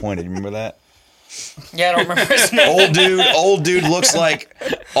got appointed. You remember that? Yeah, I don't remember his name. Old dude looks like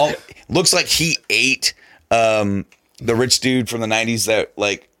he ate the rich dude from the 90s that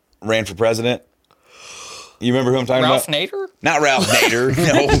ran for president. You remember who I'm talking Ralph about? Nader? Not Ralph Nader.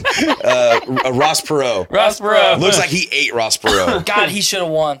 No. Ross Perot. Ross Perot. Looks like he ate Ross Perot. God, he should have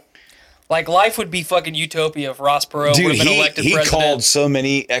won. Life would be fucking utopia if Ross Perot would Dude, have been elected he president. called so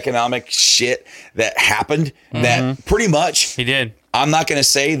many economic shit that happened that pretty much He did. I'm not going to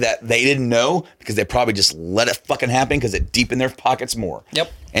say that they didn't know because they probably just let it fucking happen because it deepened their pockets more.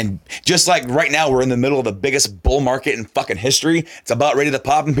 Yep. And just like right now, we're in the middle of the biggest bull market in fucking history. It's about ready to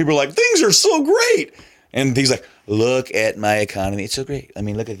pop, and people are like, things are so great. And he's like, look at my economy. It's so great. I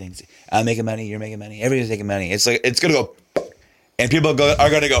mean, look at things. I'm making money. You're making money. Everybody's making money. It's like, it's going to go, and people are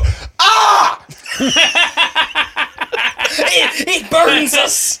going to go, ah! It burns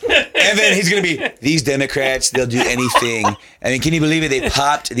us. And then he's going to be, these Democrats, they'll do anything. I mean, can you believe it? They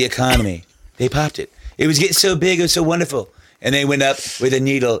popped the economy. They popped it. It was getting so big. It was so wonderful. And they went up with a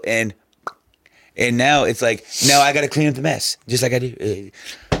needle, and now it's like, now I got to clean up the mess, just like I do.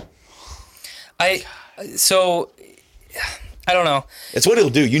 So I don't know. It's what he'll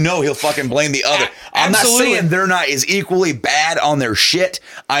do. You know he'll fucking blame the other. I'm not Absolutely. saying they're not as equally bad on their shit.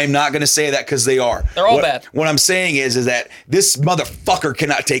 I'm not going to say that because they are. They're all what, bad. What I'm saying is that this motherfucker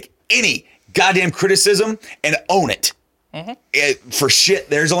cannot take any goddamn criticism and own it. For shit,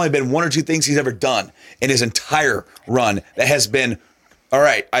 there's only been one or two things he's ever done in his entire run that has been, all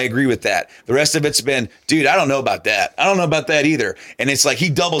right, I agree with that. The rest of it's been, dude, I don't know about that. I don't know about that either. And it's like he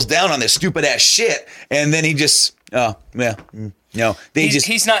doubles down on this stupid ass shit, and then he just, no.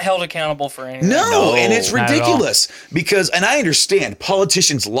 He's not held accountable for anything. No, and it's not at all. ridiculous because, and I understand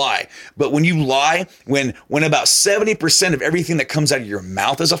politicians lie, but when you lie, when about 70% of everything that comes out of your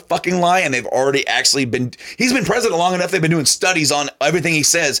mouth is a fucking lie, and they've already actually he's been president long enough, they've been doing studies on everything he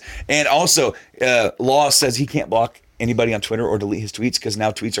says, and also law says he can't block anybody on Twitter or delete his tweets because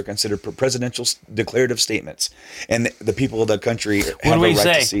now tweets are considered presidential declarative statements, and the people of the country have a right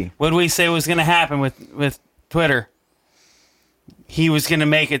to see. What did we say was going to happen with Twitter? He was going to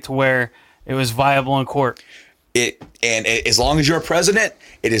make it to where it was viable in court. As long as you're a president,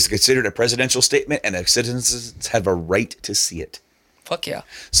 it is considered a presidential statement, and the citizens have a right to see it. Fuck yeah.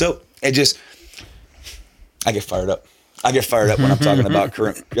 So I get fired up. I get fired up when I'm talking about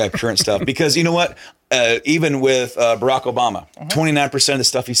current stuff because you know what? Even with Barack Obama, 29% of the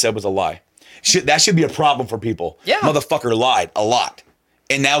stuff he said was a lie. That should be a problem for people. Yeah. Motherfucker lied a lot,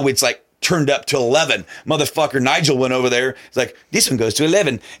 and now it's like turned up to 11. Motherfucker Nigel went over there. It's like, this one goes to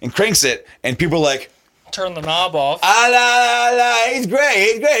 11 and cranks it. And people are like, Turn the knob off. he's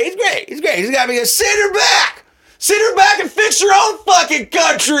great. He's got me to sit her back. Sit her back and fix your own fucking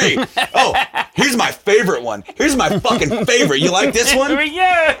country. Oh, here's my favorite one. Here's my fucking favorite. You like this one?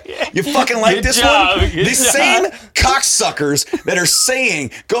 Yeah. You fucking like Good this job, one? good These job. same cocksuckers that are saying,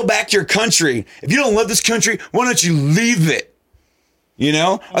 go back to your country. If you don't love this country, why don't you leave it? You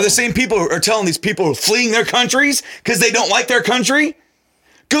know, are the same people who are telling these people who are fleeing their countries because they don't like their country?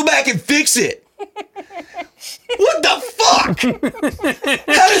 Go back and fix it. What the fuck?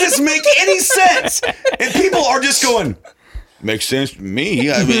 How does this make any sense? And people are just going, makes sense to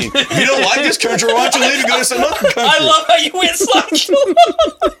me. I mean, if you don't like this country, why don't you leave and go to some other country? I love how you went slideshow.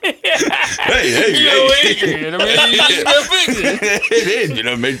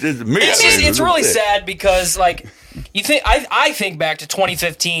 Make sense to me. It's really sad because, like, you think I think back to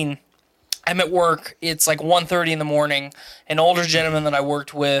 2015. I'm at work. It's like 1:30 in the morning. An older gentleman that I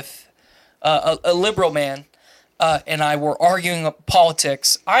worked with, a liberal man, and I were arguing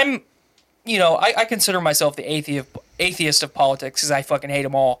politics. I consider myself the atheist of politics because I fucking hate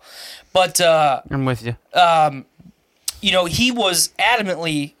them all. But I'm with you. he was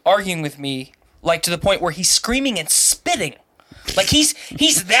adamantly arguing with me, like to the point where he's screaming and spitting. Like he's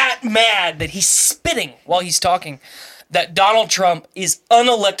that mad that he's spitting while he's talking that Donald Trump is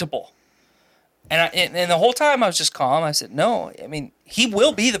unelectable. And the whole time I was just calm. I said, no, I mean, he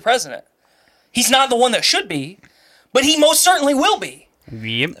will be the president. He's not the one that should be, but he most certainly will be.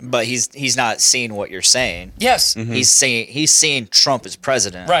 Yep. But he's not seeing what you're saying. Yes. He's seeing Trump as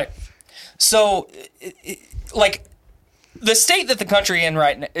president. Right. So, like, the state that the country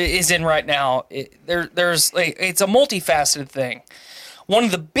is in right now, it's a multifaceted thing. One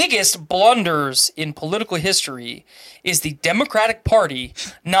of the biggest blunders in political history is the Democratic Party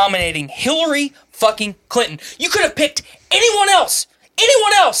nominating Hillary fucking Clinton. You could have picked anyone else,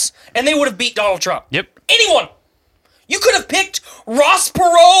 and they would have beat Donald Trump. Yep. Anyone. You could have picked Ross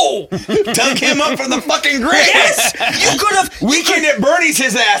Perot. Dug him up from the fucking grave. Yes, you could have. Weekend at Bernie's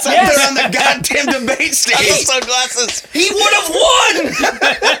his ass up Yes. there on the goddamn debate stage. Sunglasses. He would have won.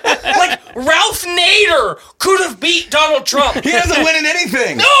 Like Ralph Nader could have beat Donald Trump. He doesn't win in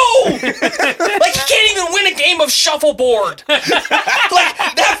anything. No! Like, he can't even win a game of shuffleboard. Like,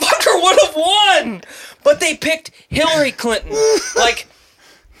 that fucker would have won. But they picked Hillary Clinton. Like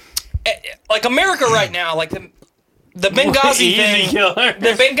America right now, like the Benghazi Easy thing. killer.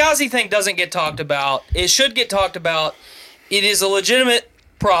 The Benghazi thing doesn't get talked about. It should get talked about. It is a legitimate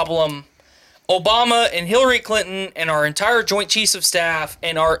problem. Obama and Hillary Clinton and our entire Joint Chiefs of Staff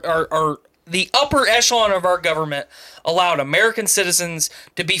and our the upper echelon of our government allowed American citizens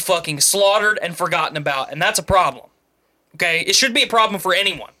to be fucking slaughtered and forgotten about, and that's a problem. Okay? It should be a problem for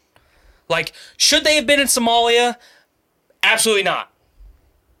anyone. Like, should they have been in Somalia? Absolutely not.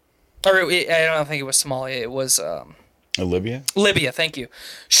 Or I don't think it was Somalia. It was Libya? Libya. Thank you.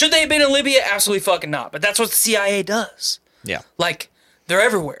 Should they have been in Libya? Absolutely fucking not. But that's what the CIA does. Yeah. Like, they're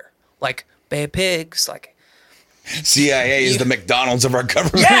everywhere. Like, Bay of Pigs. Like, CIA is the McDonald's of our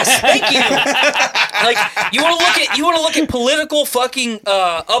government. Yes, thank you. Like you want to look at political fucking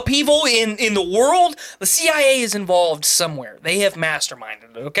upheaval in the world. The CIA is involved somewhere. They have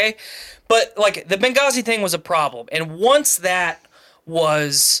masterminded it. Okay, but like the Benghazi thing was a problem, and once that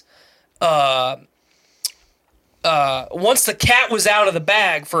was, once the cat was out of the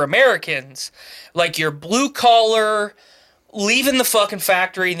bag for Americans, like your blue collar, leaving the fucking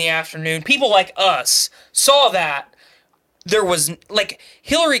factory in the afternoon, people like us saw that. There was, like,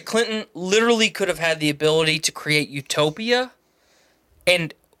 Hillary Clinton literally could have had the ability to create utopia,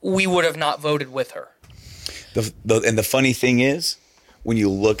 and we would have not voted with her. And the funny thing is, when you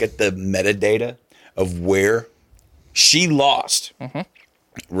look at the metadata of where she lost,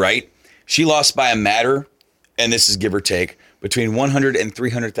 right? She lost by a matter, and this is give or take, between 100 and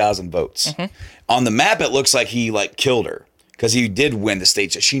 300,000 votes. On the map, it looks like he, like, killed her, because he did win the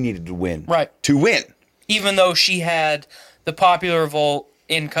states that she needed to win. Right. To win. Even though she had the popular vote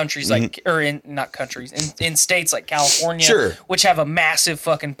in countries like, or in, not countries, in states like California, Sure. which have a massive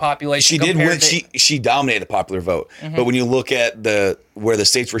fucking population. She did win. compared to- She dominated the popular vote. But when you look at where the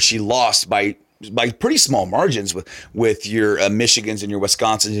states where she lost by pretty small margins with your Michigans and your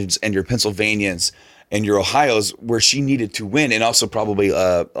Wisconsins and your Pennsylvanians and your Ohios, where she needed to win, and also probably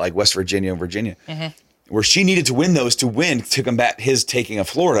like West Virginia and Virginia, where she needed to win those to win to combat his taking of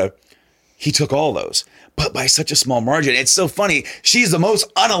Florida, he took all those. But by such a small margin. It's so funny. She's the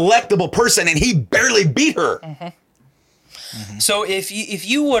most unelectable person, and he barely beat her. So if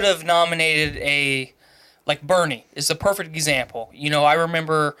you would have nominated like Bernie is the perfect example. You know, I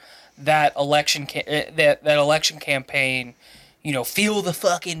remember that election that election campaign. You know, feel the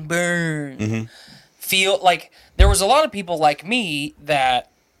fucking burn. Feel like there was a lot of people like me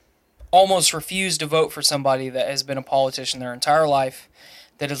that almost refused to vote for somebody that has been a politician their entire life,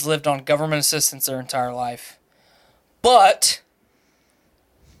 that has lived on government assistance their entire life. But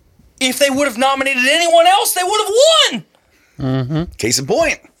if they would have nominated anyone else, they would have won. Case in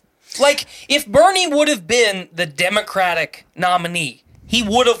point. Like, if Bernie would have been the Democratic nominee, he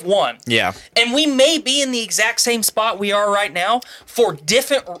would have won. Yeah. And we may be in the exact same spot we are right now for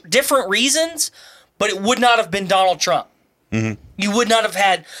different reasons, but it would not have been Donald Trump. You would not have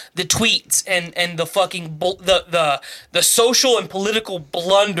had the tweets and the fucking the social and political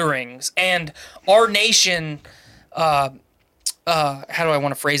blunderings and our nation. How do I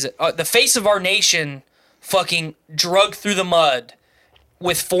want to phrase it? The face of our nation, fucking drugged through the mud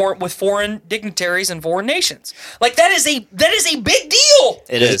with foreign dignitaries and foreign nations. Like that is a big deal.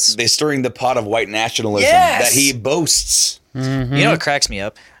 It is. They're stirring the pot of white nationalism Yes. that he boasts. You know what cracks me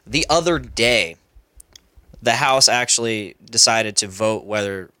up? The other day, the House actually decided to vote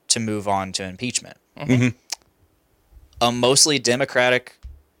whether to move on to impeachment. A mostly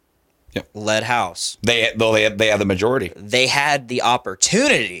Democratic-led House. They have the majority. They had the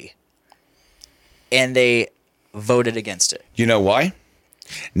opportunity, and they voted against it. You know why?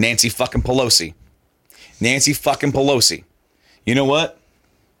 Nancy fucking Pelosi. Nancy fucking Pelosi. You know what?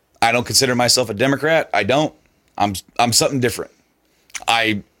 I don't consider myself a Democrat. I don't. I'm something different.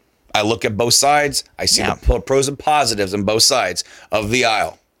 I look at both sides. I see the pros and positives on both sides of the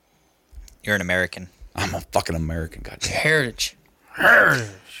aisle. You're an American. I'm a fucking American, goddamn. Heritage.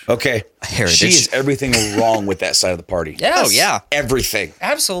 Okay. Heritage. She is everything wrong with that side of the party. Yes. Oh, yeah. Everything.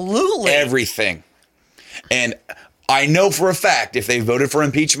 Absolutely. Everything. And I know for a fact if they voted for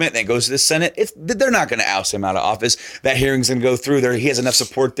impeachment and it goes to the Senate, they're not going to oust him out of office. That hearing's going to go through there. He has enough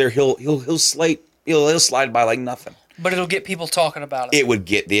support there. He'll slide by like nothing. But it'll get people talking about it. It would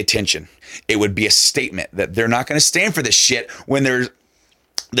get the attention. It would be a statement that they're not going to stand for this shit when there's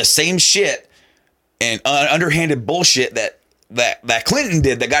the same shit and underhanded bullshit that Clinton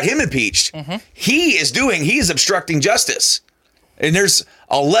did that got him impeached. He's obstructing justice. And there's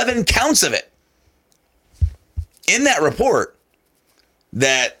 11 counts of it in that report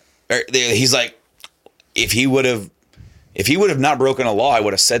that he's like, if he would have not broken a law, I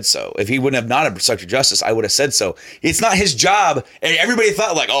would have said so. If he wouldn't have not obstructed justice, I would have said so. It's not his job. And everybody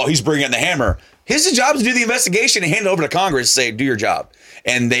thought like, oh, he's bringing the hammer. His job is to do the investigation and hand it over to Congress and say, do your job.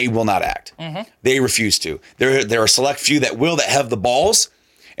 And they will not act. They refuse to. There are a select few that have the balls.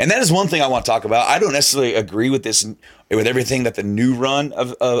 And that is one thing I want to talk about. I don't necessarily agree with this, with everything that the new run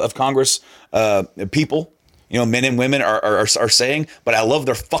of Congress people, men and women are saying, but I love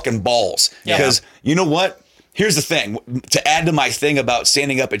their fucking balls. Yeah. Because you know what? Here's the thing. To add to my thing about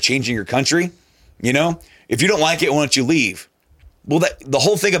standing up and changing your country, if you don't like it, why don't you leave? Well, the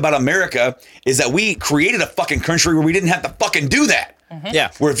whole thing about America is that we created a fucking country where we didn't have to fucking do that.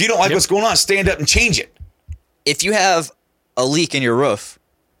 Yeah. Where if you don't like what's going on, stand up and change it. If you have a leak in your roof,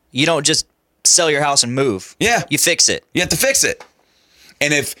 you don't just sell your house and move. Yeah. You fix it. You have to fix it.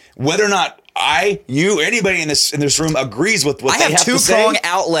 And if whether or not you, anybody in this room agrees with what I they have have to say, two-prong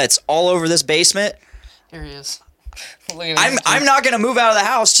outlets all over this basement. Here he is. Look at him. I'm not going to move out of the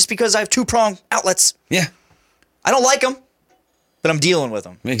house just because I have two-prong outlets. yeah, I don't like them, but I'm dealing with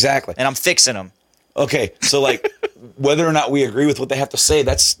them. exactly. And I'm fixing them. Okay, so like whether or not we agree with what they have to say,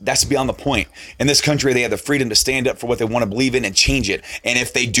 that's beyond the point. In this country, they have the freedom to stand up for what they want to believe in and change it. And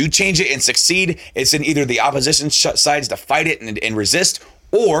if they do change it and succeed, it's in either the opposition sides to fight it and resist,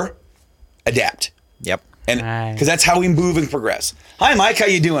 or adapt. Yep. And Right. because that's how we move and progress. Hi, Mike. How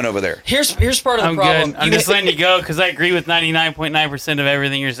you doing over there? Here's part of the I'm problem. good. I'm just letting you go because I agree with 99.9% of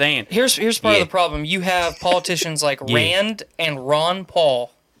everything you're saying. Here's part Yeah. of the problem. You have politicians like Yeah. Rand and Ron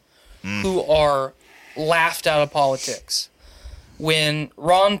Paul who are laughed out of politics. When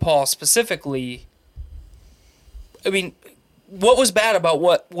Ron Paul specifically, I mean, what was bad about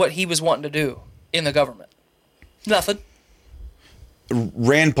what he was wanting to do in the government? Nothing.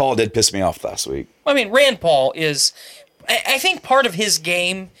 Rand Paul did piss me off last week. I mean, Rand Paul is, I think part of his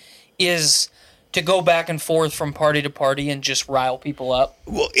game is to go back and forth from party to party and just rile people up.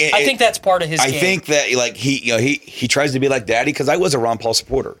 Well, I think that's part of his game. I think that like he tries to be like daddy, because I was a Ron Paul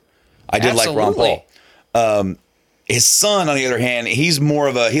supporter. I did like Ron Absolutely. Paul. His son, on the other hand, he's more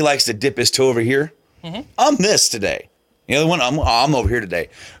of he likes to dip his toe over here. Mm-hmm. I'm this today. The other one, I'm over here today.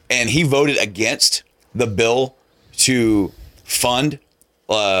 And he voted against the bill to fund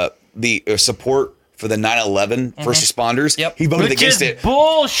the support for the 9/11 first responders. Yep. He voted Which against is it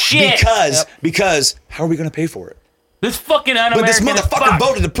bullshit. because how are we going to pay for it? This fucking But un-American this motherfucker fuck.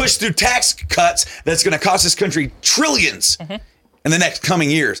 voted to push through tax cuts that's going to cost this country trillions in the next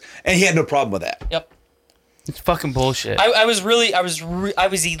coming years, and he had no problem with that. Yep. It's fucking bullshit. I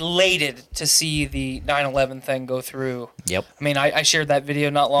was elated to see the 9/11 thing go through. Yep. I mean, I shared that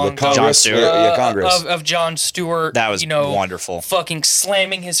video not long The ago. Congress, Stewart. Congress. Of John Stewart. That was you know, wonderful. Fucking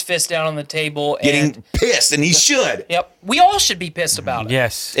slamming his fist down on the table. Getting and, pissed, and he should. yep. We all should be pissed about it.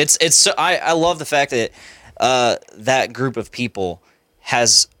 yes. It's so, I love the fact that that group of people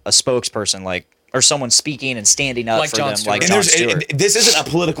has a spokesperson or someone speaking and standing up Like for Jon them Stewart. like And Jon there's, Stewart. this isn't a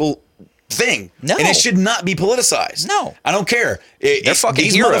political thing. No. And it should not be politicized. No. I don't care. They're fucking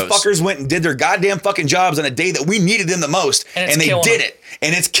these heroes. motherfuckers went and did their goddamn fucking jobs on a day that we needed them the most. And it's they killing did them. it.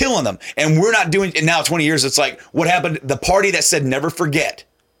 And it's killing them. And we're not doing it now, 20 years. It's like, what happened? The party that said never forget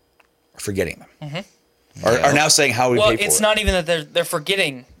are forgetting them. Are now saying how we Well, pay for it's it. not even that they're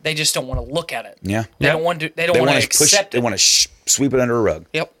forgetting. They just don't want to look at it. Yeah. They Yep. don't want to. They They don't want want to to push. accept They it. want to sweep it under a rug.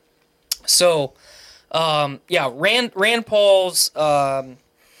 Yep. So, yeah, Rand Paul's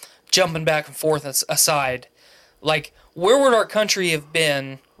jumping back and forth aside. Like, where would our country have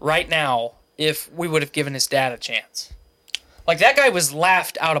been right now if we would have given his dad a chance? Like, that guy was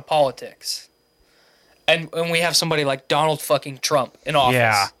laughed out of politics. And we have somebody like Donald fucking Trump in office.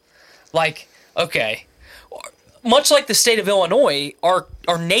 Yeah. Like, okay. Much like the state of Illinois, our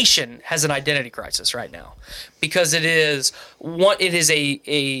nation has an identity crisis right now, because it is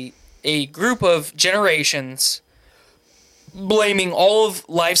a group of generations blaming all of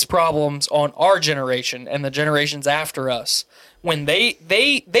life's problems on our generation and the generations after us. When they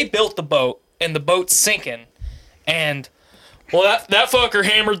built the boat and the boat's sinking, and well, that fucker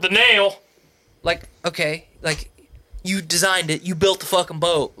hammered the nail. Like, okay, like, you designed it, you built the fucking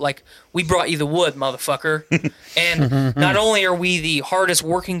boat. Like, we brought you the wood, motherfucker. And not only are we the hardest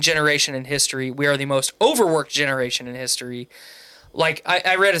working generation in history, we are the most overworked generation in history. Like,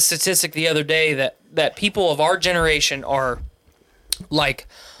 I read a statistic the other day that people of our generation are, like,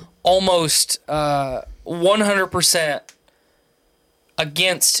 almost 100%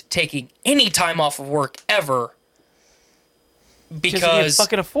 against taking any time off of work ever, Because you can't because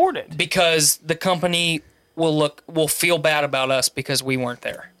fucking afford it. because the company will feel bad about us because we weren't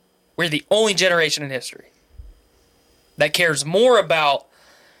there. We're the only generation in history that cares more about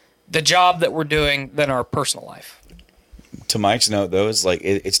the job that we're doing than our personal life. To Mike's note, though, is like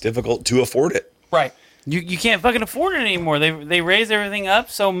it's difficult to afford it. Right. You can't fucking afford it anymore. They raise everything up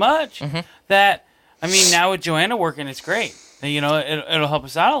so much that, I mean, now with Joanna working, it's great. You know, it'll help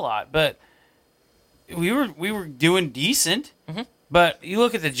us out a lot. But we were doing decent. But you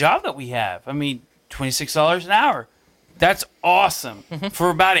look at the job that we have. I mean, $26 an hour. That's awesome for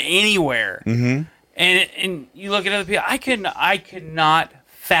about anywhere. And you look at other people. I could not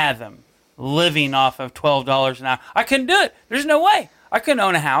fathom living off of $12 an hour. I couldn't do it. There's no way. I couldn't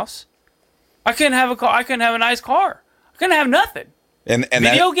own a house. I couldn't have a car. I couldn't have a nice car. I couldn't have nothing. And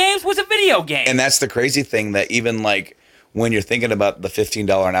Video games? What's a video game? And that's the crazy thing, that even like when you're thinking about the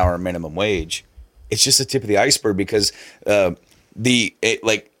 $15 an hour minimum wage, it's just the tip of the iceberg, because the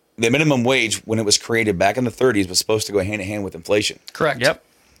the minimum wage, when it was created back in the 30s, was supposed to go hand in hand with inflation. Correct. Yep.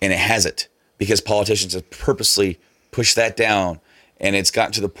 And it hasn't, because politicians have purposely pushed that down. And it's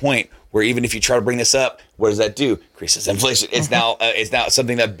gotten to the point where even if you try to bring this up, what does that do? Increases inflation. It's now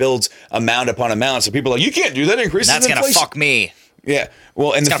something that builds amount upon amount. So people are like, you can't do that. It increases That's inflation. gonna fuck me. Yeah.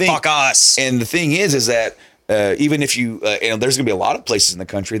 Well, and It's the gonna thing, fuck us. And the thing is that even if you, there's going to be a lot of places in the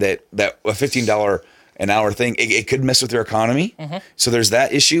country that a $15 an hour thing, it could mess with their economy. So there's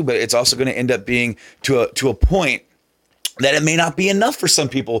that issue, but it's also going to end up being to a point that it may not be enough for some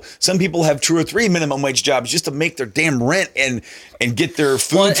people. Some people have 2 or 3 minimum wage jobs just to make their damn rent and get their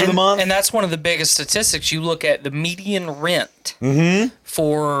food for the month. And that's one of the biggest statistics. You look at the median rent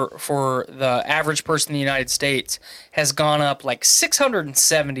for the average person in the United States has gone up like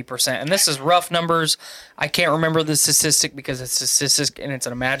 670%. And this is rough numbers. I can't remember the statistic because it's a statistic and it's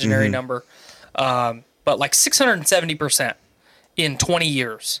an imaginary number. But like 670% in 20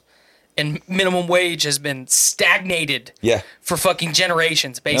 years. And minimum wage has been stagnated for fucking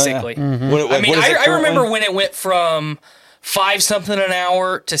generations, basically. I remember when it went from 5 something an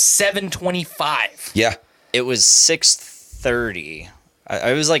hour to $7.25. Yeah. It was 6:30.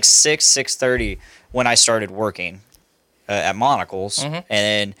 I was like 6:30 when I started working at Monocle's, and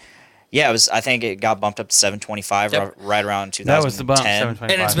then it was. I think it got bumped up to 7.25 right around 2010. That was the bump. 725.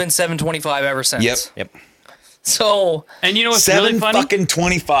 And it's been $7.25 ever since. Yep. So, And you know what's really funny?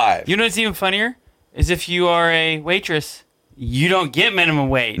 $7.25. You know what's even funnier is if you are a waitress, you don't get minimum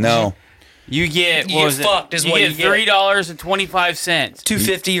wage. No. You get You get fucked is what you get. $3.25.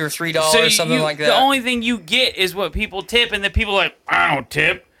 $2.50 or $3, something like that. The only thing you get is what people tip, and the people are like, I don't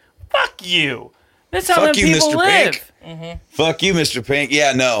tip. Fuck you. That's how Fuck them you, people Mr. live. Pink. Fuck you, Mr. Pink.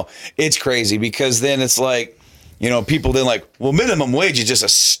 Yeah, no. It's crazy because then it's like, people then like, well, minimum wage is just a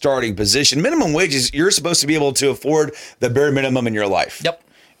starting position. Minimum wage is you're supposed to be able to afford the bare minimum in your life. Yep.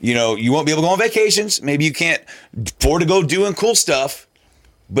 You won't be able to go on vacations. Maybe you can't afford to go doing cool stuff,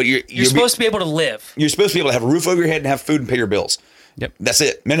 but you're supposed to be able to live. You're supposed to be able to have a roof over your head and have food and pay your bills. Yep. That's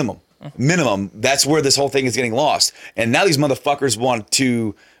it. Minimum. That's where this whole thing is getting lost. And now these motherfuckers want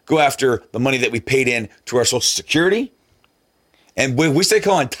to go after the money that we paid in to our Social Security. And we say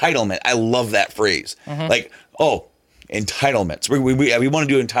call entitlement. I love that phrase. Like, entitlements. We want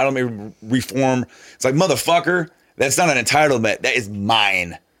to do entitlement reform. It's like, motherfucker, that's not an entitlement. That is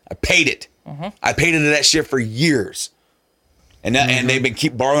mine. I paid it. I paid into that shit for years. And and they've been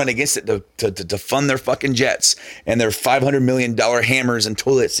keep borrowing against it to fund their fucking jets and their $500 million hammers and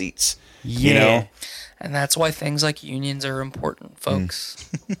toilet seats. Yeah. And that's why things like unions are important, folks.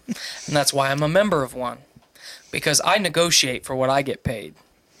 And that's why I'm a member of one. Because I negotiate for what I get paid.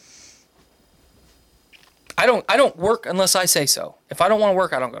 I don't work unless I say so. If I don't want to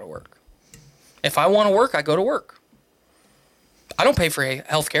work, I don't go to work. If I want to work, I go to work. I don't pay for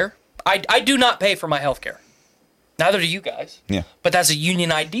health care. I do not pay for my health care. Neither do you guys. Yeah. But that's a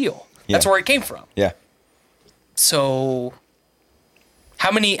union ideal. That's where it came from. Yeah. So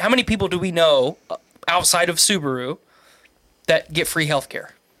how many people do we know outside of Subaru that get free health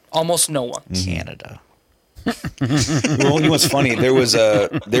care? Almost no one. Canada. Well, you know what's funny? There was a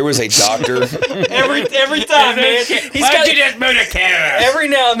doctor. Every time, man. Why don't you just move to Canada? Every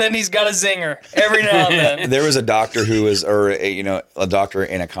now and then he's got a zinger. Every now and then. There was a doctor who was, a doctor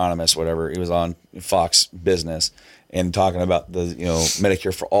and economist, whatever. He was on Fox Business and talking about the,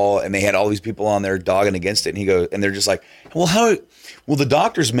 Medicare for all, and they had all these people on there dogging against it, and he goes, and they're just like, well, the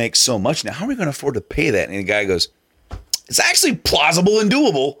doctors make so much now. How are we going to afford to pay that? And the guy goes, it's actually plausible and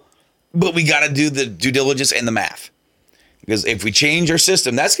doable. But we got to do the due diligence and the math, because if we change our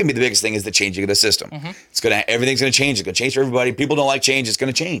system, that's going to be the biggest thing is the changing of the system. Everything's going to change. It's going to change for everybody. People don't like change. It's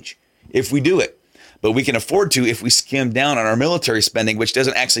going to change if we do it. But we can afford to if we skim down on our military spending, which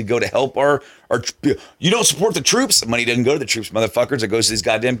doesn't actually go to help our. You don't support the troops. The money doesn't go to the troops, motherfuckers. It goes to these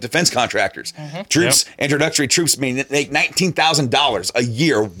goddamn defense contractors. Troops, introductory troops make $19,000 a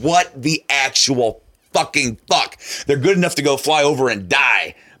year. What the actual fucking fuck? They're good enough to go fly over and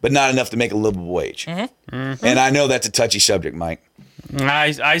die, but not enough to make a livable wage. And I know that's a touchy subject, Mike.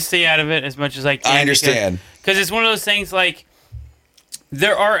 I stay out of it as much as I can. I understand. Because it's one of those things like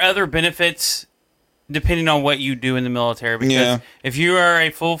there are other benefits depending on what you do in the military. Because if you are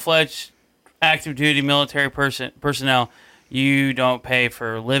a full-fledged active duty military personnel, you don't pay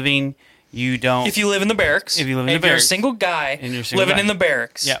for living. You don't. If you live in the barracks. If you live in the if you're a barracks. single guy living in the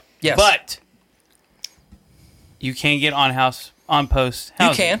barracks. Yeah. Yes. But you can get on post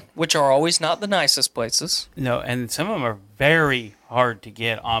housing. You can, which are always not the nicest places. No, and some of them are very hard to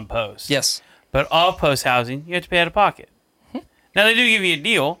get on post. Yes. But off post housing, you have to pay out of pocket. Now they do give you a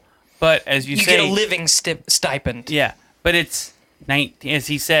deal, but as you say, get a living stipend. Yeah, but it's As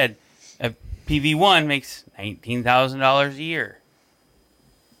he said, a PV1 makes $19,000 a year.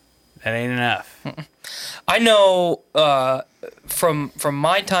 That ain't enough. I know from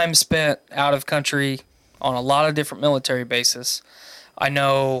my time spent out of country on a lot of different military bases, I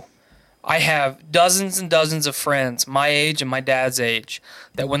know I have dozens and dozens of friends my age and my dad's age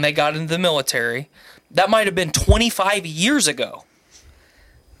that when they got into the military, that might have been 25 years ago,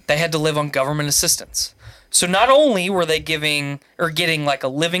 they had to live on government assistance. So not only were they getting like a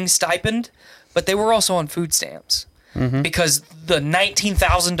living stipend, but they were also on food stamps because the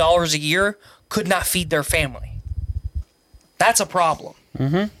 $19,000 a year could not feed their family. That's a problem.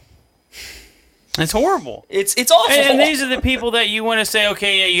 It's horrible. It's awful. And these are the people that you want to say,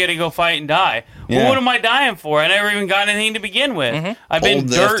 okay, yeah, you got to go fight and die. Yeah. Well, what am I dying for? I never even got anything to begin with. I've been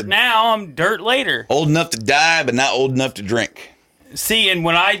Old enough dirt to- now. I'm dirt later. Old enough to die, but not old enough to drink. See, and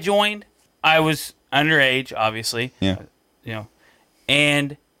when I joined, I was underage, obviously. Yeah. You know,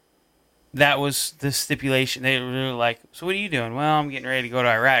 and that was the stipulation. They were like, so what are you doing? Well, I'm getting ready to go to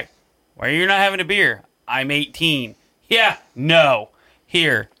Iraq. Why are you not having a beer? I'm 18. Yeah, no.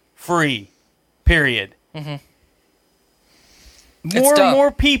 Here, free. Period. More tough. and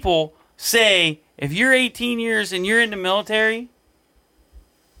more people say, if you're 18 years and you're in the military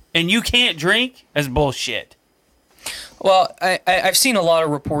and you can't drink, that's bullshit. Well, I've seen a lot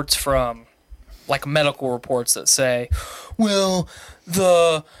of reports from, like medical reports that say, well,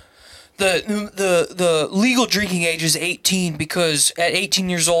 the legal drinking age is 18 because at 18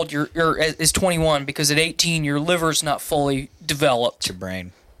 years old is 21 because at 18 your liver's not fully developed. Your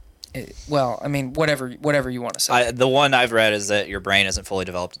brain. Well, I mean, whatever you want to say. The one I've read is that your brain isn't fully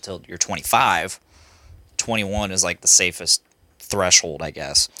developed until you're 25. 21 is like the safest threshold, I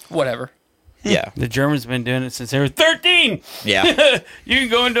guess. Whatever. Yeah. The Germans have been doing it since they were 13. Yeah. You can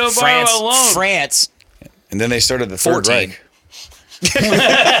go into a bar alone. France. And then they started the Third 14. Reich.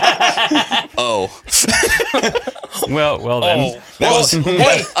 Oh. Well then. That was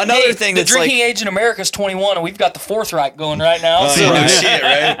Hey, another thing The that's drinking like age in America is 21, and we've got the Fourth Reich going right now. oh, so yeah, shit,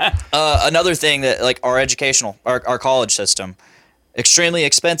 right? another thing that like our college system, extremely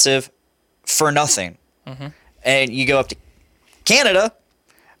expensive for nothing. And you go up to Canada.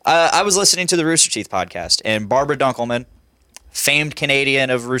 I was listening to the Rooster Teeth podcast, and Barbara Dunkelman, famed Canadian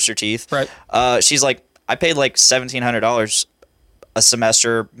of Rooster Teeth, Right. She's like, I paid like $1,700 a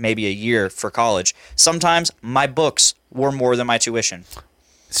semester, maybe a year for college. Sometimes my books were more than my tuition.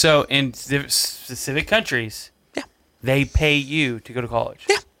 So in specific countries, they pay you to go to college.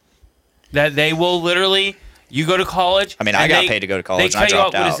 Yeah. That they will literally, you go to college. I mean, I and got paid to go to college, They and I cut you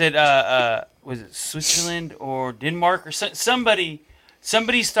off. dropped What is it? Was it Switzerland or Denmark or somebody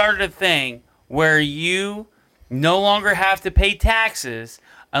started a thing where you no longer have to pay taxes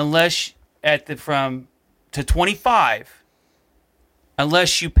unless to 25.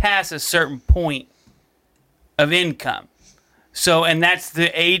 Unless you pass a certain point of income. So, and that's the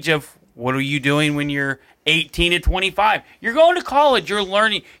age of what are you doing when you're 18 to 25? You're going to college, you're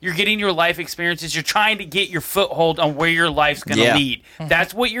learning, you're getting your life experiences, you're trying to get your foothold on where your life's going to lead.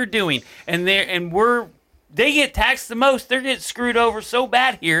 That's what you're doing. And they get taxed the most. They're getting screwed over so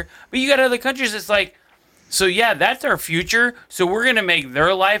bad here. But you got other countries that's like, so yeah, that's our future. So we're going to make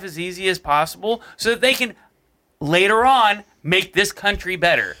their life as easy as possible so that they can later on make this country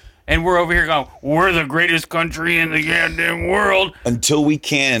better. And we're over here going, we're the greatest country in the goddamn world. Until we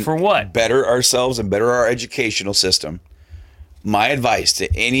can For what? better ourselves and better our educational system. My advice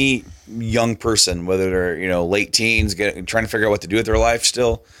to any young person, whether they're late teens, trying to figure out what to do with their life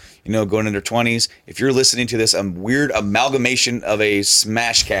still, going in their 20s, if you're listening to this weird amalgamation of a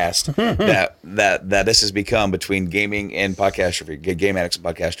smash cast that this has become between gaming and podcastrophy, Game Addicts and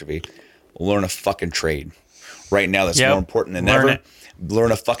Podcastrophy, learn a fucking trade. Right now, that's more important than ever.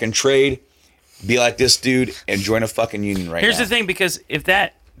 Learn a fucking trade. Be like this dude and join a fucking union right now. Here's the thing, because if to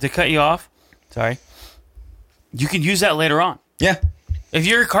cut you off, sorry, you can use that later on. Yeah. If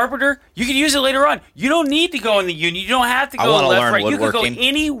you're a carpenter, you can use it later on. You don't need to go in the union. You don't have to go wanna left, learn right. You can go woodworking.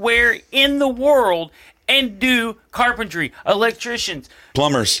 anywhere in the world and do carpentry, electricians,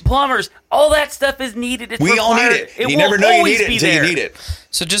 Plumbers. all that stuff is needed. It's We all need required. it. You will never know you always need it be until there. you need it.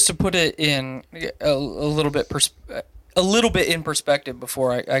 So just to put it in a little bit in perspective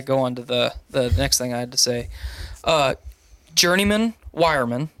before I go on to the next thing I had to say, journeyman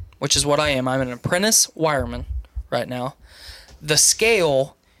wireman, which is what I am. I'm an apprentice wireman right now. The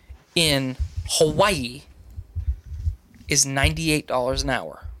scale in Hawaii is $98 an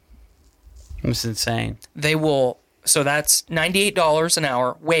hour. It's insane. So that's $98 an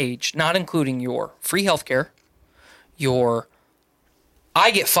hour wage, not including your free healthcare.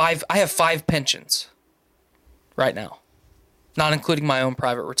 I have 5 pensions right now. not including my own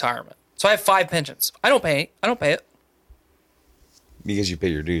private retirement. So I have 5 pensions. I don't pay it Because you pay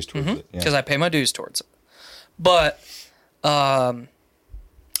your dues towards it. Yeah. because I pay my dues towards it. But I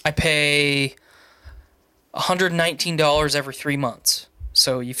pay $119 every 3 months.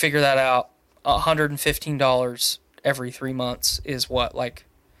 So you figure that out. $115 every 3 months is what, like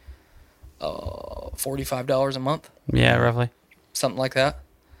 $45 a month? Yeah, roughly. Something like that.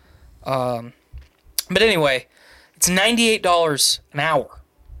 But anyway, it's $98 an hour.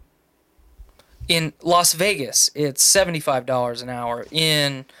 In Las Vegas, it's $75 an hour.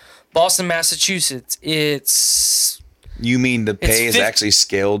 In Boston, Massachusetts, it's You mean the pay is fif- actually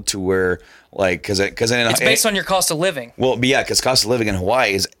scaled to where, like, because based on your cost of living. well, but yeah, because cost of living in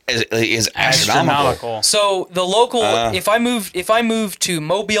Hawaii is astronomical. So the local, if I moved to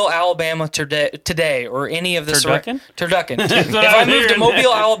Mobile, Alabama today, or any of the Turducken? Turducken. If what I I was moved to hearing.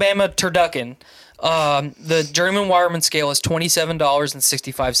 Mobile, Alabama, Turducken, the journeyman wireman scale is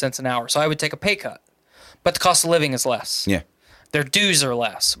 $27.65 an hour. So I would take a pay cut, but the cost of living is less. Yeah. Their dues are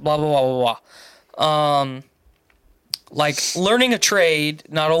less. Blah blah blah blah blah. Like learning a trade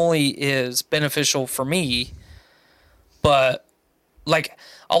not only is beneficial for me, but like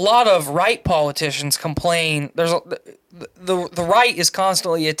a lot of right politicians complain. The right is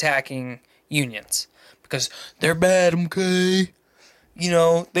constantly attacking unions because they're bad. Okay, you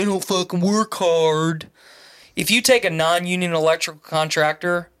know they don't fucking work hard. If you take a non-union electrical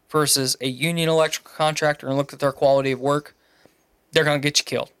contractor versus a union electrical contractor and look at their quality of work, they're gonna get you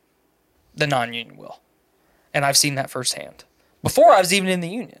killed. The non-union will. And I've seen that firsthand. Before I was even in the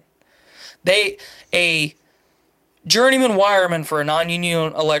union. A journeyman wireman for a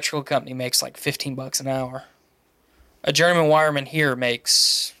non-union electrical company makes like $15 an hour. A journeyman wireman here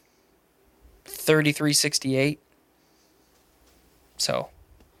makes $33.68. So,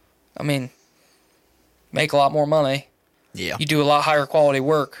 I mean, make a lot more money. Yeah. You do a lot higher quality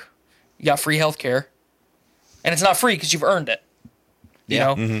work. You got free healthcare. And it's not free because you've earned it. You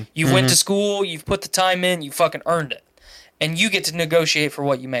know, you went to school, you've put the time in, you fucking earned it. And you get to negotiate for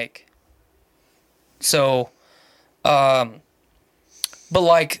what you make. So, but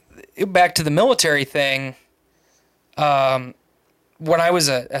like, back to the military thing, when I was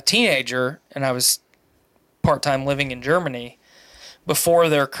a teenager and I was part-time living in Germany, before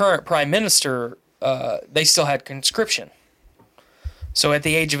their current prime minister, they still had conscription. So at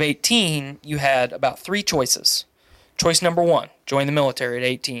the age of 18, you had about 3 choices. Choice number 1, join the military at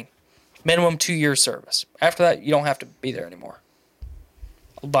 18. Minimum 2 years service. After that, you don't have to be there anymore.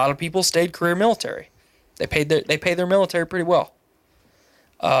 A lot of people stayed career military. They paid their military pretty well.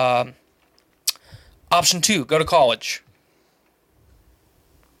 Option 2, go to college.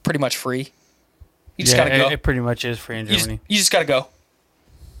 Pretty much free. You just gotta go. It pretty much is free in Germany. You just gotta go.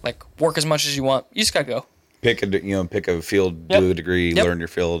 Like work as much as you want. You just gotta go. Pick a field, Yep. do a degree, Yep. learn your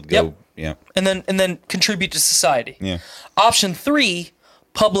field, go. Yep. Yeah. And then contribute to society. Yeah. Option 3,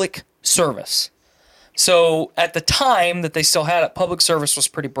 public service. So at the time that they still had it, public service was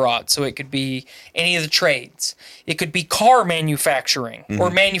pretty broad. So it could be any of the trades. It could be car manufacturing or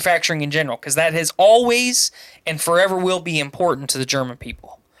manufacturing in general, because that has always and forever will be important to the German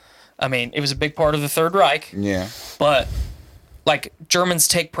people. I mean, it was a big part of the Third Reich, Yeah. but like Germans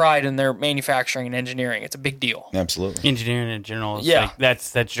take pride in their manufacturing and engineering. It's a big deal. Absolutely. Engineering in general. Is Yeah. like,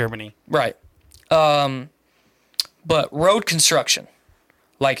 that's Germany. Right. But road construction.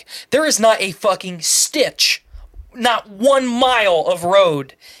 Like, there is not a fucking stitch, not 1 mile of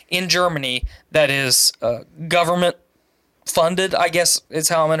road in Germany that is government funded, I guess is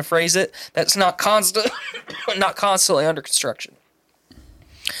how I'm going to phrase it. That's not not constantly under construction.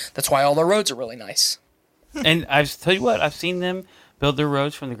 That's why all their roads are really nice. And I've tell you what, I've seen them build their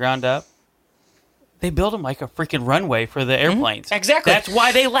roads from the ground up. They build them like a freaking runway for the airplanes. Exactly. That's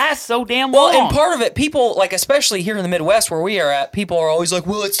why they last so damn Well, long. and part of it, people, like, especially here in the Midwest where we are at, people are always like,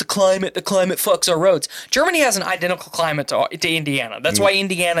 well, it's the climate fucks our roads. Germany has an identical climate to Indiana. That's why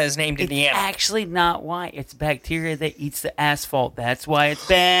Indiana is named it's Indiana. actually not why. It's bacteria that eats the asphalt. That's why it's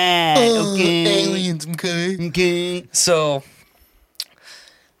bad. Okay. Aliens, okay? Okay. So,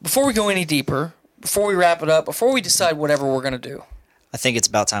 before we go any deeper, before we wrap it up, before we decide whatever we're going to do, I think it's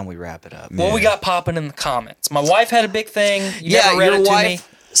about time we wrap it up. what we got popping in the comments? My wife had a big thing. You never read your it to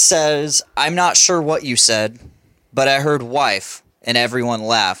wife me. says, I'm not sure what you said, but I heard wife and everyone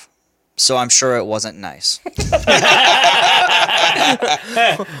laugh, so I'm sure it wasn't nice.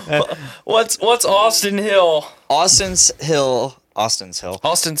 What's Austin Hill? Austin's Hill Austin's Hill.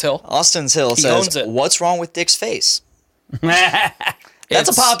 says, owns it. what's wrong with Dick's face? That's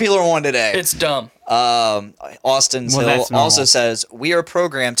a popular one today. It's dumb. Austin Well, Hill that's normal. also says, we are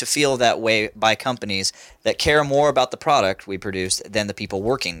programmed to feel that way by companies that care more about the product we produce than the people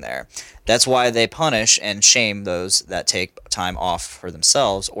working there. That's why they punish and shame those that take time off for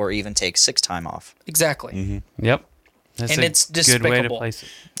themselves or even take sick time off. Exactly. Yep. That's And a it's good way to despicable. place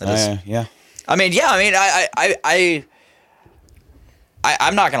it. Yeah. I mean,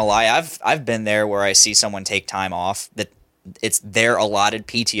 I'm not gonna lie. I've been there where I see someone take time off that it's their allotted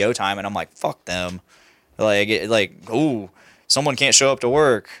PTO time, and I'm like, fuck them. Ooh, someone can't show up to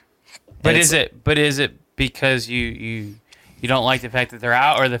work. But And is it because you don't like the fact that they're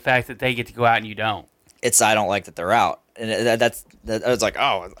out, or the fact that they get to go out and you don't? It's I don't like that they're out, and I was like,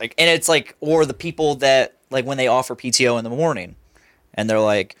 oh, like, and it's like, or the people that like when they offer PTO in the morning, and they're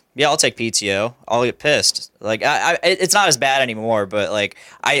like, yeah, I'll take PTO. I'll get pissed. Like, it's not as bad anymore, but like,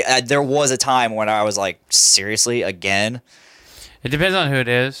 there was a time when I was like, seriously, again. It depends on who it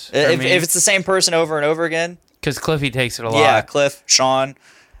is. If it's the same person over and over again, because Cliffy takes it a lot. yeah, Cliff, Sean,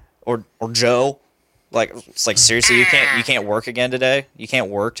 or Joe. Like, it's like, seriously, you can't work again today. You can't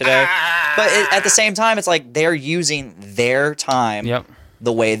work today. But at the same time, it's like they're using their time Yep.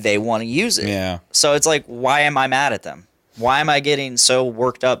 the way they want to use it. Yeah. So it's like, why am I mad at them? Why am I getting so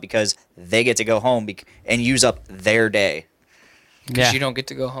worked up because they get to go home and use up their day? Because Yeah. you don't get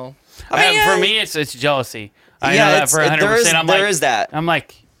to go home. I mean, For me, it's jealousy. I Yeah, know that it's- for 100%. there is that. I'm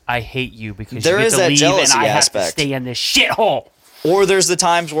like, I hate you because There you is get to that leave jealousy and I have to aspect. stay in this shithole. Or there's the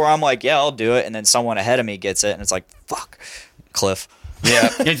times where I'm like, yeah, I'll do it, and then someone ahead of me gets it, and it's like, fuck, Cliff. Yeah.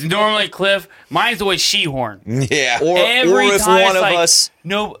 It's normally Cliff. Mine's always Shehorn. Yeah. Or Every if time one it's of like, us,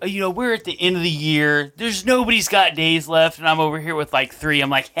 no, we're at the end of the year. There's nobody's got days left, and I'm over here with like 3. I'm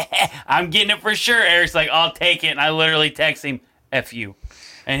like, I'm getting it for sure. Eric's like, I'll take it, and I literally text him, "F you,"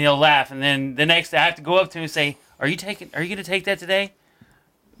 and he'll laugh. And then the next day, I have to go up to him and say, Are you gonna take that today?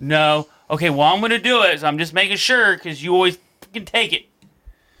 No. Okay, well, I'm gonna do it. So I'm just making sure because you always can take it,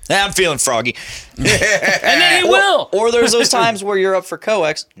 I'm feeling froggy. and then he will. Or there's those times where you're up for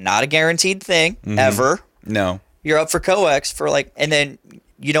coex, not a guaranteed thing, ever. No. You're up for coex for like, and then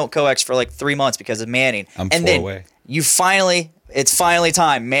you don't coex for like 3 months because of Manning. I'm and 4 then away. It's finally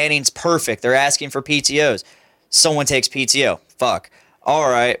time. Manning's perfect. They're asking for PTOs. Someone takes PTO. Fuck. All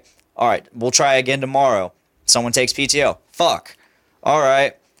right. We'll try again tomorrow. Someone takes PTO. Fuck. All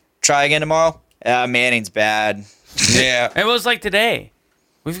right. Try again tomorrow. Manning's bad. Yeah. It was like today.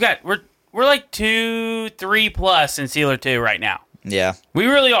 We're like 2-3 plus in Sealer 2 right now. Yeah. We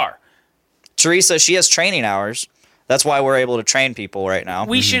really are. Teresa, she has training hours. That's why we're able to train people right now.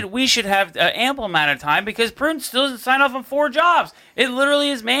 We should have an ample amount of time because Prudence still doesn't sign off on 4 jobs. It literally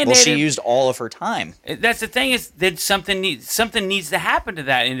is mandated. Well, she used all of her time. That's the thing, is that something needs to happen to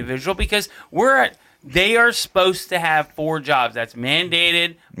that individual because they are supposed to have 4 jobs. That's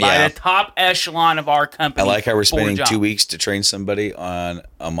mandated by Yeah. the top echelon of our I company. like how we're 4 spending jobs. 2 weeks to train somebody on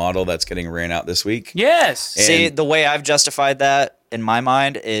a model that's getting ran out this week. Yes. See, the way I've justified that in my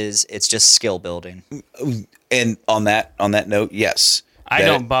mind is it's just skill building. And on that note, yes. I That-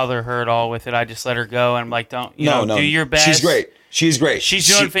 don't bother her at all with it. I just let her go, and I'm like, do your best. She's great. She's great. She's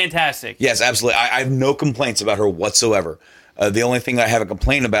doing fantastic. Yes, absolutely. I have no complaints about her whatsoever. The only thing I have a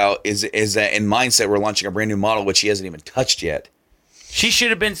complaint about is that in Mindset we're launching a brand new model which she hasn't even touched yet. She should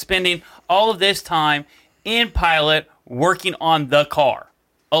have been spending all of this time in pilot working on the car.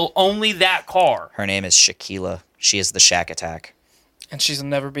 Only that car. Her name is Shaquila. She is the Shack Attack. And she'll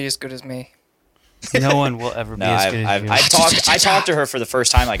never be as good as me. No one will ever be No, as good as you. I talked to her for the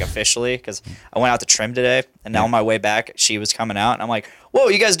first time, like officially, because I went out to trim today, and now on my way back, she was coming out, and I'm like, "Whoa,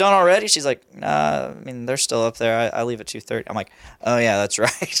 you guys done already?" She's like, "Nah, I mean they're still up there. I leave at 2:30." I'm like, "Oh yeah, that's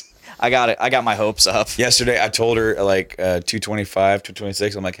right. I got it. I got my hopes up." Yesterday I told her like 2:25,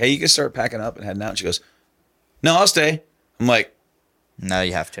 2:26. I'm like, "Hey, you can start packing up and heading out." And she goes, "No, I'll stay." I'm like, No,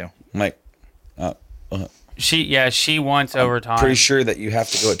 you have to. She wants overtime. "Pretty sure that you have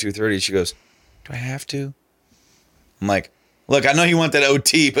to go at 2:30." She goes, "Do I have to?" I'm like, "Look, I know you want that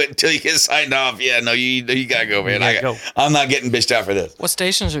OT, but until you get signed off, yeah, no, you gotta go, man. gotta go. I'm not getting bitched out for this." What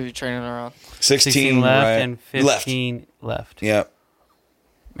stations are you training her on? 16 left right, and 15 left. Yeah,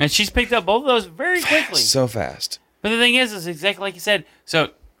 And she's picked up both of those very quickly. so fast. But the thing is exactly like you said.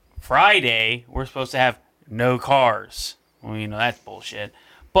 So Friday, we're supposed to have no cars. Well, that's bullshit.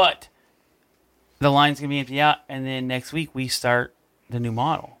 But the line's going to be empty out, and then next week we start the new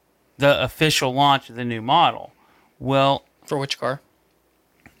model. The official launch of the new model. Well, For which car?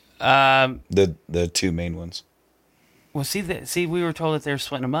 The 2 main ones. see, we were told that they're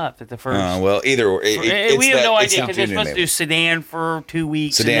splitting them up. That the first, Well, either or. we have no idea because because they're supposed to do sedan for 2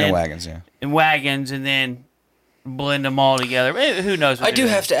 weeks, sedan and then- wagons. Yeah. and wagons, and then blend them all together. Who knows? What I do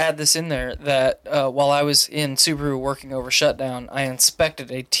have to add this in there that while I was in Subaru working over shutdown, I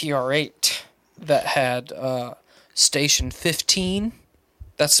inspected a TR8 that had station 15.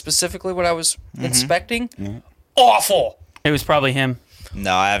 That's specifically what I was inspecting. Awful. It was probably him.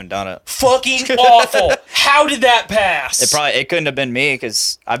 No, I haven't done it. Fucking awful. How did that pass? It couldn't have been me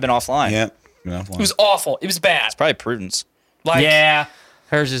because I've been offline. Yeah. It was awful. It was bad. Probably Prudence. Like, Yeah,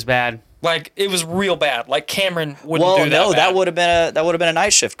 hers is bad. Like, it was real bad. Like, Cameron wouldn't Well, do that no, bad. that would have been a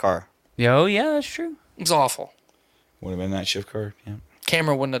night shift car. Oh, yeah, that's true. It was awful. Would have been that shift car. Yeah.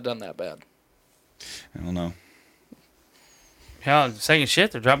 Cameron wouldn't have done that bad. I don't know. Hell, second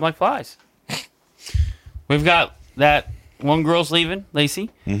shift, they're dropping like flies. We've got that one girl's leaving,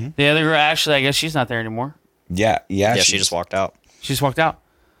 Lacey. The other girl, Ashley, I guess she's not there anymore. Yeah. Yeah, she just walked out. She just walked out.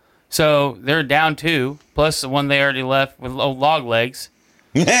 So they're down 2, plus the one they already left with log legs.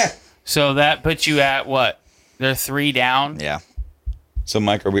 Yeah. So that puts you at what? They're 3 down. Yeah. So,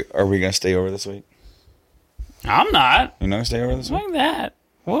 Mike, are we gonna stay over this week? I'm not. You're not gonna stay over this week Like that.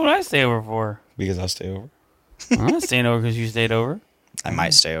 What would I stay over for? because I'll stay over. I'm not staying over because you stayed over. I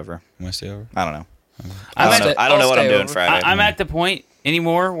might stay over. Am I stay over? I don't know. I'm I at, don't know, I don't know what I'm stay doing over. Friday. I'm at the point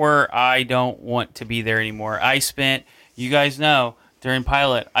anymore where I don't want to be there anymore. I spent, you guys know, during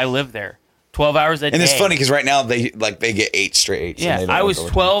pilot, I lived there 12 hours a day. And it's funny because right now they get 8 straight. So Yeah, they don't I work was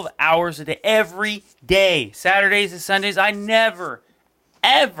overtime. 12 hours a day every day. Saturdays and Sundays, I never,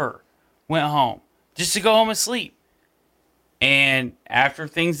 ever went home just to go home and sleep. And after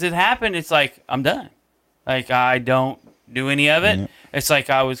things that happened, it's like, I'm done. Like, I don't do any of it. It's like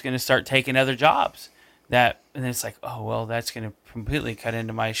I was going to start taking other jobs. And it's like, oh, well, that's going to completely cut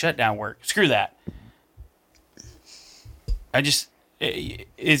into my shutdown work. Screw that.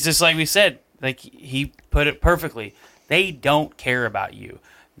 It's just like we said, like he put it perfectly. They don't care about you.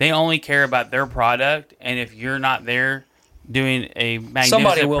 They only care about their product. And if you're not there doing a magnificent,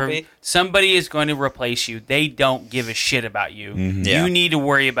 Somebody will be. Somebody is going to replace you. They don't give a shit about you. Yeah. You need to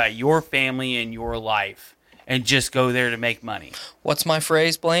worry about your family and your life and just go there to make money. What's my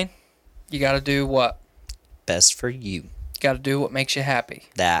phrase, Blaine? You got to do what? Best for you. You got to do what makes you happy.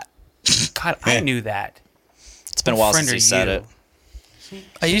 That. God, I knew that. It's been a while Friend since are he said you? it.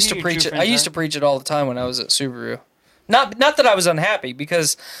 I used to Your preach true it. I friends used are? to preach it all the time when I was at Subaru. Not that I was unhappy,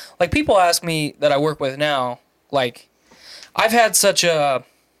 because like people ask me that I work with now, like I've had such a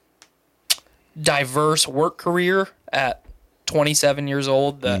diverse work career at 27 years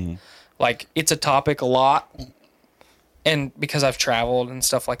old that like it's a topic a lot, and because I've traveled and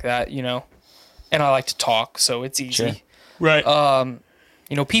stuff like that, you know, and I like to talk, so it's easy. Sure. Right.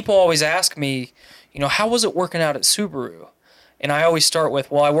 You know, people always ask me, you know, how was it working out at Subaru? And I always start with,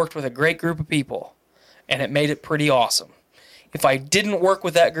 well, I worked with a great group of people, and it made it pretty awesome. If I didn't work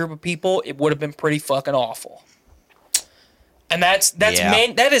with that group of people, it would have been pretty fucking awful. And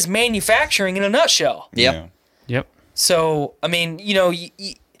that is manufacturing in a nutshell. Yep. Yeah. Yep. So, I mean, you know,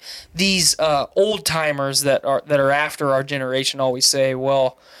 these old timers that are after our generation always say,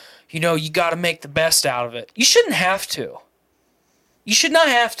 well, you know, you got to make the best out of it. You shouldn't have to. You should not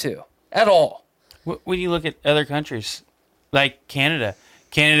have to at all. When you look at other countries, like Canada,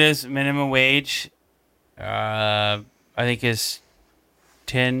 Canada's minimum wage, I think is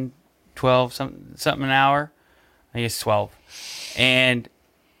 10, 12, something an hour. I think it's 12. And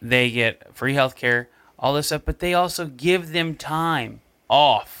they get free healthcare, all this stuff, but they also give them time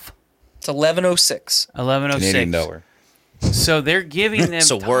off. It's 11:06. 11:06. Canadian dollar. So they're giving them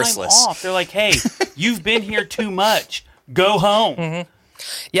So time worthless. off. They're like, hey, you've been here too much. Go home.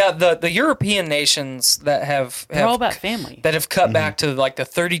 Yeah, the European nations that have They're all about family. that have cut back to like the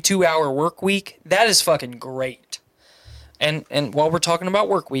 32-hour work week, that is fucking great. And while we're talking about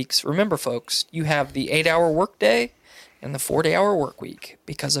work weeks, remember, folks, you have the 8-hour work day and the 40-hour work week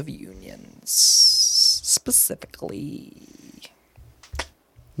because of unions specifically.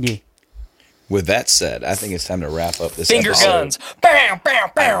 Yeah. With that said, I think it's time to wrap up this Finger episode. guns. Bam, bam,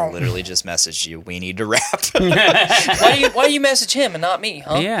 I bam. literally just messaged you. We need to wrap. Why do you message him and not me,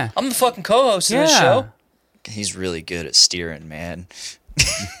 huh? Yeah. I'm the fucking co-host of this Yeah. show. He's really good at steering, man.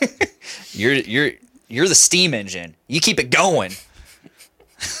 You're the steam engine. You keep it going.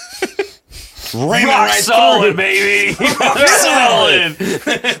 Rock solid, baby. solid.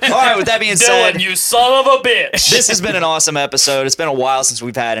 All right, with that being said, you son of a bitch. this has been an awesome episode. It's been a while since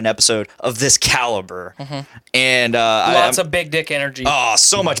we've had an episode of this caliber. And Lots of big dick energy.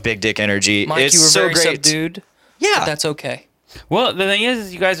 so much big dick energy. Mike, it's you were so very great. subdued. Yeah. But that's okay. Well, the thing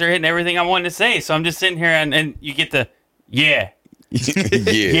is you guys are hitting everything I wanted to say, so I'm just sitting here and you get the, yeah.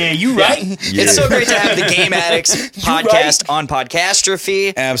 Yeah, you right. It's so great to have the Game Addicts podcast on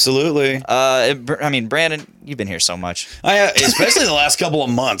Podcastrophe. Absolutely. I mean, Brandon, you've been here so much. Especially the last couple of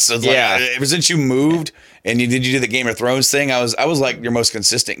months. It's Yeah. like, ever since you moved and you do the Game of Thrones thing, I was like your most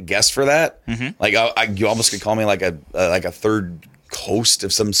consistent guest for that. Like you almost could call me like a third host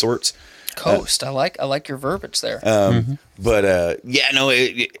of some sorts. Coast. I like your verbiage there. But yeah, no,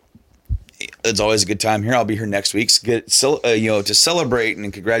 it's always a good time here. I'll be here next week. To celebrate,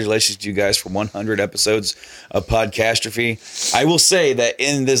 and congratulations to you guys for 100 episodes of Podcastrophe. I will say that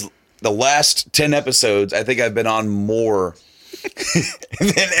in the last 10 episodes, I think I've been on more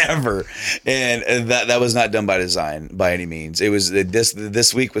than ever, and that was not done by design by any means. It was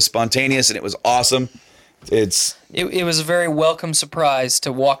this week was spontaneous, and it was awesome. It was a very welcome surprise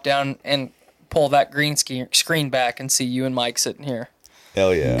to walk down and pull that green screen back and see you and Mike sitting here.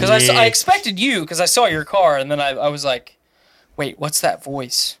 Hell yeah. Because I expected you, because I saw your car, and then I was like, wait, what's that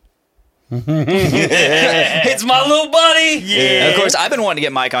voice? It's my little buddy. Yeah. And of course, I've been wanting to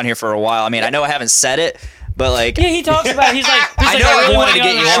get Mike on here for a while. I mean, I know I haven't said it, but like, Yeah, he talks about. He's like, I know I really wanted to want get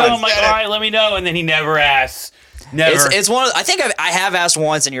on you the show. on. I'm like, all right, let me know, and then he never asks. Never. it's one of. I think I have asked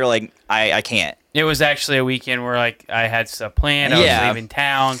once, and you're like, I can't. It was actually a weekend where like I had stuff planned. I Yeah. was leaving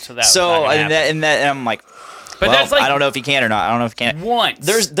town, so that. Was So not gonna and happen. that, and I'm like, But well, that's like I don't know if he can or not. I don't know if he can. once.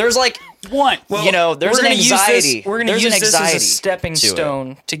 There's like, once. there's We're an gonna anxiety. We're going to There's use an this as a anxiety stepping to it.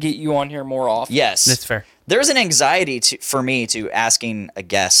 stone to get you on here more often. Yes, That's fair. There's an anxiety for me to asking a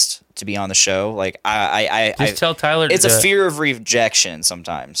guest to be on the show. Like Just tell Tyler to it's do a it. fear of rejection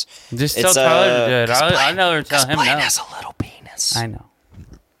sometimes. Just It's, tell Tyler to do it. I know to tell him no. a little penis. I know.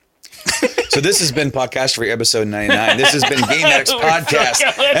 So this has been Podcast for episode 99. This has been Game Addicts Podcast,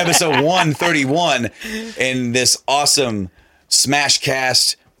 episode 131, in this awesome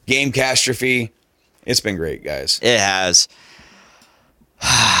Smashcast Gamecastrophe. It's been great, guys. It has.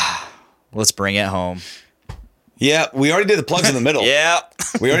 Let's bring it home. Yeah, we already did the plugs in the middle. Yeah.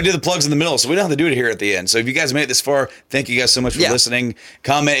 We already did the plugs in the middle, so we don't have to do it here at the end. So if you guys made it this far, thank you guys so much for Yeah. listening.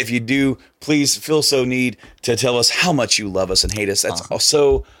 Comment if you do. Please feel so need to tell us how much you love us and hate us. That's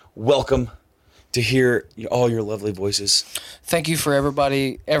so welcome to hear all your lovely voices. Thank you for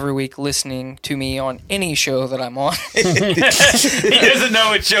everybody every week listening to me on any show that I'm on. He doesn't know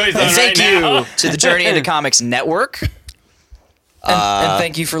what show he's on Thank right you now. to the Journey into Comics Network. And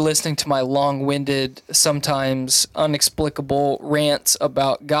thank you for listening to my long-winded, sometimes inexplicable rants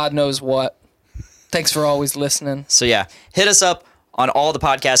about God knows what. Thanks for always listening. So yeah, hit us up on all the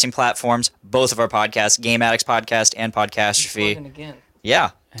podcasting platforms, both of our podcasts, Game Addicts Podcast and Plugging Podcastrophe. again. Yeah.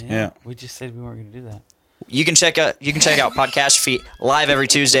 Yeah. We just said we weren't going to do that. You can check out Podcastrophe live every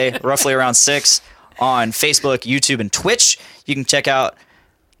Tuesday, roughly around 6 on Facebook, YouTube, and Twitch. You can check out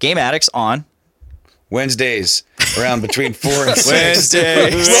Game Addicts on Wednesdays, around between 4 and 6.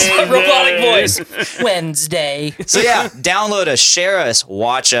 Robotic voice. Wednesday. So yeah, download us, share us,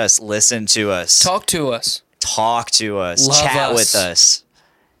 watch us, listen to us, Talk to us. talk to us, Love chat us. with us,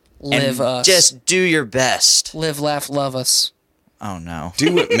 Live and us. just do your best. Live, laugh, love us. Oh no.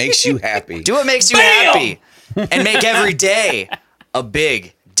 Do what makes you happy. Do what makes you happy and make every day a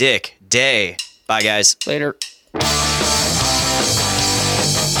big dick day. Bye guys. Later.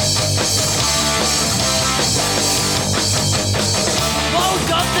 Woke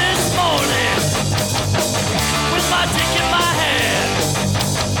up this morning with my dick in my hand.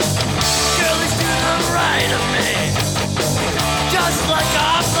 Girl is to the right of me, just like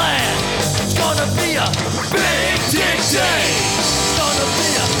I planned. It's gonna be a big dick day. It's gonna be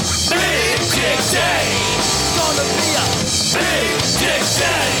a big dick day. It's gonna be a big dick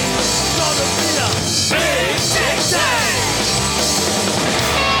day. It's gonna be a big dick day.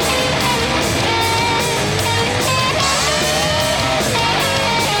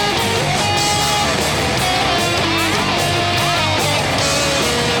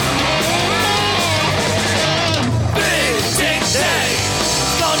 Big dick day.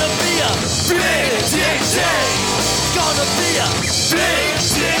 It's gonna be a big dick day. It's gonna be a big